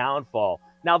a downfall.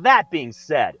 Now, that being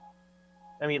said,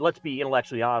 I mean, let's be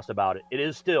intellectually honest about it. It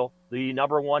is still the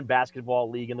number 1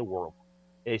 basketball league in the world.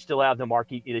 They still have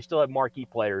marquee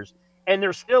players, and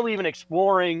they're still even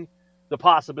exploring the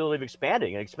possibility of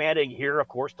expanding here, of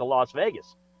course, to Las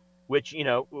Vegas, which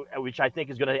I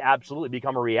think is going to absolutely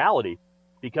become a reality,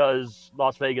 because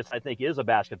Las Vegas, I think, is a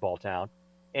basketball town,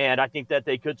 and I think that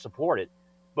they could support it.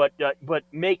 But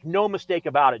make no mistake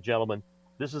about it, gentlemen.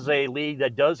 This is a league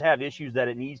that does have issues that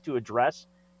it needs to address,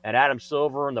 and Adam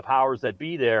Silver and the powers that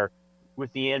be there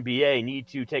with the NBA need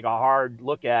to take a hard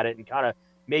look at it and kind of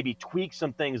maybe tweak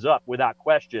some things up without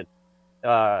question,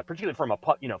 particularly from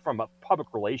a public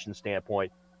relations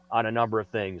standpoint on a number of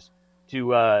things.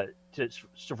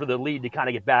 for the league to kind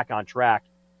of get back on track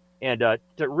and to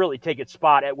really take its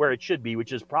spot at where it should be,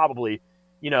 which is probably,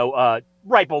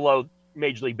 right below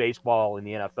Major League Baseball and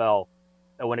the NFL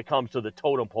when it comes to the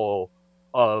totem pole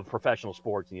of professional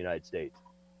sports in the United States.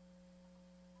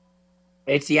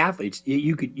 It's the athletes.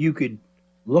 You could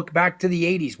look back to the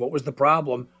 80s. What was the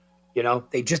problem?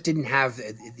 They just didn't have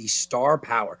the star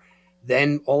power.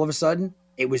 Then all of a sudden,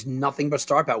 it was nothing but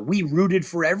star power. We rooted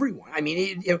for everyone. I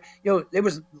mean, there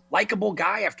was likable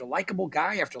guy after likable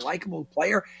guy after likable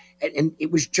player, and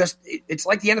it was just it's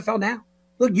like the NFL now.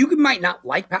 Look, you might not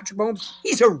like Patrick Mahomes.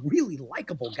 He's a really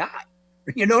likable guy.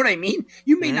 You know what I mean?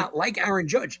 You may not like Aaron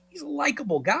Judge. He's a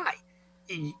likable guy.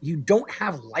 You don't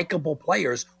have likable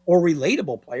players or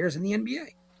relatable players in the NBA.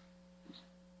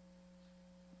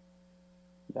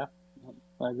 Yeah,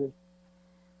 I agree.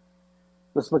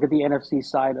 Let's look at the NFC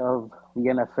side of the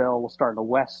NFL. We'll start in the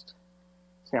West.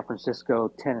 San Francisco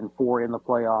 10-4 in the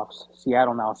playoffs.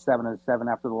 Seattle now 7-7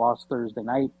 after the loss Thursday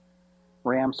night.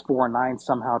 Rams 4-9,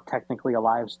 somehow technically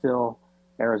alive still.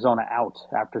 Arizona out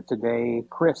after today.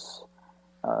 Chris,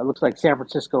 it looks like San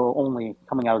Francisco only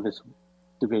coming out of this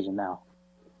division now.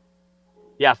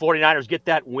 Yeah, 49ers get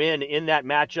that win in that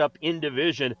matchup in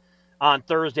division on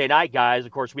Thursday night, guys.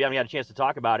 Of course, we haven't had a chance to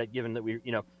talk about it given that we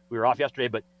were off yesterday,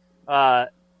 but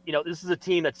this is a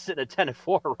team that's sitting at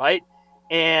 10-4, right?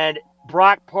 And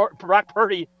Brock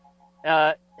Purdy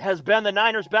has been the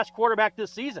Niners' best quarterback this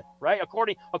season, right?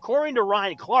 According to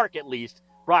Ryan Clark, at least,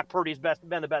 Brock Purdy's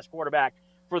been the best quarterback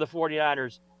for the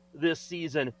 49ers this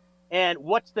season. And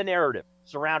what's the narrative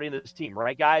surrounding this team,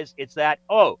 right, guys? It's that,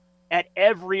 at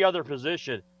every other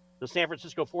position, the San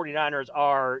Francisco 49ers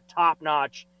are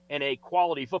top-notch and a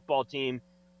quality football team,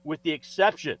 with the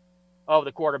exception of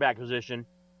the quarterback position.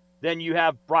 Then you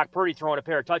have Brock Purdy throwing a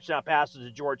pair of touchdown passes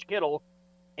to George Kittle,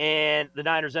 and the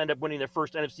Niners end up winning their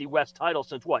first NFC West title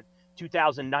since,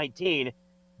 2019,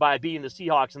 by beating the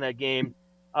Seahawks in that game,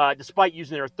 despite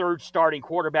using their third starting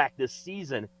quarterback this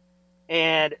season.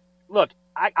 And, look,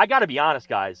 I got to be honest,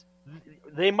 guys.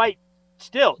 They might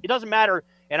still – it doesn't matter.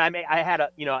 And I had a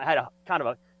kind of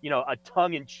a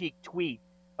tongue-in-cheek tweet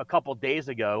a couple days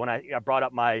ago when I brought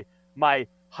up my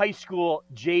high school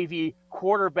JV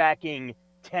quarterbacking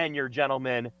tenure,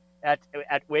 gentlemen, at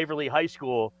Waverly High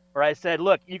School, where I said,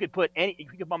 look, you could put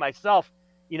myself,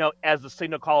 as the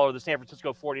signal caller of the San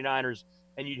Francisco 49ers,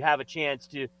 and you'd have a chance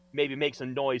to maybe make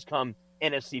some noise come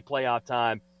NFC playoff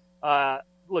time.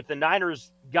 Look, the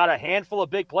Niners got a handful of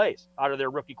big plays out of their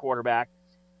rookie quarterback.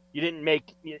 You didn't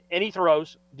make any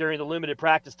throws during the limited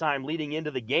practice time leading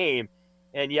into the game,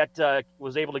 and yet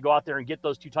was able to go out there and get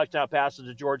those 2 touchdown passes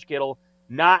to George Kittle,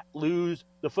 not lose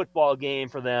the football game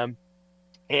for them.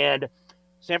 And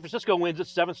San Francisco wins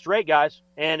its 7th straight, guys,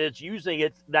 and it's using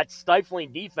that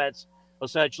stifling defense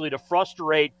essentially to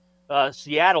frustrate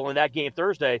Seattle in that game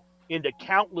Thursday into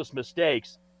countless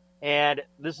mistakes. And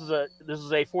this is a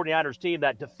 49ers team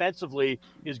that defensively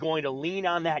is going to lean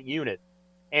on that unit.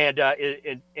 And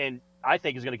I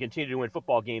think is going to continue to win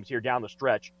football games here down the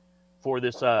stretch for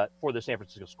the San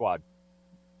Francisco squad.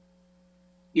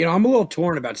 I'm a little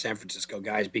torn about San Francisco,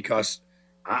 guys, because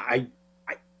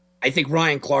I think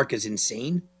Ryan Clark is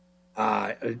insane.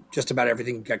 Just about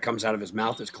everything that comes out of his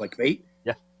mouth is clickbait.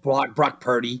 Yeah. Brock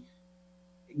Purdy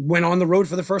went on the road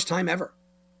for the first time ever.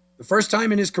 The first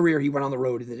time in his career he went on the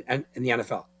road in the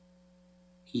NFL.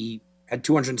 He had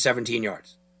 217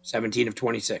 yards, 17 of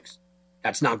 26.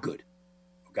 That's not good.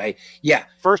 Okay. Yeah.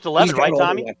 First 11, right,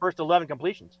 Tommy? First 11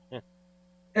 completions. Yeah.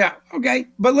 Yeah. Okay.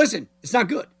 But listen, it's not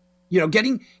good.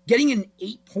 Getting an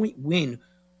 8-point win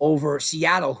over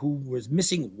Seattle, who was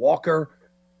missing Walker.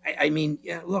 I mean,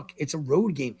 look, it's a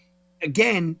road game.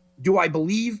 Again, do I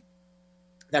believe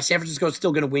that San Francisco is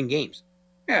still going to win games?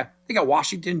 Yeah. They got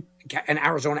Washington and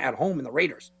Arizona at home and the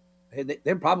Raiders.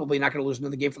 They're probably not going to lose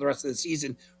another game for the rest of the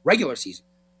season, regular season.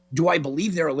 Do I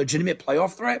believe they're a legitimate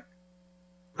playoff threat?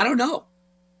 I don't know.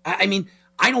 I mean,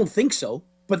 I don't think so,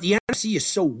 but the NFC is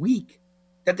so weak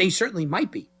that they certainly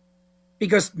might be.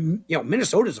 Because,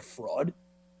 Minnesota's a fraud.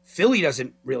 Philly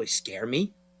doesn't really scare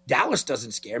me. Dallas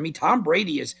doesn't scare me. Tom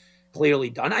Brady is clearly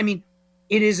done. I mean,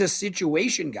 it is a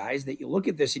situation, guys, that you look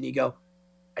at this and you go,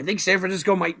 I think San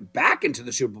Francisco might back into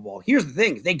the Super Bowl. Here's the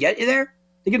thing. If they get you there,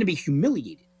 they're going to be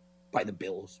humiliated by the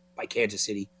Bills, by Kansas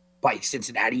City, by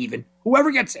Cincinnati even.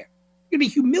 Whoever gets there, they're going to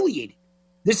be humiliated.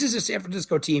 This is a San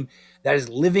Francisco team that is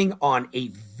living on a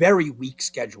very weak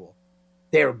schedule.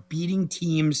 They're beating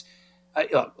teams,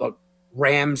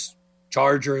 Rams,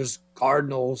 Chargers,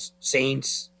 Cardinals,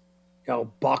 Saints,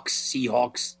 Bucks,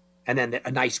 Seahawks, and then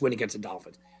a nice win against the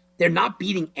Dolphins. They're not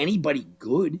beating anybody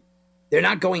good. They're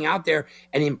not going out there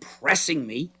and impressing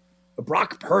me.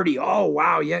 Brock Purdy, oh,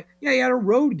 wow, yeah, he had a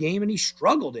road game and he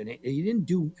struggled in it. He didn't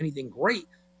do anything great.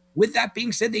 With that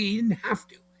being said, he didn't have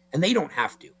to, and they don't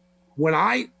have to. When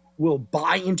I will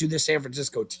buy into the San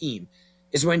Francisco team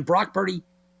is when Brock Purdy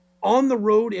on the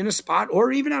road in a spot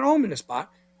or even at home in a spot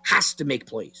has to make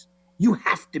plays. You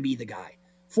have to be the guy.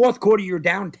 Fourth quarter, you're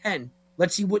down 10.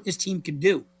 Let's see what this team can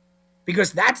do.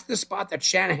 Because that's the spot that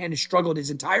Shanahan has struggled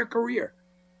his entire career.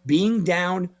 Being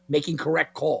down, making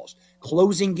correct calls,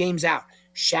 closing games out.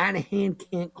 Shanahan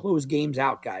can't close games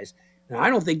out, guys. And I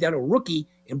don't think that a rookie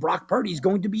in Brock Purdy is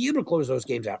going to be able to close those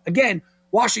games out. Again,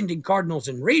 Washington Cardinals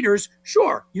and Raiders,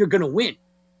 sure, you're going to win.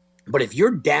 But if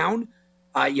you're down,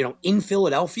 in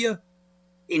Philadelphia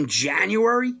in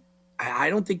January, I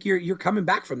don't think you're coming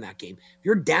back from that game. If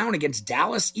you're down against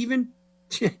Dallas even,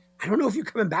 I don't know if you're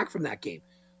coming back from that game.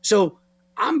 So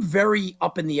I'm very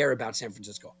up in the air about San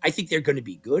Francisco. I think they're going to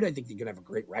be good. I think they're going to have a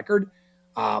great record.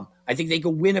 I think they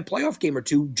could win a playoff game or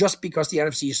two just because the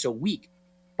NFC is so weak.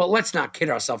 But let's not kid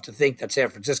ourselves to think that San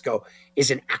Francisco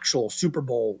is an actual Super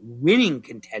Bowl winning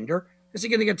contender, because they're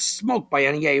going to get smoked by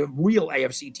any real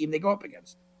AFC team they go up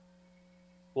against.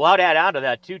 Well, I'd add on to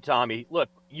that too, Tommy. Look,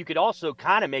 you could also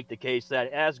kind of make the case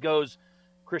that as goes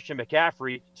Christian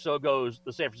McCaffrey, so goes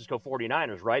the San Francisco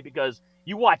 49ers, right? Because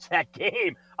you watch that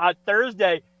game on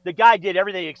Thursday, the guy did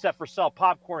everything except for sell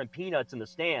popcorn and peanuts in the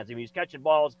stands. I mean, he's catching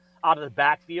balls out of the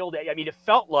backfield. I mean, it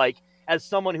felt like, as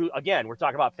someone who, again, we're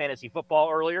talking about fantasy football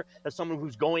earlier, as someone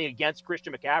who's going against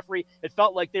Christian McCaffrey, it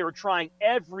felt like they were trying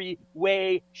every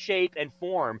way, shape, and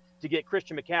form to get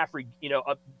Christian McCaffrey,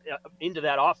 into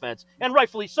that offense. And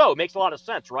rightfully so. It makes a lot of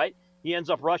sense, right? He ends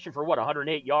up rushing for,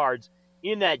 108 yards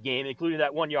in that game, including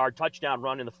that 1-yard touchdown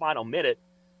run in the final minute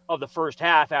of the first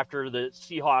half after the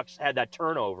Seahawks had that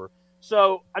turnover.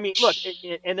 So, I mean, look,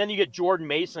 and then you get Jordan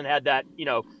Mason had that,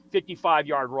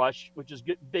 55-yard rush, which is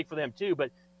big for them too.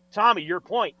 But, Tommy, your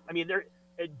point, I mean, their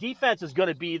defense is going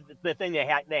to be the thing they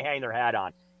hang their hat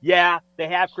on. Yeah, they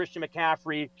have Christian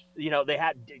McCaffrey. They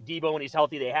have Debo when he's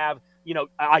healthy. They have,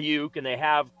 Ayuk, and they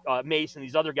have Mason,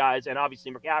 these other guys, and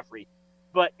obviously McCaffrey.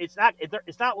 But it's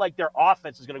not like their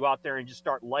offense is going to go out there and just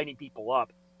start lighting people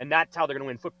up, and that's how they're going to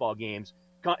win football games,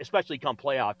 especially come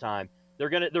playoff time. They're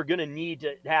gonna need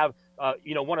to have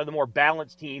one of the more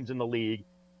balanced teams in the league,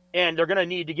 and they're going to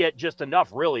need to get just enough,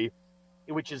 really,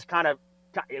 which is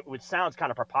it sounds kind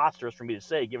of preposterous for me to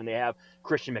say, given they have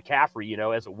Christian McCaffrey,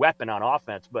 as a weapon on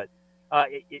offense. But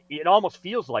it almost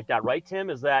feels like that, right, Tim?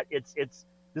 Is that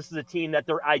this is a team that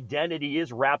their identity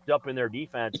is wrapped up in their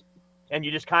defense, and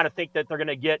you just kind of think that they're going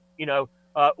to get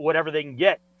whatever they can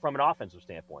get from an offensive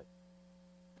standpoint.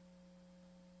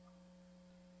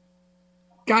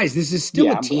 Guys, this is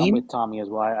still a team. I'm with Tommy as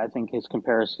well. I think his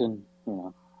comparison,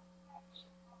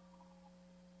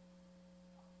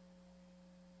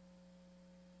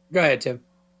 Go ahead, Tim.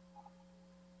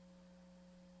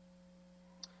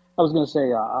 I was going to say,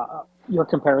 your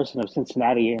comparison of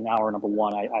Cincinnati in hour number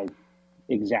one, I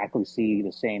exactly see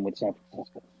the same with San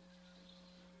Francisco.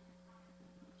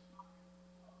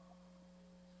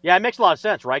 Yeah, it makes a lot of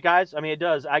sense, right, guys? I mean, it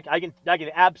does. I can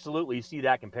absolutely see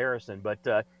that comparison,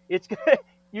 but it's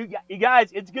you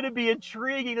guys, it's going to be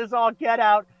intriguing as all get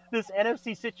out, this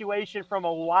NFC situation from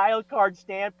a wild card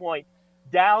standpoint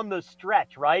down the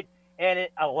stretch, right? And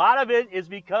a lot of it is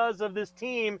because of this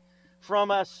team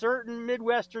from a certain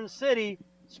Midwestern city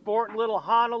sporting little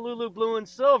Honolulu blue and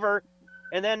silver.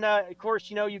 And then, of course,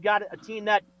 you got a team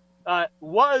that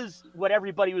was what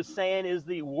everybody was saying is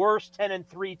the worst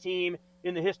 10-3 team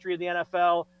in the history of the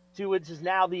NFL, to which is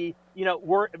now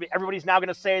everybody's now going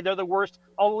to say they're the worst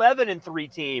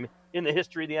 11-3 team in the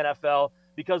history of the NFL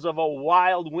because of a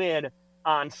wild win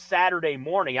on Saturday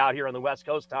morning out here on the West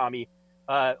Coast, Tommy,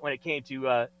 when it came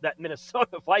to that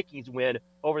Minnesota Vikings win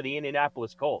over the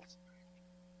Indianapolis Colts.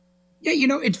 Yeah,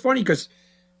 it's funny because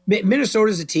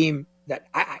Minnesota's a team that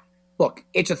look,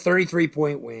 it's a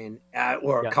 33-point win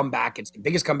or a comeback. It's the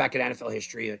biggest comeback in NFL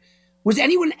history. Was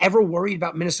anyone ever worried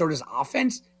about Minnesota's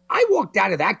offense? I walked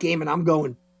out of that game and I'm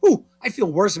going, ooh, I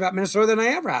feel worse about Minnesota than I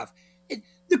ever have.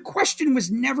 The question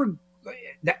was never,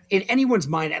 in anyone's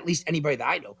mind, at least anybody that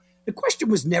I know, the question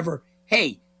was never,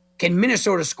 hey, can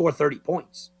Minnesota score 30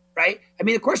 points, right? I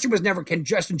mean, the question was never, can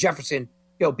Justin Jefferson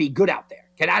be good out there?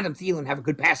 Can Adam Thielen have a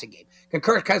good passing game? Can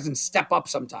Kirk Cousins step up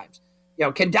sometimes?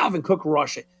 Can Dalvin Cook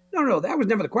rush it? No, that was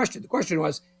never the question. The question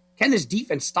was, can this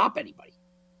defense stop anybody,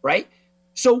 right?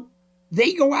 So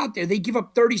they go out there, they give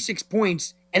up 36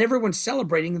 points, and everyone's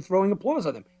celebrating and throwing applause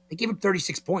on them. They gave up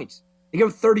 36 points. They gave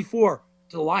up 34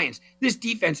 to the Lions. This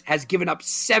defense has given up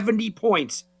 70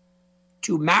 points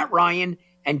to Matt Ryan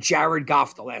and Jared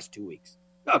Goff the last 2 weeks.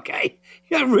 Okay?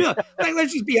 Yeah, really.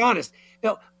 Let's just be honest.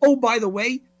 Oh, by the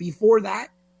way, before that,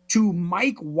 to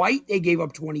Mike White, they gave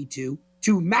up 22.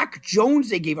 To Mac Jones,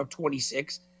 they gave up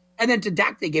 26. And then to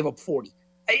Dak, they gave up 40.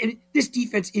 And this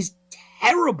defense is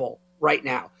terrible right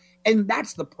now. And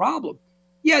that's the problem.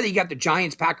 Yeah, you got the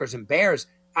Giants, Packers, and Bears.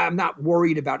 I'm not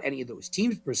worried about any of those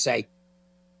teams per se.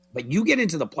 But you get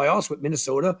into the playoffs with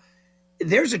Minnesota,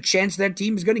 there's a chance that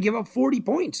team is going to give up 40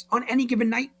 points on any given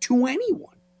night to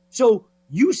anyone. So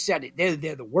you said it.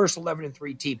 They're the worst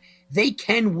 11-3 team. They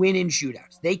can win in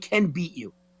shootouts. They can beat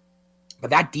you. But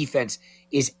that defense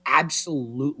is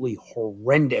absolutely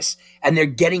horrendous. And they're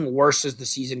getting worse as the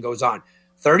season goes on.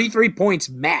 33 points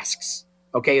masks.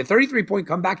 Okay, a 33-point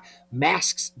comeback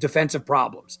masks defensive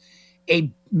problems.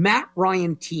 A Matt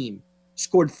Ryan team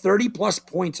scored 30-plus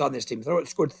points on this team,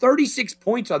 scored 36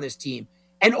 points on this team.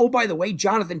 And, oh, by the way,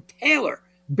 Jonathan Taylor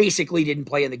basically didn't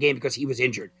play in the game because he was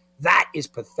injured. That is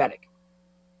pathetic.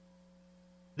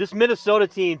 This Minnesota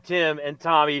team, Tim and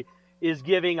Tommy, is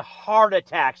giving heart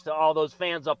attacks to all those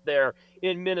fans up there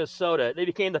in Minnesota. They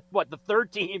became the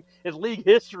third team in league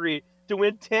history to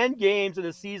win 10 games in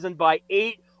the season by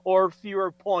 8 or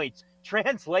fewer points.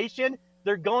 Translation,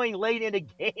 they're going late into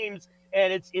games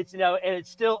and it's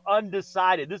still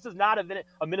undecided. This is not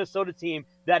a Minnesota team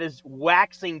that is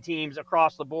waxing teams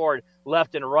across the board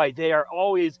left and right. They are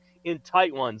always in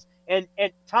tight ones. And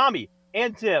Tommy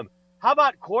and Tim, how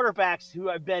about quarterbacks who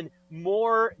have been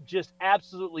more just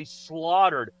absolutely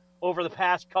slaughtered over the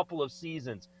past couple of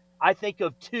seasons? I think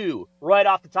of two right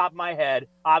off the top of my head.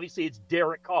 Obviously, it's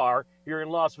Derek Carr here in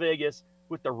Las Vegas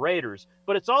with the Raiders,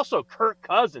 but it's also Kirk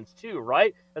Cousins too,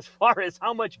 right? As far as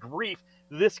how much grief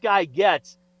this guy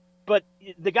gets. But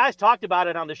the guys talked about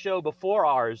it on the show before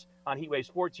ours on Heatwave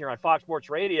Sports here on Fox Sports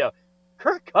Radio.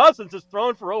 Kirk Cousins has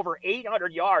thrown for over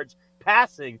 800 yards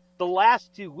passing the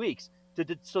last 2 weeks.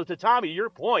 So to Tommy, your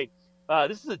point,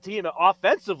 this is a team that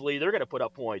offensively, they're going to put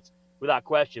up points without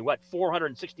question.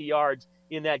 460 yards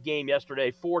in that game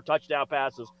yesterday, 4 touchdown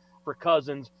passes for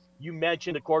Cousins. You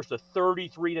mentioned, of course, the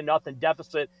 33-0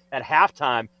 deficit at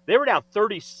halftime. They were down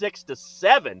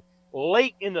 36-7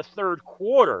 late in the third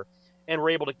quarter and were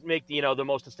able to make the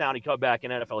most astounding comeback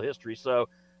in NFL history. So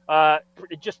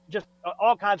just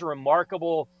all kinds of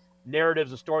remarkable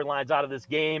narratives and storylines out of this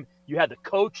game. You had the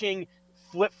coaching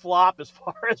flip-flop as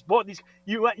far as both these.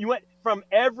 You went from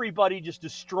everybody just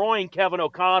destroying Kevin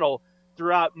O'Connell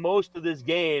throughout most of this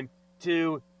game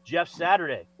to Jeff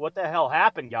Saturday. What the hell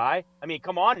happened, guy? I mean,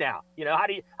 come on now.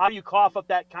 How do you cough up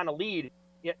that kind of lead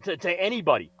to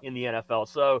anybody in the NFL?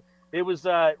 So it was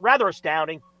rather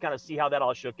astounding kind of see how that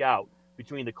all shook out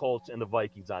between the Colts and the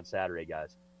Vikings on Saturday,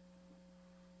 guys.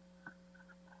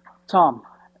 Tom,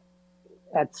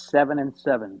 at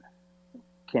 7-7,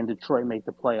 can Detroit make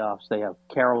the playoffs? They have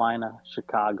Carolina,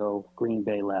 Chicago, Green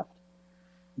Bay left.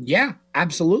 Yeah,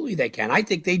 absolutely they can. I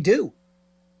think they do.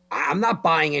 I'm not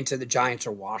buying into the Giants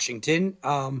or Washington.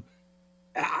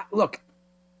 Look,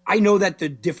 I know that the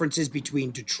differences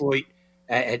between Detroit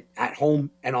at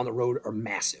home and on the road are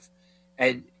massive.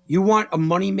 And you want a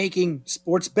money-making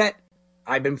sports bet?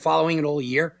 I've been following it all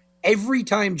year. Every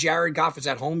time Jared Goff is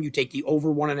at home, you take the over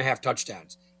 1.5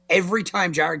 touchdowns. Every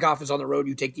time Jared Goff is on the road,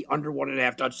 you take the under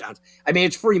 1.5 touchdowns. I mean,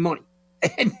 it's free money.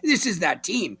 And this is that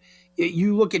team.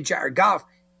 You look at Jared Goff,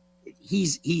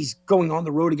 he's going on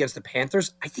the road against the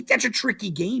Panthers. I think that's a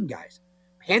tricky game, guys.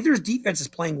 Panthers defense is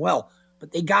playing well,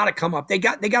 but they got to come up. They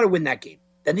got to win that game.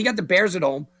 Then they got the Bears at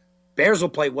home. Bears will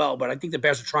play well, but I think the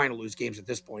Bears are trying to lose games at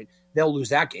this point. They'll lose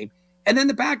that game. And then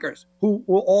the Packers, who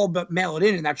will all but mail it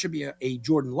in, and that should be a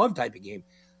Jordan Love type of game.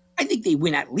 I think they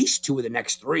win at least 2 of the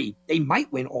next 3. They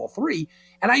might win all 3.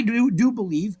 And I do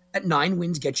believe that 9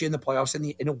 wins get you in the playoffs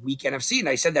in a weak NFC. And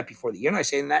I said that before the year, and I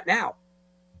say that now.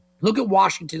 Look at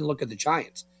Washington, look at the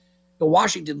Giants. The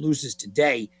Washington loses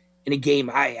today in a game,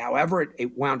 however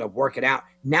it wound up working out.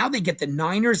 Now they get the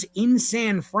Niners in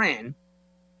San Fran,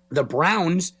 the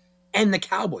Browns, and the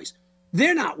Cowboys.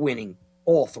 They're not winning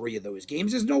all 3 of those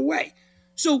games. There's no way.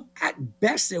 So at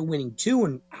best, they're winning 2,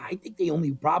 and I think they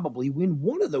only probably win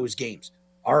 1 of those games.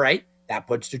 All right, that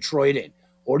puts Detroit in.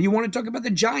 Or do you want to talk about the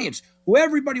Giants, who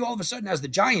everybody all of a sudden has the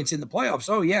Giants in the playoffs?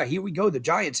 Oh, yeah, here we go. The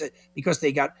Giants, because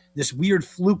they got this weird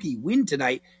fluky win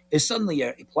tonight, is suddenly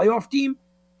a playoff team.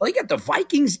 Well, they got the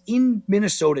Vikings in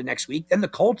Minnesota next week, then the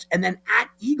Colts, and then at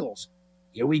Eagles.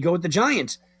 Here we go with the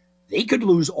Giants. They could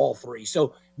lose all 3.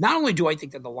 So not only do I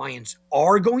think that the Lions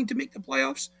are going to make the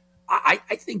playoffs, I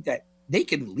think that they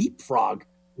can leapfrog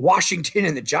Washington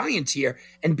and the Giants here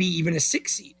and be even a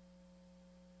 6 seed.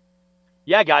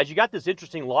 Yeah, guys, you got this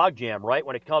interesting logjam, right,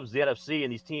 when it comes to the NFC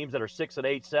and these teams that are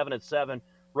 6-8, 7-7,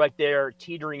 right there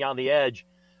teetering on the edge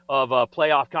of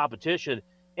playoff competition.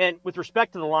 And with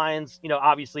respect to the Lions,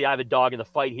 obviously I have a dog in the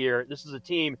fight here. This is a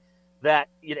team that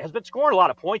has been scoring a lot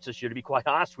of points this year, to be quite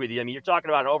honest with you. I mean, you're talking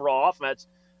about an overall offense.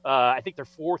 I think they're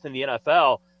 4th in the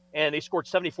NFL, and they scored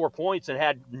 74 points and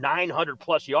had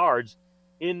 900-plus yards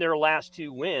in their last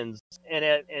 2 wins.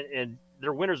 And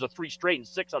their winners of 3 straight and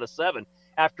 6 out of 7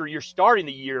 after you're starting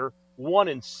the year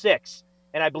 1-6.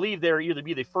 And I believe they're either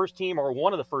be the first team or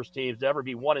one of the first teams to ever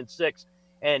be 1-6,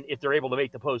 and if they're able to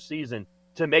make the postseason,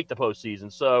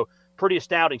 So pretty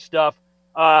astounding stuff.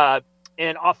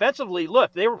 And offensively,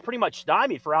 look, they were pretty much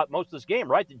stymied throughout most of this game,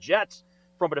 right? The Jets,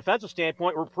 from a defensive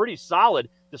standpoint, were pretty solid,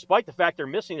 despite the fact they're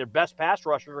missing their best pass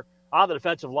rusher on the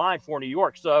defensive line for New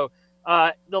York. So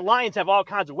the Lions have all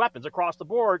kinds of weapons across the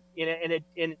board, and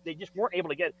they just weren't able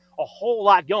to get a whole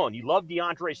lot going. You love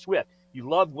DeAndre Swift. You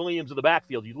love Williams in the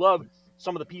backfield. You love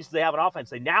some of the pieces they have on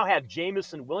offense. They now have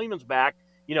Jamison Williams back,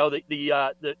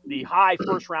 the high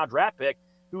first-round draft pick,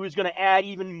 who is going to add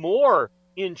even more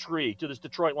intrigue to this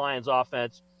Detroit Lions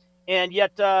offense. And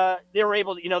yet they were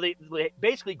able to, they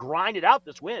basically grinded out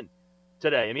this win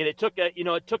today. I mean, it took a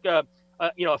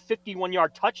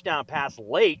 51-yard touchdown pass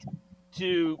late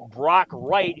to Brock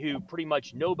Wright, who pretty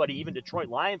much nobody, even Detroit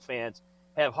Lions fans,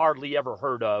 have hardly ever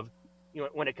heard of,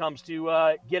 when it comes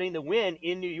to getting the win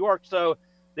in New York. So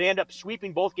they end up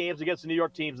sweeping both games against the New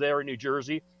York teams there in New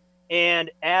Jersey. And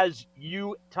as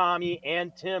you, Tommy,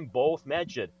 and Tim both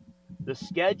mentioned, the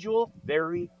schedule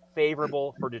very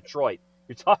favorable for Detroit.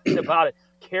 You're talking about a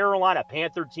Carolina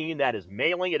Panther team that is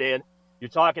mailing it in. You're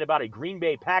talking about a Green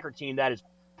Bay Packer team that is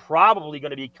probably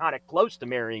going to be kind of close to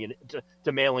mailing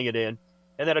it in.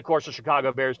 And then, of course, the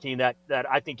Chicago Bears team that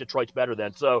I think Detroit's better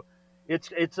than. So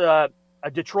it's a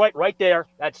Detroit right there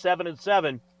at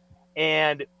 7-7.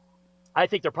 And I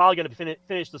think they're probably going to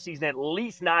finish the season at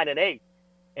least 9-8.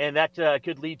 And that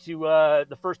could lead to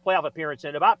the first playoff appearance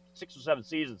in about 6 or 7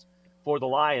 seasons for the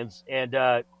Lions. And,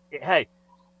 hey,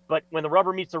 but when the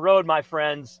rubber meets the road, my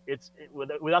friends,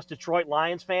 with us Detroit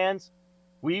Lions fans,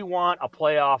 we want a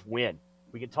playoff win.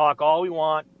 We can talk all we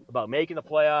want about making the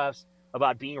playoffs,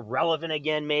 about being relevant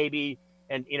again maybe,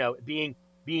 and, being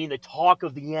the talk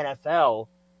of the NFL.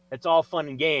 It's all fun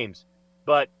and games.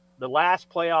 But the last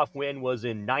playoff win was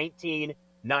in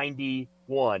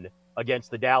 1991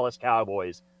 against the Dallas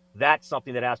Cowboys. That's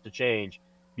something that has to change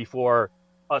before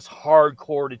us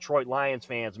hardcore Detroit Lions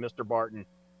fans, Mr. Barton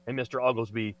and Mr.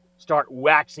 Oglesby, start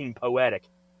waxing poetic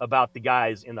about the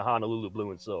guys in the Honolulu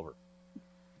blue and silver.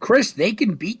 Chris, they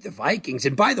can beat the Vikings.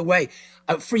 And by the way,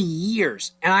 for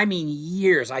years, and I mean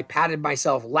years, I patted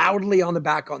myself loudly on the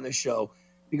back on this show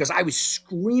because I was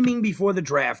screaming before the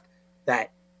draft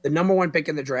that the number 1 pick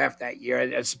in the draft that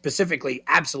year, specifically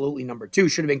absolutely number 2,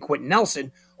 should have been Quentin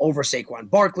Nelson over Saquon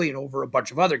Barkley and over a bunch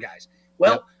of other guys.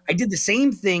 Well, yep. I did the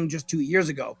same thing just 2 years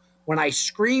ago when I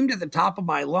screamed at the top of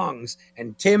my lungs,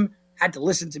 and Tim had to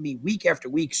listen to me week after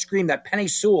week scream that Penei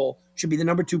Sewell should be the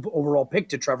number 2 overall pick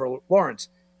to Trevor Lawrence.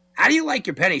 How do you like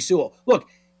your Penei Sewell? Look,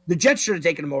 the Jets should have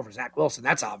taken him over Zach Wilson.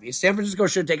 That's obvious. San Francisco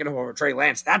should have taken him over Trey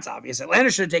Lance. That's obvious. Atlanta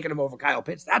should have taken him over Kyle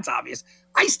Pitts. That's obvious.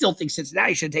 I still think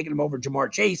Cincinnati should have taken him over Jamar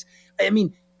Chase. I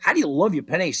mean, how do you love your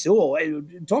Penei Sewell?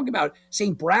 Talk about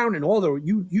St. Brown and all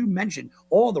you mentioned,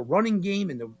 all the running game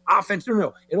and the offense.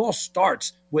 No. It all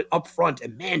starts with up front,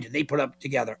 and man, did they put up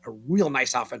together a real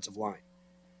nice offensive line.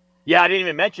 Yeah, I didn't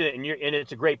even mention it, and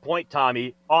it's a great point,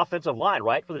 Tommy. Offensive line,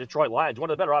 right, for the Detroit Lions. One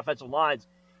of the better offensive lines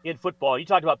in football. You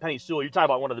talked about Penei Sewell. You're talking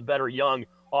about one of the better young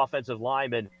offensive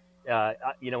linemen,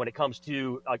 when it comes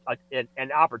to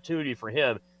an opportunity for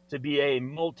him to be a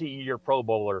multi-year Pro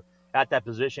Bowler at that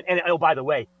position. And, oh, by the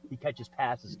way, he catches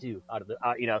passes, too, out of the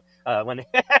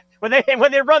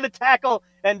when they run the tackle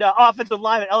and offensive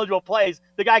lineman eligible plays,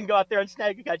 the guy can go out there and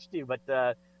snag a catch, too. But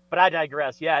I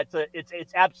digress. Yeah,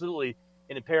 it's absolutely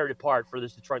an imperative part for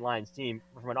this Detroit Lions team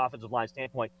from an offensive line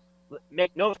standpoint.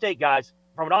 Make no mistake, guys.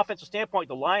 From an offensive standpoint,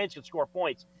 the Lions can score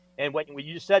points. And what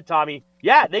you just said, Tommy,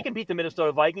 yeah, they can beat the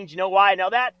Minnesota Vikings. You know why I know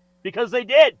that? Because they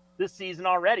did this season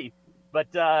already. But,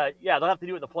 they'll have to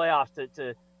do it in the playoffs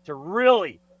to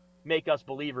really make us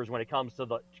believers when it comes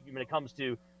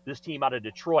to this team out of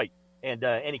Detroit and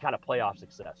any kind of playoff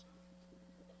success.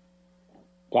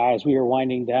 Guys, we are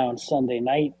winding down Sunday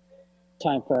night.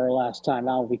 Time for our last time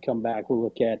out. When we come back, we'll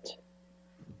look at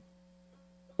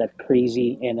that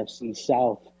crazy NFC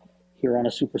South here on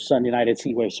a Super Sunday night at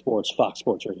Heatwave Sports, Fox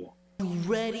Sports Radio. You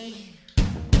ready?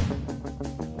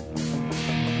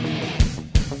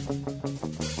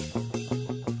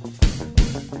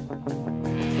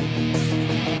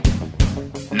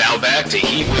 Now back to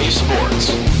Heatwave Sports.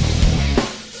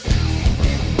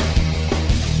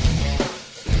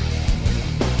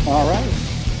 All right.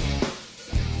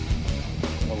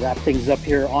 wrap things up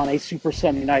here on a Super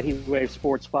Sunday night. Heat Wave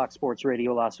Sports, Fox Sports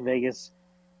Radio, Las Vegas.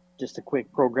 Just a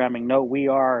quick programming note. We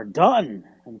are done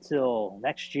until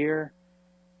next year.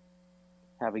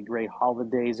 Have a great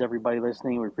holidays, everybody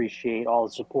listening. We appreciate all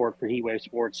the support for Heat Wave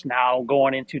Sports. Now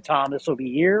going into, Tom, this will be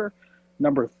year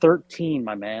number 13,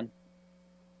 my man.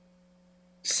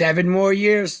 7 more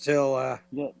years till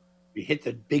we hit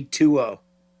the big 2-0.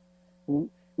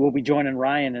 We'll be joining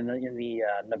Ryan in the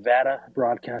Nevada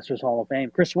Broadcasters Hall of Fame.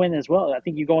 Chris Wynn as well. I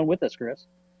think you're going with us, Chris.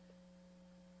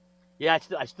 Yeah,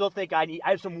 I still think I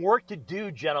have some work to do,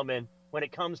 gentlemen, when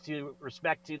it comes to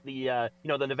respect to the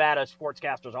the Nevada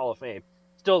Sportscasters Hall of Fame.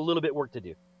 Still a little bit work to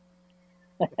do.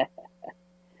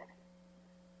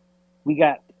 We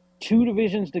got 2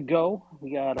 divisions to go.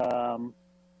 We got some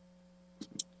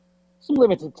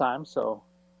limited time, so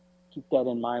keep that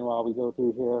in mind while we go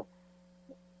through here.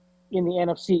 In the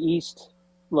NFC East,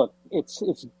 look, it's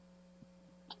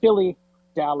Philly,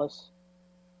 Dallas,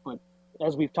 but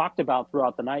as we've talked about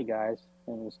throughout the night, guys,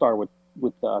 and we'll start with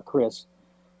Chris,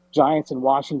 Giants and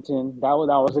Washington. That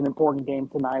was an important game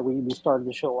tonight. We started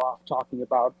the show off talking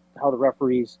about how the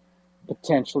referees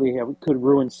potentially could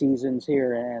ruin seasons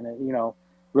here, and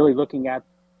really looking at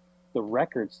the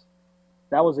records.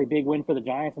 That was a big win for the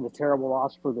Giants and a terrible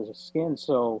loss for the Skins.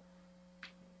 So,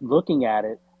 looking at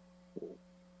it,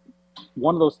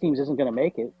 one of those teams isn't going to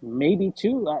make it. Maybe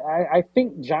 2. I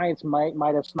think Giants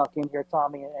might have snuck in here,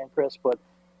 Tommy and Chris, but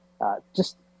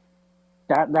just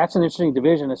that's an interesting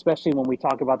division, especially when we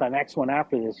talk about that next one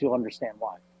after this. You'll understand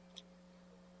why.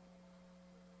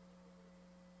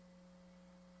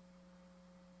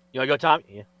 You want to go, Tom?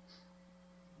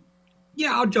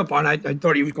 Yeah, I'll jump on. I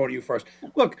thought he was going to you first.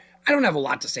 Look, I don't have a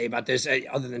lot to say about this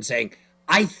other than saying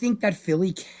I think that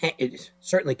Philly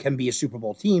certainly can be a Super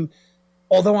Bowl team,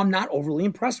 although I'm not overly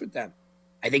impressed with them.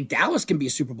 I think Dallas can be a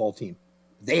Super Bowl team.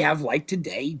 They have, like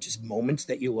today, just moments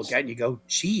that you look at and you go,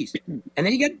 geez. And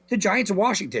then you get the Giants of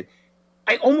Washington.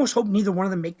 I almost hope neither one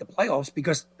of them make the playoffs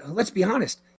because, let's be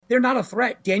honest, they're not a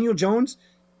threat. Daniel Jones,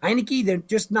 Heineke, they're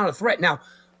just not a threat. Now,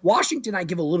 Washington I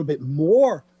give a little bit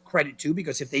more credit to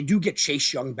because if they do get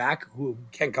Chase Young back, who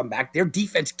can come back, their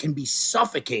defense can be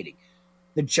suffocating.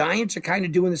 The Giants are kind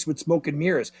of doing this with smoke and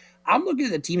mirrors. I'm looking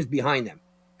at the teams behind them.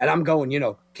 And I'm going,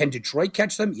 can Detroit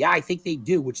catch them? Yeah, I think they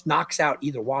do, which knocks out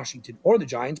either Washington or the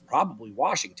Giants, probably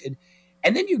Washington.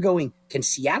 And then you're going, can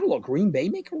Seattle or Green Bay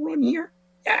make a run here?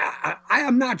 Yeah, I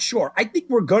am not sure. I think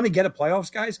we're going to get a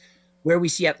playoffs, guys, where we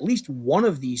see at least one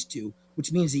of these 2,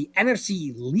 which means the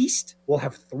NFC least will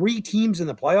have 3 teams in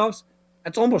the playoffs.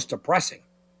 That's almost depressing.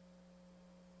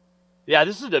 Yeah,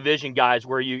 this is a division, guys,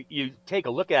 where you take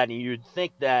a look at it and you'd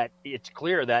think that it's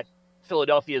clear that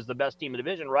Philadelphia is the best team in the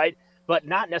division, right? But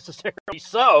not necessarily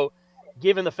so,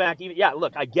 given the fact,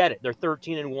 look, I get it. They're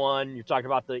 13-1. You're talking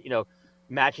about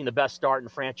matching the best start in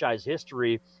franchise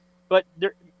history. But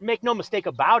make no mistake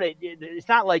about it, it's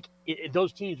not like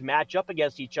those teams match up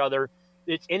against each other.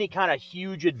 It's any kind of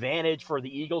huge advantage for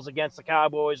the Eagles against the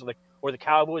Cowboys or the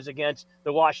Cowboys against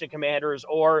the Washington Commanders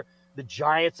or the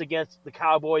Giants against the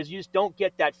Cowboys. You just don't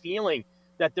get that feeling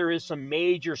that there is some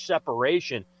major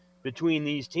separation between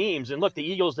these teams. And look, the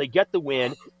Eagles, they get the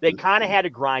win. They kind of had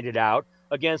to grind it out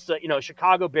against a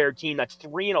Chicago Bear team that's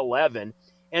 3-11.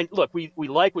 And look, we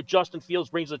like what Justin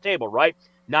Fields brings to the table, right?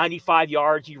 95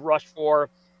 yards he rushed for.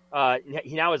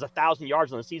 He now has 1,000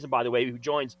 yards on the season, by the way, who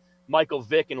joins Michael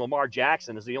Vick and Lamar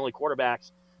Jackson as the only quarterbacks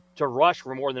to rush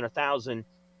for more than 1,000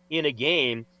 in a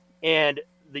game. And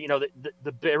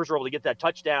the Bears were able to get that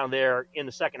touchdown there in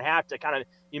the second half to kind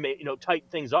of tighten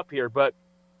things up here. But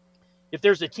if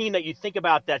there's a team that you think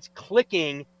about that's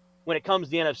clicking when it comes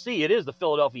to the NFC, it is the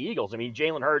Philadelphia Eagles. I mean,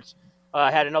 Jalen Hurts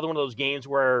had another one of those games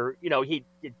where, he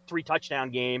did 3 touchdown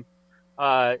game.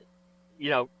 He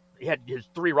had his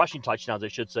 3 rushing touchdowns, I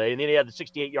should say. And then he had the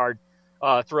 68-yard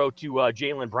throw to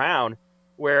Jaylen Brown,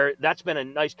 where that's been a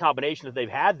nice combination that they've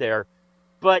had there.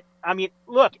 But, I mean,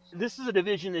 look, this is a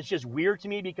division that's just weird to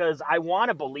me because I want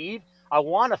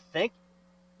to think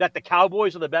that the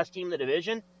Cowboys are the best team in the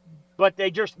division, but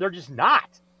they're just not.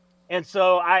 And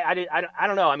so I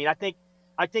don't know. I mean, I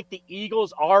think the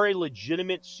Eagles are a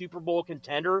legitimate Super Bowl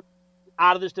contender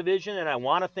out of this division, and I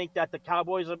want to think that the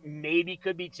Cowboys maybe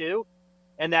could be too,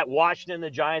 and that Washington and the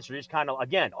Giants are just kind of,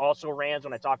 again, also Rams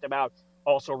when I talked about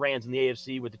also Rams in the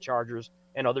AFC with the Chargers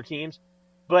and other teams.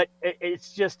 But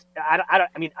it's just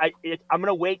I'm going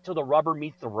to wait till the rubber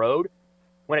meets the road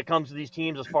when it comes to these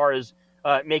teams as far as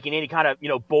making any kind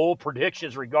of bold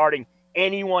predictions regarding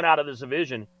anyone out of this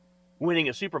division winning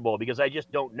a Super Bowl, because I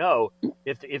just don't know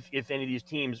if any of these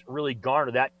teams really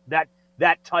garner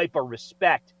that type of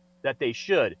respect that they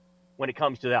should when it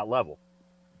comes to that level.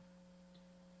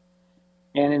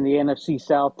 And in the NFC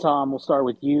South, Tom, we'll start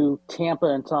with you. Tampa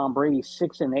and Tom Brady,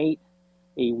 6-8,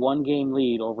 a one-game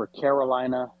lead over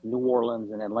Carolina, New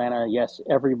Orleans, and Atlanta. Yes,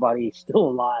 everybody still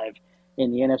alive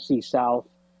in the NFC South.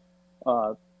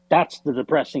 That's the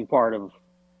depressing part of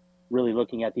really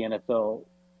looking at the NFL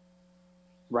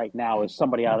right now, is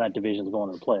somebody out of that division is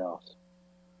going to the playoffs.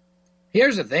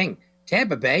 Here's the thing.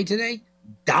 Tampa Bay today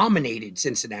dominated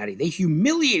Cincinnati. They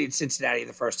humiliated Cincinnati in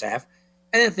the first half,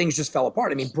 and then things just fell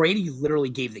apart. I mean, Brady literally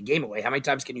gave the game away. How many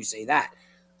times can you say that?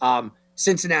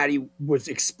 Cincinnati was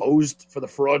exposed for the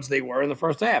frauds they were in the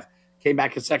first half. Came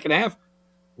back in the second half,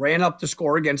 ran up the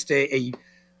score against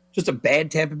just a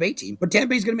bad Tampa Bay team. But Tampa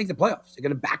Bay's going to make the playoffs. They're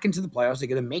going to back into the playoffs. They're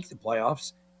going to make the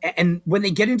playoffs. And when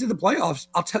they get into the playoffs,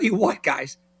 I'll tell you what,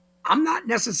 guys, I'm not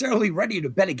necessarily ready to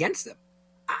bet against them.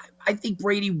 I think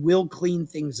Brady will clean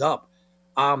things up.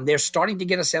 They're starting to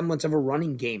get a semblance of a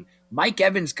running game. Mike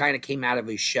Evans kind of came out of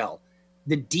his shell.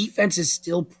 The defense is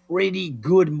still pretty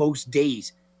good most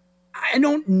days. I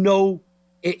don't know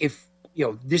if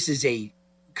this is a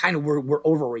kind of we're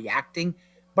overreacting,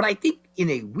 but I think in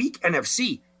a weak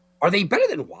NFC, are they better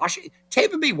than Washington?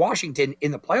 Tampa Bay, Washington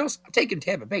in the playoffs? I'm taking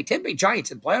Tampa Bay. Tampa Bay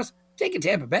Giants in the playoffs? I'm taking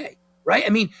Tampa Bay, right? I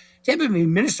mean, Tampa Bay,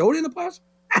 Minnesota in the playoffs?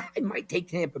 I might take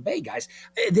Tampa Bay, guys.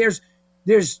 There's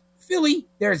Philly,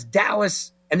 there's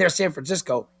Dallas, and there's San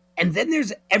Francisco, and then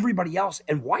there's everybody else.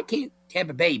 And why can't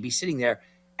Tampa Bay be sitting there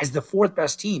as the fourth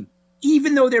best team,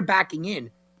 even though they're backing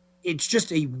in? It's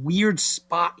just a weird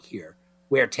spot here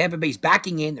where Tampa Bay's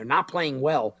backing in. They're not playing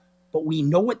well, but we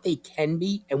know what they can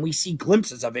be, and we see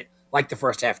glimpses of it like the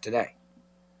first half today.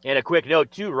 And a quick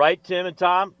note, too, right, Tim and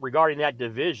Tom, regarding that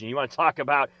division. You want to talk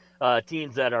about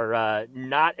teams that are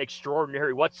not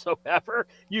extraordinary whatsoever.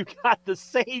 You got the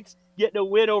Saints getting a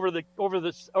win over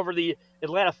the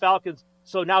Atlanta Falcons.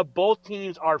 So now both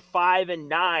teams are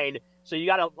 5-9. So you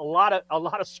got a lot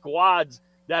of squads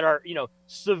that are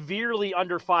severely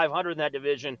under 500 in that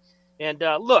division. And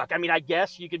look, I mean, I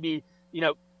guess you could be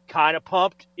kind of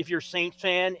pumped if you're a Saints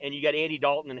fan and you got Andy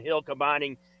Dalton and Hill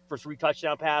combining for 3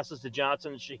 touchdown passes to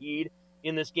Johnson and Shaheed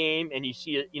in this game, and you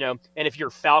see it, and if you're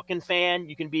a Falcon fan,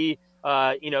 you can be,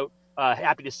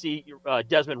 happy to see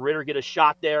Desmond Ridder get a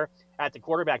shot there at the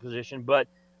quarterback position. But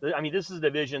I mean, this is a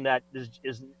division that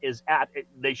is at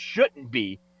they shouldn't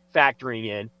be factoring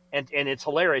in, and it's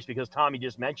hilarious because Tommy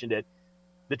just mentioned it.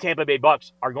 The Tampa Bay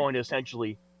Bucks are going to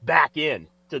essentially back in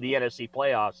to the NFC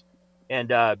playoffs,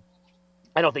 and I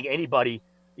don't think anybody,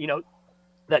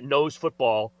 that knows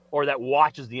football or that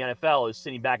watches the NFL is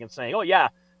sitting back and saying, "Oh yeah,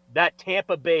 that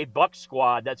Tampa Bay Bucs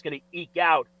squad that's going to eke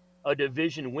out a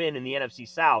division win in the NFC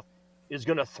South is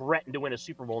going to threaten to win a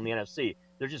Super Bowl in the NFC."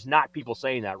 There's just not people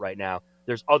saying that right now.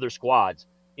 There's other squads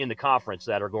in the conference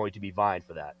that are going to be vying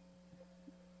for that.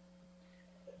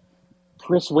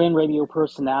 Chris Wynn, radio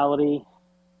personality,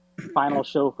 final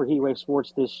show for Heatwave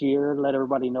Sports this year. Let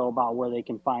everybody know about where they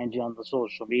can find you on the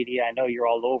social media. I know you're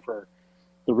all over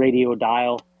the radio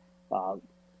dial.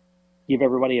 Give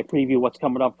everybody a preview of what's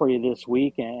coming up for you this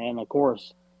week, and of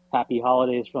course, happy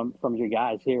holidays from your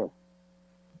guys here.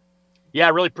 Yeah, I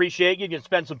really appreciate you. You can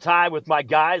spend some time with my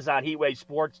guys on Heatwave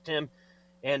Sports, Tim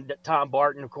and Tom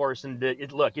Barton, of course. And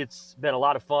look, it's been a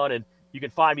lot of fun, and you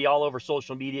can find me all over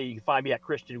social media. You can find me at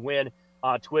Christian Wynn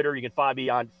on Twitter. You can find me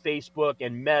on Facebook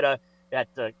and Meta at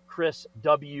Chris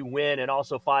W. Wynn, and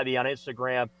also find me on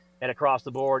Instagram and across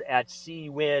the board at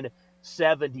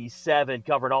CWin77,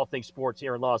 covering all things sports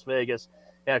here in Las Vegas.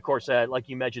 And, of course, like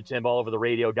you mentioned, Tim, all over the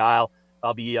radio dial.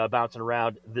 I'll be bouncing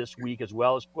around this week as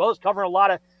well as covering a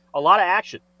lot of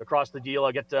action across the deal.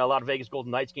 I got a lot of Vegas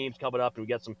Golden Knights games coming up, and we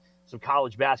got some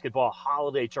college basketball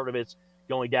holiday tournaments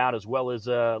going down, as well as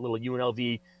a little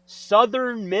UNLV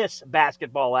Southern Miss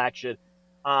basketball action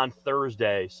on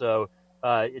Thursday. So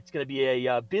it's going to be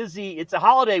a busy – it's a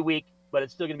holiday week, but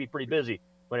it's still going to be pretty busy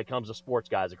when it comes to sports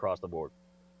guys across the board.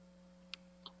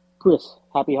 Chris,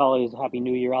 happy holidays, happy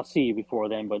New Year. I'll see you before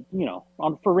then, but,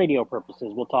 for radio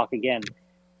purposes, we'll talk again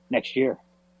next year.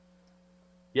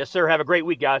 Yes, sir. Have a great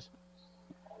week, guys.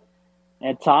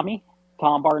 And Tommy,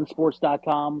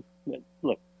 TomBartonSports.com.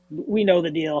 Look, we know the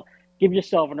deal. Give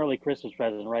yourself an early Christmas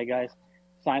present, right, guys?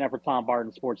 Sign up for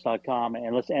TomBartonSports.com,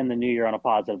 and let's end the new year on a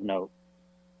positive note.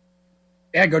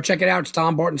 Yeah, go check it out. It's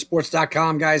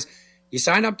TomBartonSports.com, guys. You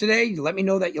sign up today. You let me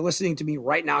know that you're listening to me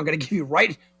right now. I'm going to give you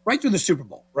right through the Super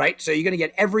Bowl, right? So you're going to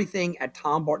get everything at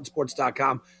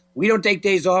TomBartonSports.com. We don't take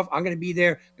days off. I'm going to be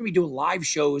there. I'm going to be doing live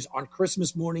shows on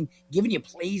Christmas morning, giving you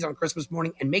plays on Christmas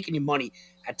morning, and making you money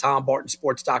at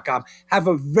TomBartonSports.com. Have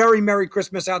a very Merry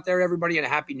Christmas out there, everybody, and a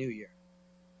Happy New Year.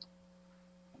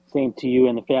 Same to you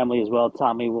and the family as well,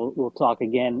 Tommy. We'll talk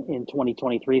again in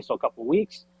 2023, so a couple of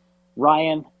weeks.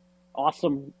 Ryan,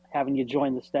 awesome having you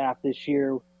join the staff this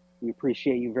year. We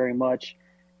appreciate you very much.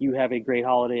 You have a great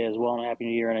holiday as well and a happy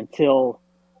new year. And until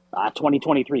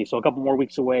 2023, so a couple more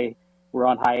weeks away, we're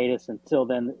on hiatus. Until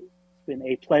then, it's been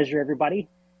a pleasure, everybody.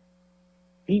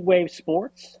 Heatwave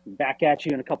Sports, back at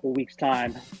you in a couple weeks'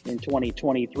 time in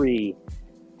 2023.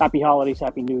 Happy holidays,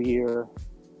 happy new year.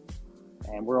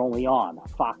 And we're only on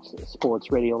Fox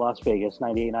Sports Radio Las Vegas,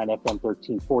 98.9 FM,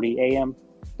 1340 AM.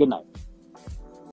 Good night.